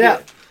it.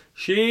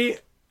 She.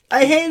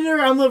 I hated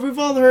her. We've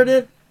all heard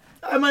it.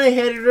 I might have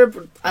hated her,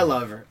 but I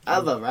love her.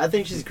 I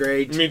think she's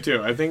great. Me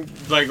too. I think,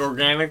 like,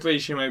 organically,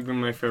 she might be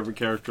my favorite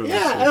character this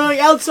Yeah, season. and like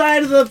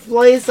outside of the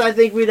place, I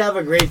think we'd have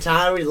a great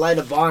time. We'd light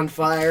a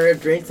bonfire,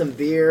 drink some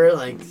beer,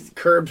 like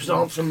curb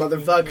stomp some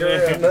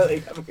motherfucker. And,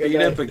 Beat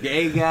up a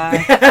gay guy.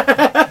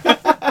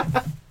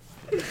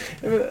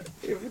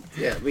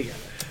 Yeah, we got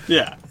it.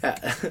 Yeah.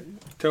 Yeah.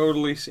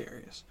 Totally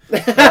serious.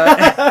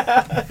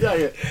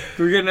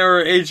 We're getting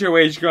our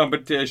HOH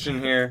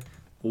competition here.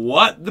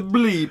 What the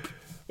bleep?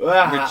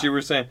 Which you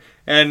were saying.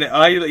 And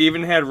I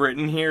even had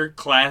written here,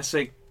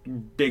 classic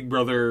Big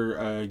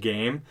Brother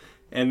game.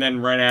 And then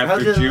right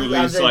after,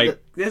 Julie's like,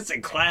 this is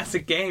a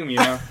classic game, you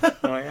know?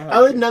 Like,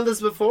 I didn't know this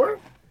before.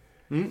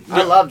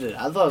 I loved it.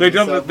 I thought they've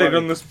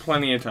done this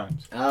plenty of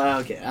times.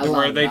 Okay,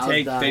 where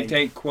they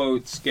take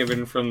quotes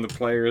given from the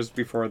players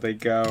before they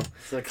go.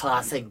 It's a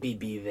classic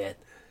BB bit.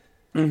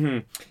 Mm-hmm.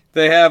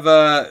 They have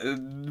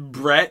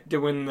Brett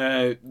doing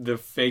the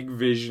fake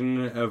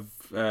vision of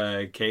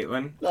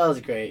Caitlyn. That was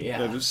great. Yeah,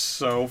 that was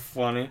so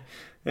funny.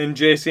 And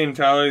JC and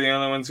Tyler are the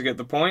only ones who get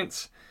the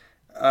points.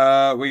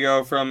 We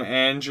go from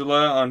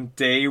Angela on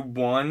day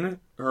one.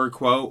 Her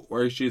quote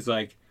where she's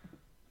like,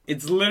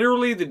 "It's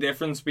literally the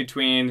difference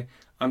between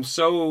I'm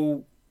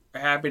so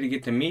happy to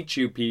get to meet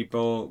you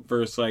people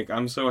versus like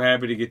I'm so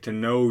happy to get to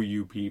know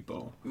you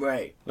people."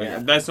 Right.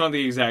 Like, that's not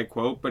the exact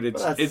quote, but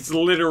it's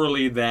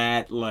literally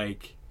that,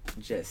 like,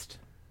 just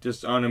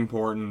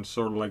unimportant,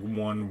 sort of like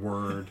one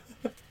word.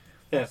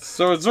 Yeah.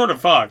 So it's sort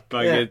of fucked.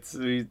 Like it's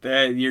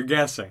you're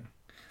guessing.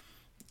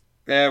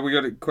 Yeah, we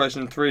go to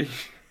question 3.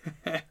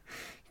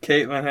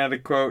 Caitlyn had a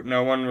quote,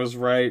 no one was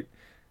right.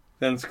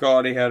 Then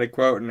Scotty had a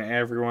quote and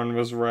everyone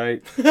was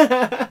right.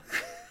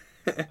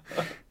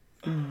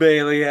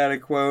 Bailey had a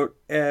quote,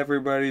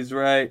 everybody's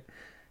right.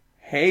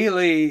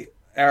 Haley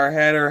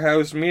had her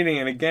house meeting,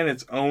 and again,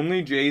 it's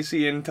only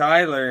JC and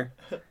Tyler.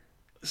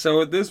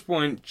 So at this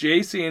point,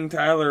 JC and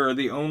Tyler are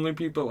the only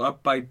people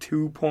up by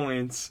 2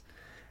 points.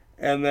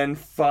 And then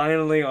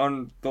finally,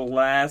 on the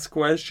last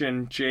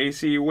question,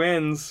 JC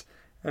wins.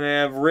 And I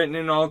have written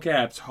in all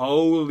caps,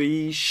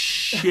 holy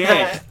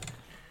shit.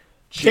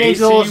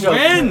 JC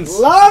wins!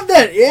 Loved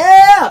it,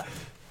 yeah!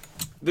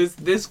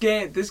 This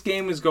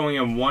game is going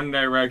in one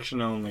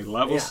direction only.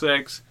 Level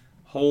 6,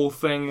 whole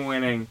thing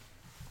winning.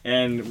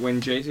 And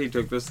when JC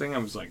took this thing, I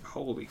was like,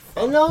 holy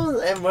fuck. I know,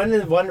 and run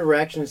in one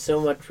direction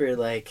so much where,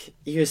 like,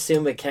 you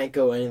assume it can't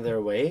go any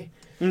other way.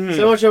 Mm-hmm.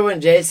 So much so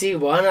when JC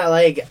won,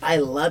 I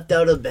leapt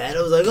out of bed.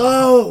 I was like,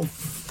 oh,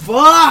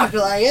 fuck!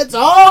 Like, it's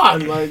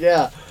on! Like,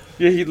 yeah.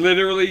 Yeah,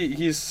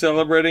 he's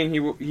celebrating.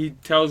 He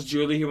tells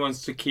Julie he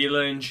wants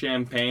tequila and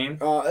champagne.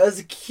 Oh, it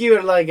was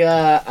cute. Like,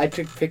 I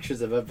took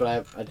pictures of it,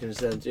 but I didn't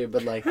send it to you.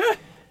 But, like,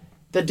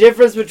 the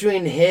difference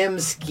between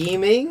him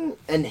scheming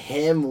and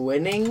him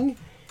winning,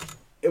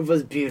 it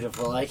was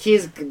beautiful. Like,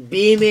 he's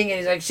beaming and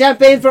he's like,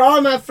 champagne for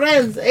all my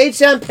friends. 8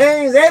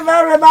 champagnes. 8 for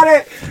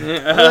everybody.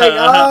 Like,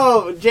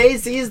 oh,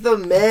 JC's the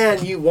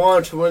man you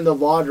want to win the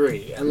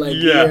lottery. And, like,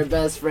 you're your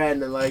best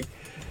friend. And, like,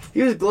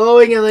 he was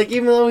glowing, and like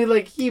even though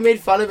he made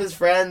fun of his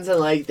friends, and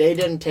like they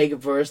didn't take it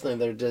personally,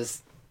 they're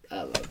just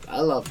I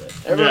loved it.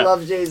 Everyone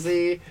loves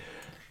JC.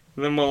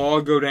 And then we'll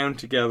all go down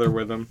together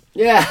with him.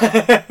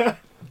 Yeah,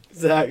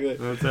 exactly.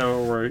 That's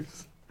how it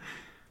works.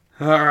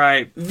 All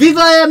right,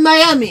 Viva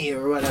Miami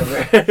or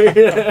whatever.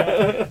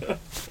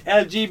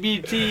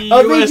 LGBT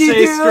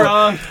USA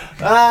strong.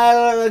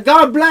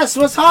 God bless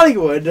West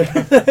Hollywood.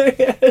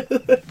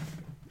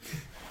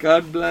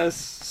 God bless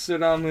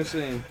Saddam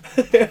Hussein.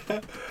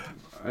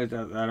 I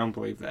don't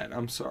believe that.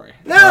 I'm sorry.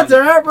 No, it's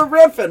alright. We're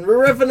riffing.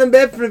 We're riffing and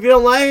biffing. If you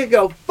don't like it,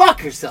 go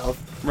fuck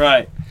yourself.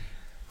 Right.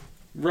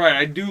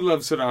 I do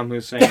love Saddam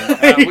Hussein.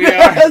 We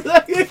are.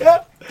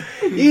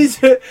 He's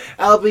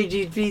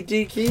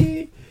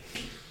LGBTQ.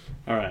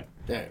 All right.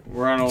 Yeah.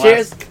 We're on our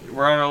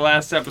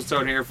last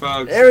episode here,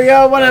 folks. There we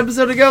go. One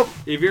episode to go.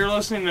 If you're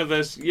listening to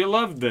this, you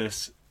love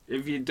this.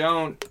 If you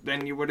don't,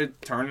 then you would have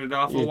turned it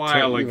off a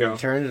while ago.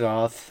 Turn it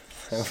off.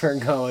 We're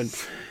going.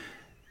 So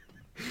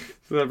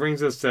that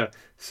brings us to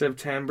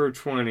September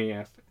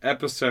 20th,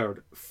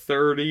 episode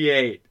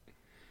 38.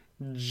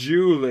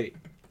 Julie.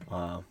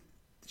 Wow.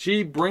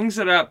 She brings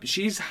it up.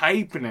 She's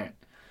hyping it.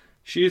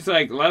 She's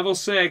like, level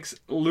 6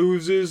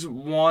 loses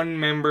 1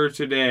 member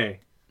today.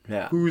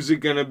 Yeah. Who's it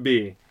gonna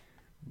be?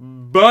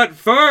 But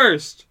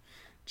first,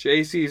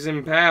 JC's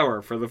in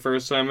power for the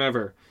first time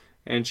ever.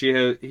 And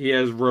he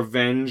has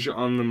revenge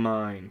on the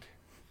mind.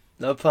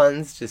 No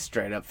puns, just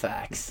straight up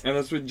facts. And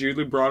that's what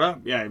Julie brought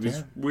up. Yeah, it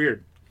was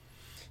weird.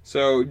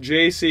 So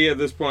JC at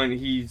this point,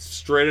 he's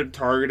straight up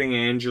targeting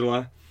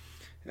Angela.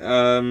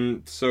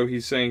 So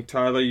he's saying,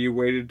 Tyler, you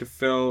waited to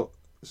fill...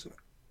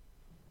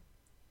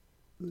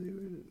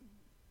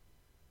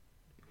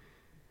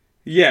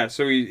 Yeah,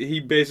 so he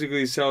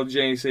basically tells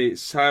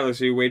JC, Tyler,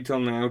 so you wait till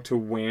now to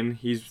win.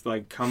 He's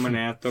like coming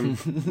at them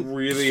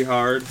really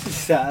hard.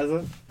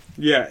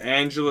 Yeah,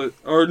 Angela...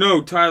 Or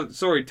no,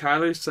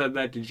 Tyler said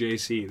that to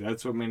JC.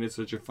 That's what made it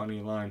such a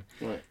funny line.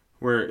 Right.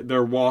 Where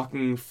they're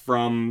walking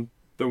from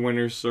the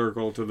winner's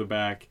circle to the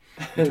back.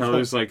 And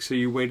Tyler's like, so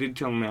you waited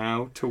till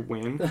now to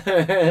win?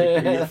 Are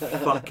you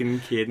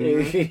fucking kidding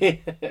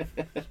me?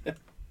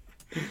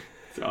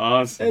 It's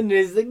awesome. And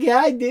he's like, yeah,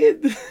 I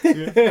did.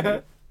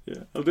 Yeah.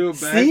 I'll do a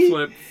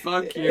backflip.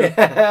 Fuck you.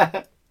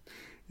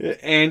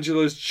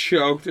 Angela's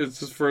choked. It's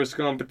his first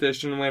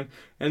competition win.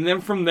 And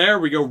then from there,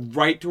 we go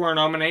right to our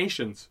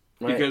nominations.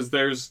 Right. Because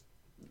there's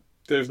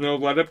no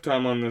let-up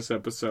time on this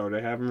episode.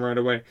 I have them right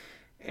away.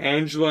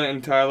 Angela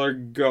and Tyler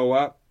go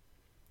up.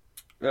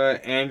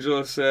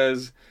 Angela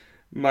says,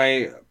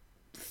 my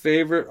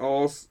favorite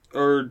this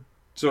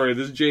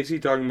is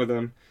JC talking about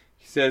them.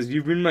 He says,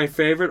 you've been my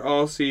favorite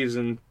all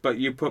season, but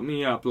you put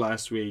me up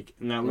last week,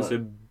 and that was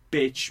a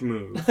bitch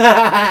move.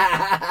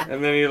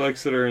 And then he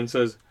looks at her and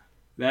says,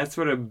 that's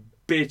what a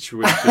bitch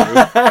would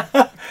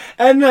do.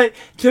 And like,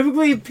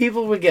 typically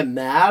people would get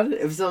mad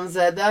if someone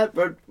said that,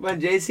 but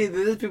when JC did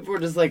this, people were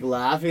just like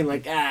laughing,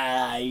 like,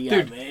 you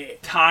got me.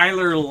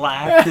 Tyler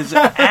laughed his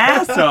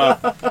ass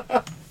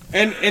off.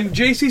 And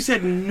JC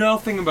said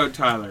nothing about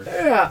Tyler.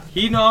 Yeah.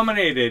 He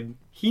nominated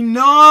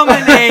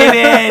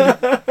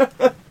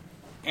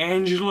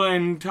Angela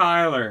and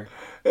Tyler.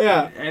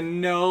 Yeah. And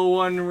no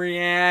one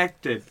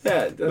reacted.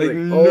 Yeah. Like,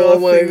 oh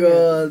my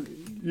god.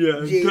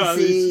 Yeah.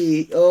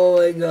 JC. Oh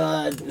my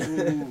god.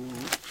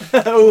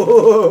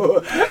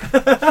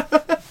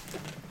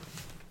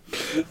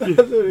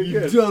 You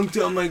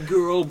dunked on my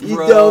girl, bro. You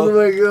dunked on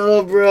my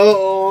girl, bro.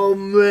 Oh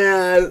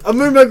man.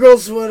 I'm in my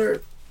girl's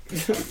sweater.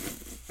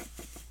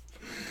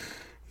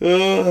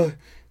 So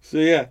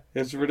yeah,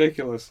 it's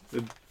ridiculous.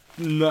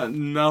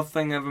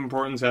 Nothing of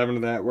importance happened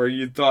to that. Where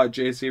you thought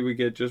JC would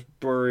get just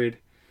buried.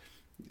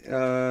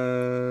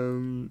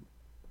 Sorry,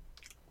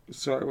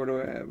 what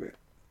do I have here?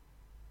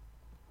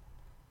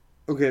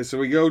 Okay, so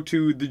we go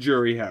to the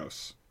jury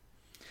house,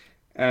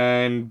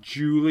 and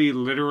Julie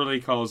literally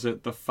calls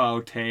it the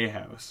Faute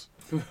house.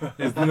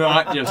 It's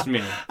not just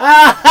me.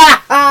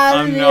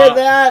 I'm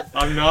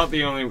not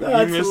the only one.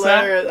 That's You missed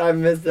hilarious. that? I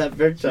missed that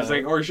big time. She's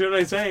like, or should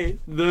I say,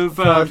 the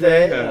Faute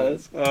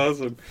house.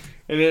 Awesome.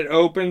 And it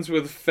opens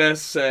with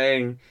Fess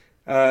saying,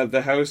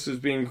 the house has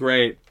been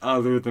great,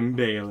 other than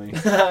Bailey.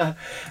 And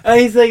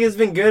he's like, it's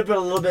been good, but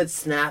a little bit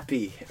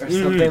snappy, or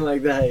something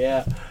like that,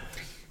 yeah.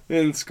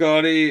 And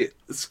Scotty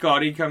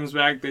comes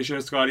back, they show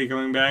Scotty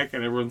coming back,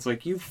 and everyone's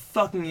like, you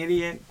fucking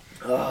idiot.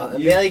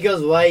 And Bailey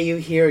goes, why are you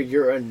here?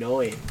 You're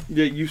annoying.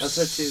 Yeah, you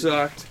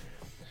sucked.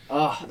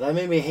 Oh, that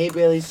made me hate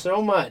Bailey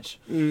so much.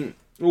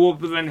 Well,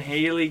 but then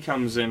Haley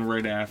comes in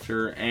right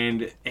after,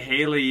 and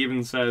Haley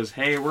even says,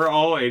 hey, we're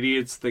all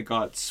idiots that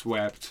got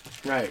swept.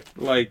 Right.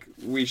 Like,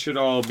 we should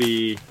all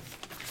be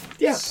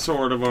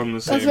sort of on the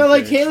same That's why,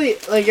 like, page. Haley,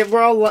 like, if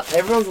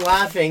everyone's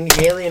laughing,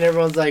 Haley and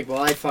everyone's like,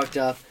 well, I fucked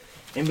up.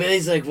 And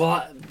Bailey's like,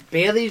 well,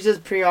 Bailey's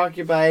just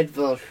preoccupied.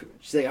 Well,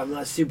 she's like, I'm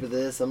not stupid as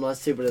this, I'm not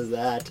stupid as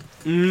that.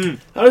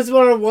 I just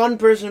wanted one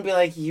person to be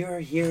like, you're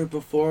here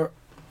before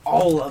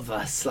all of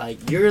us.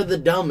 Like, you're the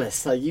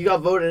dumbest. Like, you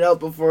got voted out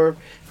before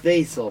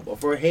Basil,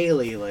 before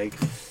Haley. Like,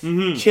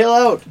 chill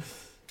out.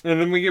 And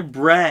then we get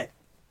Brett.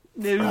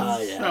 It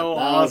was so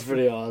awesome. That was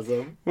pretty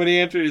awesome. When he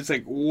entered, he's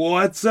like,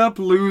 what's up,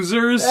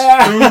 losers?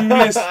 Who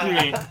missed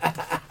me?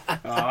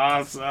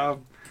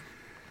 Awesome.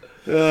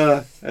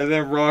 And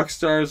then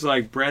Rockstar's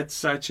like, Brett's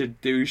such a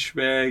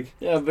douchebag.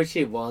 Yeah, but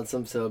she wants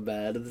him so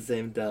bad at the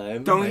same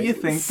time. Don't like, you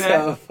think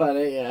that? So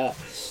funny, yeah.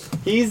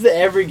 He's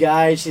every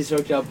guy she's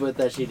hooked up with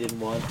that she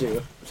didn't want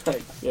to.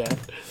 Like, yeah.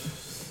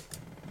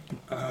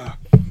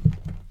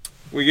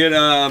 We get,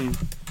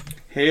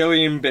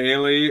 Haley and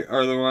Bailey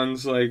are the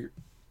ones, like,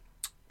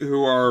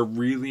 who are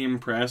really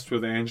impressed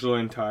with Angela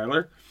and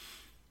Tyler.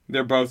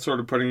 They're both sort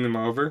of putting them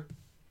over.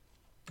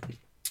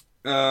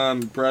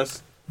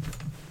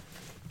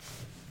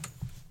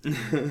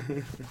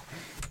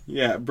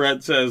 Yeah,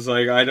 Brett says,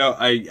 like,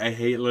 I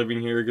hate living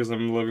here because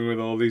I'm living with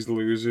all these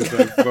losers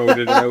I've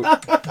voted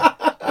out.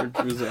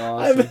 Which was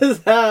awesome. I miss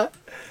that.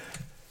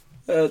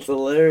 That's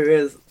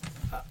hilarious.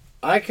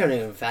 I couldn't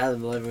even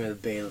fathom living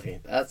with Bailey.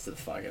 That's the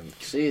fucking...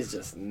 She's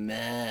just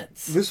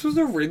nuts. This was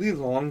a really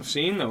long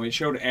scene, though. It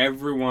showed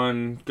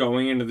everyone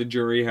going into the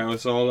jury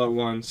house all at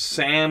once.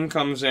 Sam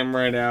comes in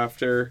right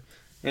after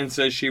and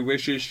says she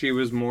wishes she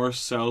was more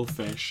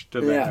selfish to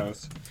the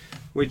house.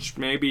 Which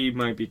maybe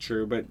might be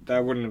true, but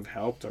that wouldn't have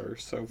helped her.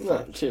 So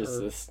no,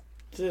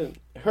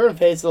 her and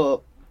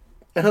Basil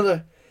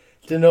didn't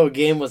know a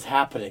game was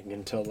happening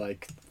until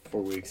like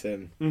 4 weeks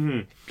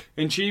in.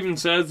 And she even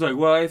says, like,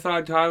 well, I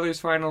thought Tyler's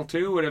final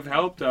two would have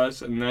helped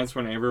us. And that's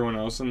when everyone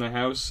else in the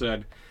house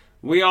said,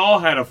 we all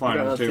had a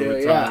final two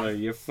with Tyler,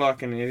 you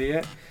fucking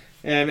idiot.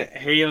 And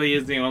Haley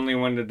is the only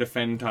one to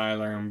defend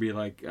Tyler and be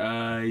like,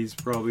 he's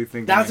probably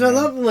thinking... That's what I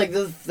love. Like,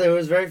 it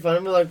was very funny.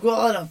 Be like, well,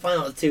 I had a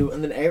final two.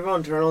 And then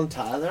everyone turned on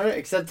Tyler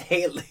except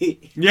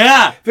Haley.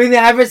 Yeah! Being the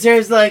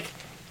adversary's like,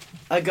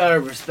 I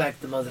gotta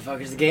respect the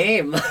motherfucker's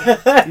game. I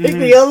think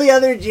the only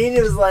other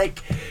genius was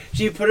like,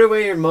 she put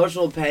away her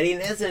emotional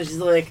pettiness and she's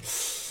like,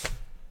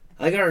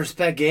 I gotta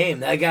respect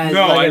game. That guy's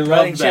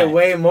running shit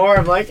way more.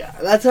 I'm like,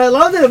 that's how I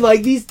love them.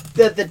 Like,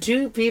 the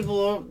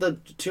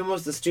two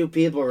most astute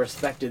people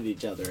respected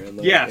each other. And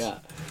there's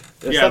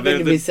something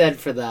to be said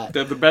for that.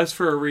 They're the best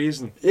for a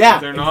reason. Yeah.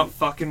 They're not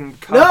fucking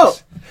cucks. No!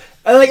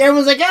 And like,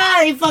 everyone's like,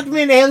 he fucked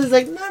me. And Haley's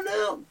like,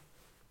 no.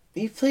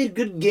 He played a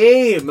good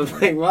game.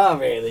 I'm like, wow,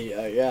 Haley.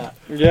 Yeah.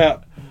 Yeah,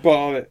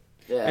 bought it.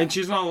 Yeah. And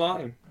she's not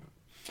lying.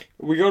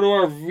 We go to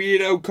our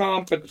veto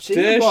competition. She's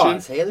the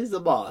boss. Haley's the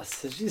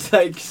boss. She's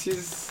like,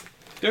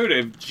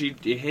 Dude, she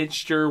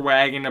hitched her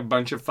wagon a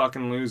bunch of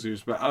fucking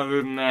losers, but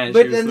other than that,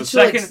 But she was then the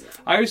she'll, second.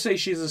 I would say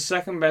she's the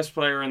second best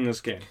player in this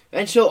game.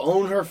 And she'll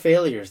own her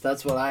failures.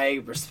 That's what I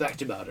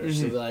respect about her.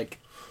 She'll be like,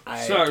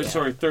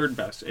 Sorry, third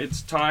best.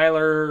 It's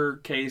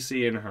Tyler,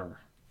 Casey, and her.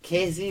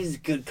 Casey's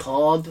good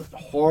comp,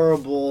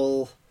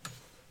 horrible.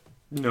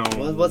 No.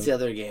 What's the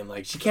other game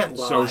like? She can't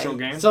lie. Social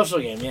game? Social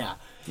game, yeah.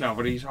 No,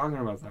 what are you talking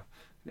about, though?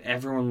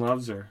 Everyone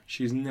loves her.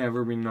 She's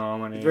never been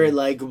nominated. Very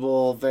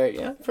likable, fair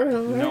enough.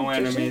 No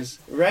Right, enemies.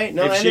 Right,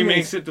 no if enemies. she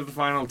makes it to the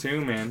final two,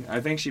 man,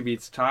 I think she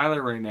beats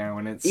Tyler right now,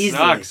 and it Easily.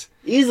 sucks.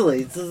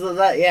 Easily. So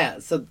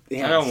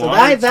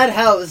that that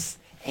house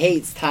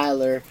hates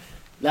Tyler.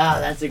 Nah,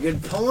 that's a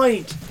good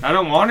point. I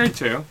don't want her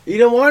to. You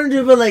don't want to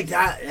do, but like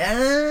that.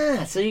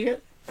 Yeah. So you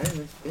get.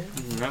 Yeah.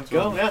 That's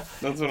Go, what, yeah.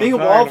 That's what Being a I'm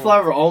talking about.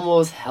 wallflower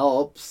almost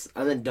helps,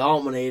 and then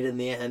dominate in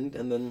the end,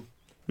 and then.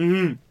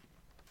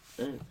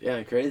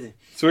 Yeah, crazy.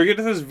 So we get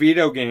to this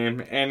veto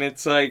game, and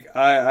it's like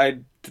I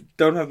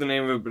don't have the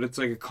name of it, but it's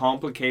like a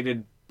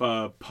complicated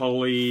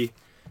pulley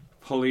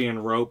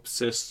and rope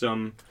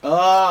system.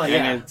 Oh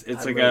yeah, and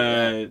it's like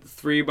a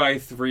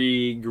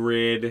 3x3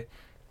 grid,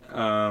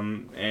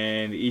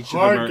 and each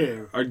of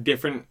them are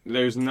different.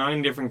 There's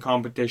 9 different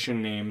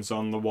competition names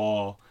on the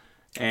wall,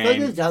 I think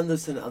they've and done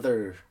this in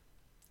other.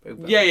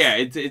 yeah,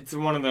 it's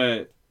one of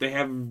the. They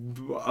have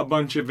a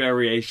bunch of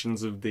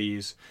variations of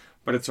these.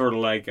 But it's sort of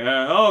like,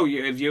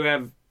 if you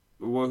have,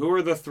 who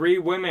are the 3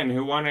 women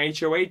who won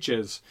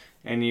HOHs?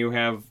 And you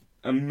have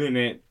a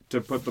minute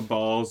to put the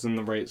balls in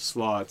the right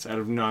slots out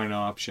of 9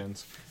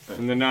 options.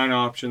 And the 9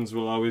 options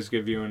will always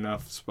give you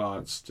enough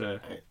spots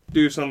to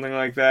do something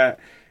like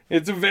that.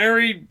 It's a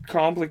very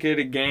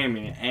complicated game,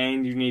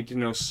 and you need to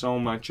know so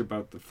much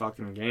about the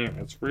fucking game.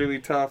 It's really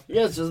tough.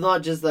 Yeah, it's just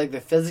not just like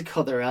the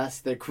physical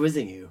they're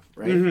quizzing you,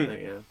 right?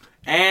 Like, yeah.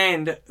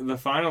 And the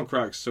final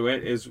crux to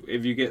it is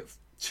if you get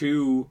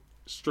 2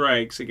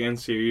 strikes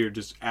against you, you're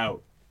just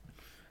out.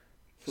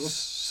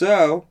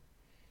 So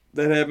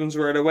that happens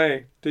right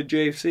away to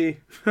JC.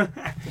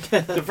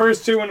 The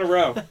first 2 in a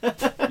row,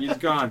 he's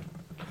gone.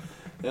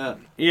 Yeah,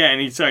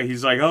 and he's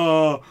like,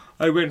 oh,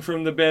 I went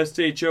from the best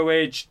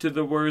HOH to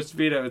the worst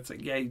veto. It's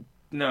like, yeah,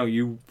 no,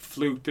 you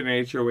fluked an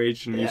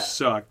HOH and you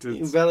sucked.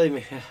 You barely.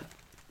 It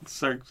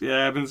sucks. It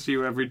happens to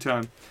you every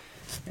time.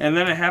 And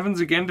then it happens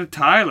again to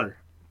Tyler.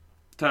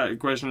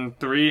 Question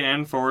 3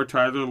 and 4,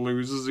 Tyler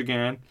loses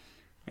again.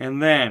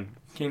 And then,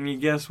 can you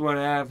guess what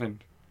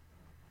happened?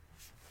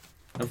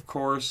 Of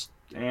course,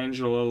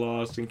 Angela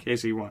lost and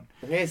Casey won.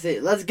 Okay,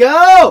 let's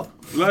go!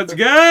 Let's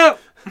go!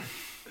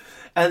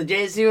 And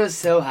JC was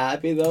so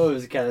happy, though. It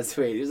was kind of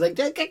sweet. He was like,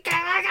 he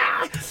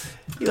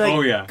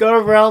got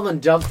around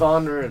and jumped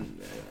on her, and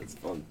it's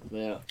fun.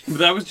 Yeah. But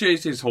that was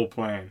JC's whole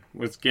plan,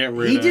 was get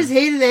rid of... He just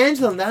hated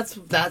Angela, and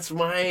that's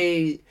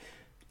my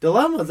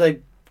dilemma. It's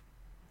like,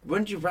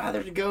 wouldn't you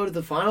rather go to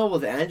the final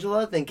with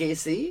Angela than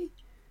KC?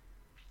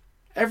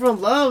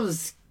 Everyone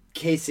loves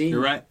Casey.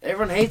 You're right.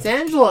 Everyone hates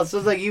Angela. So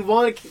it's like you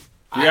want to.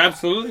 You're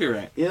absolutely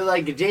right. You know,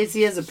 like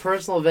JC has a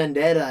personal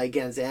vendetta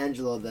against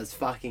Angela that's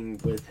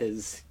fucking with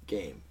his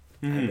game.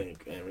 I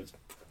think.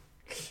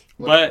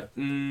 But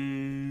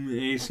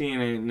AC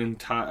and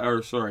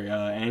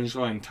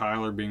Angela and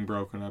Tyler being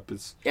broken up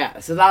is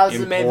so that was important.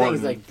 the main thing.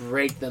 Is like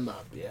break them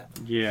up.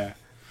 Yeah,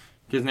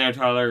 because now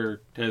Tyler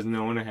has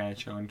no one to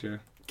hatch onto.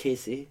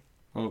 Casey.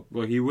 Well,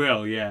 he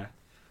will, yeah.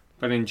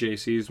 But in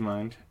JC's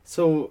mind.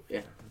 So,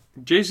 yeah.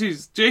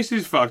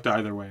 JC's fucked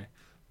either way.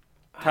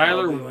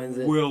 Tyler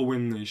will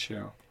win this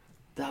show.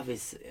 That'd be,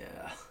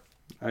 yeah.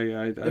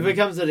 If it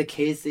comes to the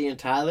Casey and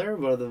Tyler,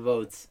 what are the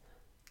votes?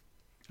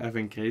 I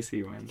think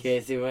Casey wins.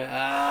 Casey wins.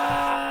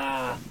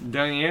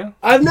 Don't you?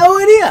 I have no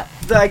idea.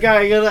 Like,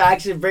 I gotta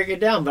actually break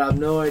it down, but I have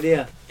no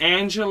idea.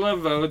 Angela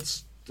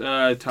votes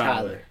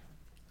Tyler.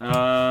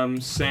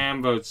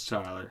 Sam votes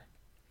Tyler.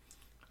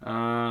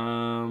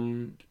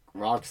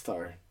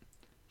 Rockstar.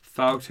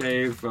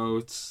 Faute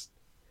votes.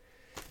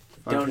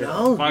 Don't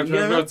know. Faute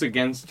votes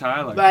against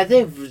Tyler. But I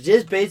think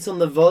just based on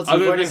the votes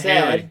you've already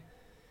said,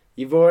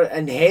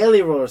 and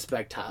Haley will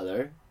respect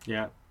Tyler.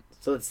 Yeah.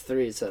 So it's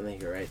 3, so I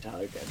think you're right.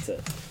 Tyler gets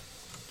it.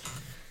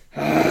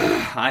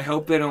 I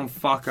hope they don't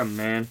fuck him,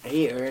 man.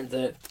 He earned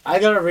it. We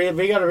gotta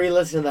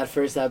re-listen to that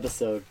first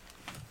episode.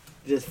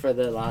 Just for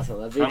the last one.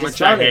 That'd be How just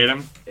much funny. I hate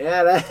him.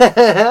 Yeah.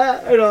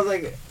 And I was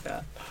like,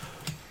 yeah.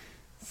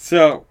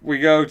 So we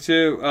go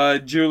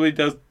to Julie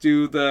does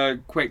do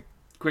the quick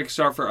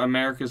start for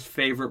America's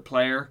favorite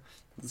player.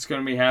 It's going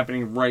to be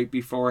happening right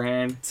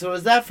beforehand. So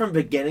is that from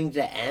beginning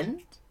to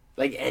end?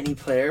 Like any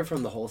player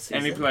from the whole season?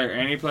 Any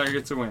player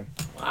gets a win.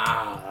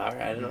 Wow, all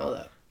right, I didn't know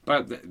that.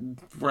 But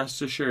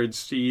rest assured,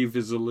 Steve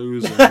is a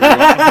loser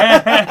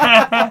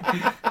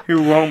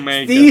who won't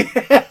make it.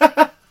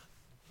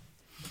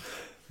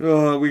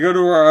 We go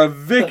to our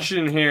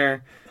eviction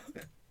here.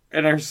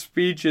 And our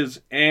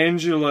speeches,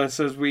 Angela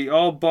says we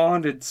all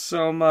bonded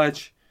so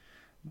much,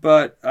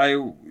 but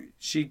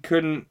she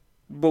couldn't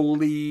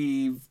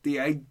believe the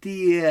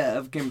idea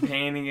of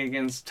campaigning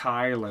against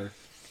Tyler.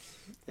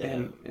 Yeah.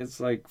 And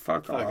it's like,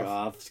 fuck off. Fuck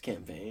off, it's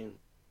campaign.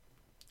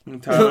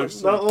 And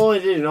Tyler's Not only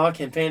did he not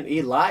campaign,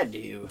 he lied to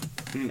you.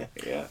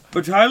 Yeah.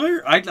 But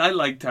Tyler, I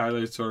like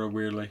Tyler sort of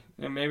weirdly,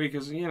 and maybe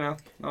because He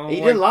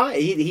didn't lie.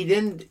 He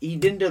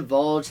didn't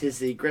divulge his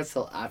secrets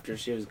till after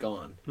she was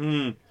gone.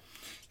 He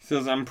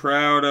says, I'm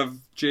proud of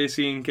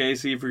JC and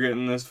Casey for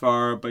getting this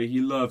far, but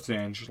he loves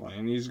Angela,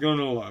 and he's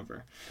gonna love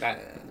her.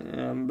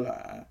 And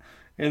blah.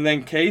 And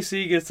then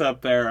Casey gets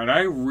up there, and I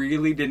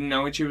really didn't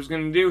know what she was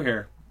gonna do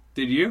here.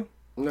 Did you?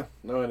 No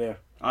idea.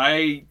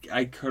 I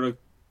could have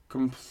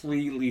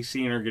completely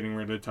seen her getting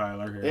rid of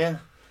Tyler here. Yeah.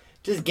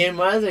 Just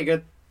game-wise, I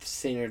got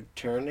seen her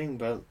turning,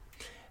 but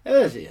it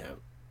was,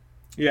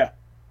 Yeah.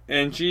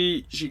 And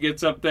she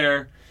gets up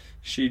there.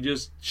 She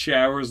just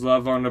showers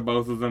love onto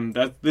both of them.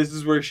 This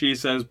is where she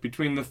says,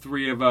 between the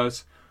three of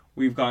us,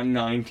 we've got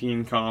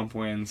 19 comp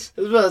wins.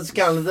 It's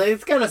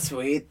kind of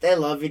sweet. They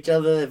love each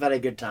other. They've had a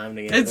good time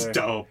together. It's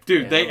dope,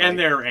 dude. Yeah,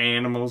 they're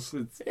animals.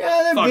 It's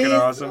they're fucking beasts.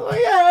 awesome.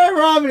 Yeah,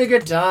 we're having a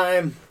good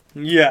time.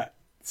 Yeah.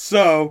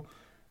 So,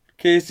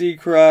 Casey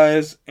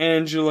cries,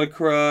 Angela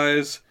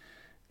cries,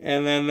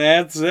 and then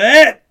that's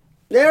it.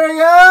 There we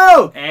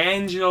go.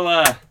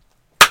 Angela.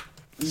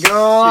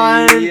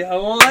 Gone. See you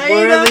later.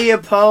 We're the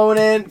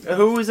opponent.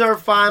 Who's our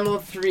final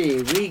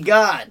three? We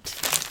got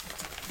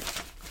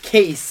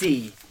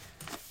Casey,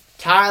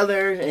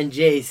 Tyler, and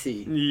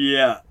JC.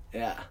 Yeah.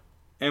 Yeah.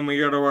 And we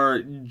go to our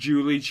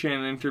Julie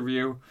Chen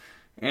interview.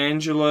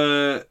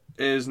 Angela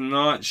is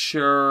not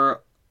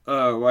sure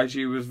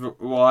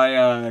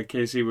why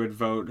Casey would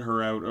vote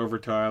her out over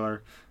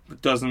Tyler.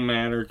 It doesn't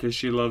matter because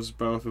she loves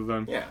both of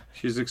them. Yeah.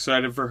 She's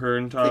excited for her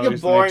and It's Tyler's like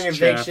a boring next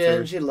eviction.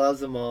 chapter. She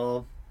loves them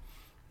all.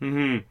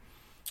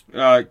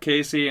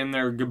 Casey and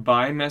their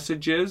goodbye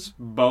messages,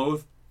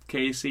 both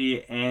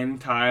Casey and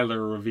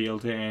Tyler reveal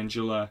to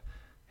Angela,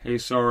 hey,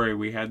 sorry,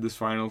 we had this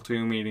final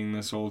two meeting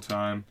this whole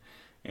time,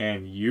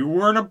 and you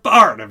weren't a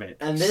part of it.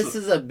 And this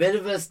is a bit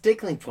of a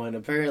stickling point.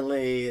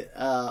 Apparently,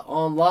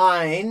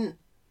 online,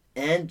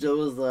 Angela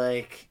was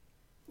like,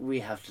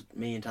 me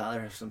and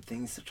Tyler have some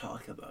things to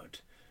talk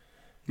about.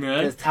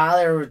 Because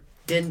Tyler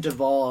didn't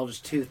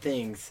divulge two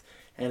things,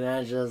 and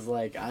Angela's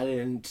like, I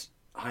didn't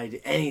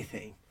hide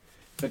anything.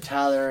 But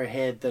Tyler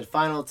hid the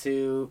final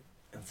two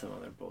and some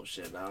other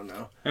bullshit. I don't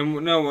know.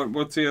 And no,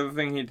 what's the other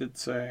thing he did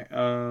say? He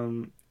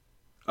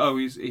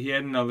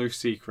had another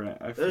secret.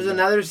 There's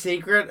another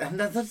secret, and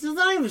that's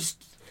not even.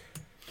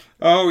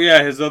 Oh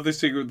yeah, his other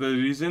secret that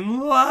he's in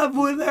love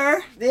with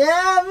her. Yeah,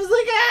 I was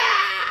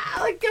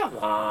like, come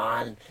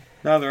on.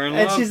 No, they're in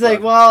love. And she's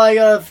like, well, I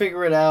gotta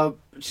figure it out.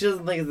 She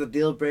doesn't think it's a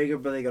deal breaker,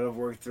 but they gotta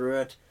work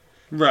through it.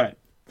 Right.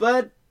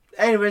 But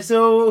anyway,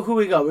 so who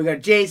we got? We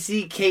got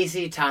JC,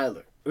 Casey,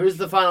 Tyler. Who's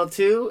the final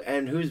two,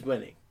 and who's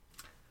winning?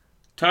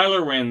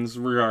 Tyler wins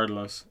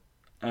regardless,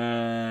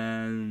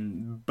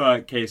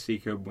 but Casey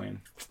could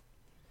win.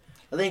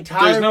 I think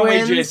Tyler There's no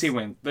wins. way JC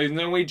wins. There's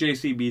no way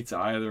JC beats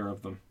either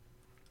of them.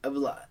 I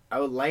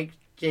would like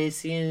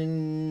JC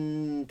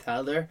and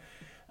Tyler.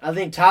 I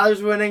think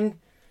Tyler's winning.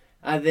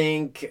 I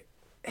think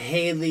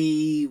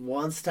Haley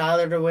wants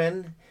Tyler to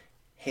win.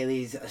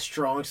 Haley's a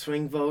strong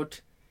swing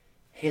vote.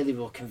 Haley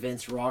will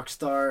convince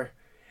Rockstar.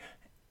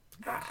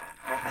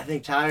 I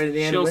think Tyler in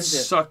the end She'll wins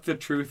it. suck the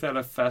truth out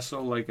of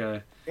Fessel like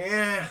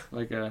Yeah.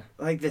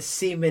 like the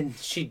semen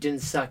she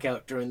didn't suck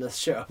out during the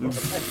show.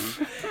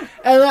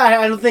 And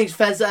I don't think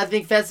Fessel. I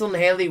think Fessel and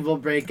Haley will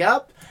break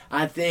up.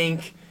 I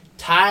think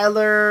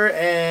Tyler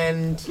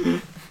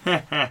and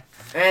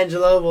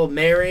Angela will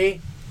marry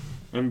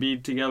and be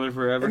together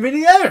forever. and be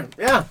together.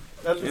 Yeah,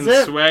 that's And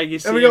it. Swaggy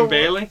C And we go- and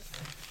Bailey.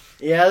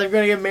 Yeah, they're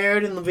gonna get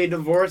married and they'll be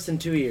divorced in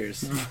 2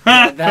 years.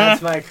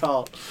 That's my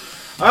call.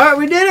 All right,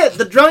 we did it.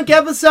 The drunk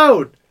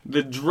episode.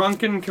 The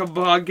Drunken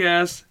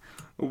Podcast.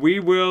 We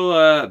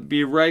will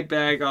be right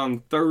back on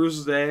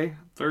Thursday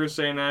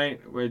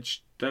night,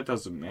 which that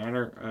doesn't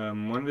matter.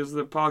 When does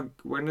the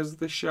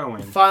show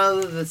end?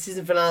 The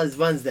season finale is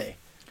Wednesday.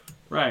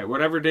 Right,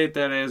 whatever date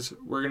that is,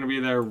 we're gonna be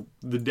there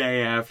the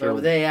day after.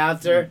 The day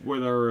after.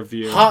 With our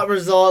review. Hot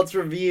results,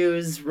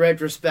 reviews,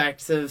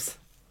 retrospectives.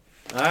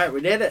 All right,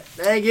 we did it.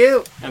 Thank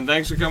you. And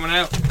thanks for coming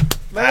out.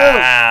 Boom.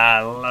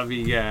 Love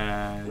you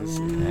guys.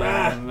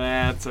 And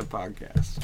that's a podcast.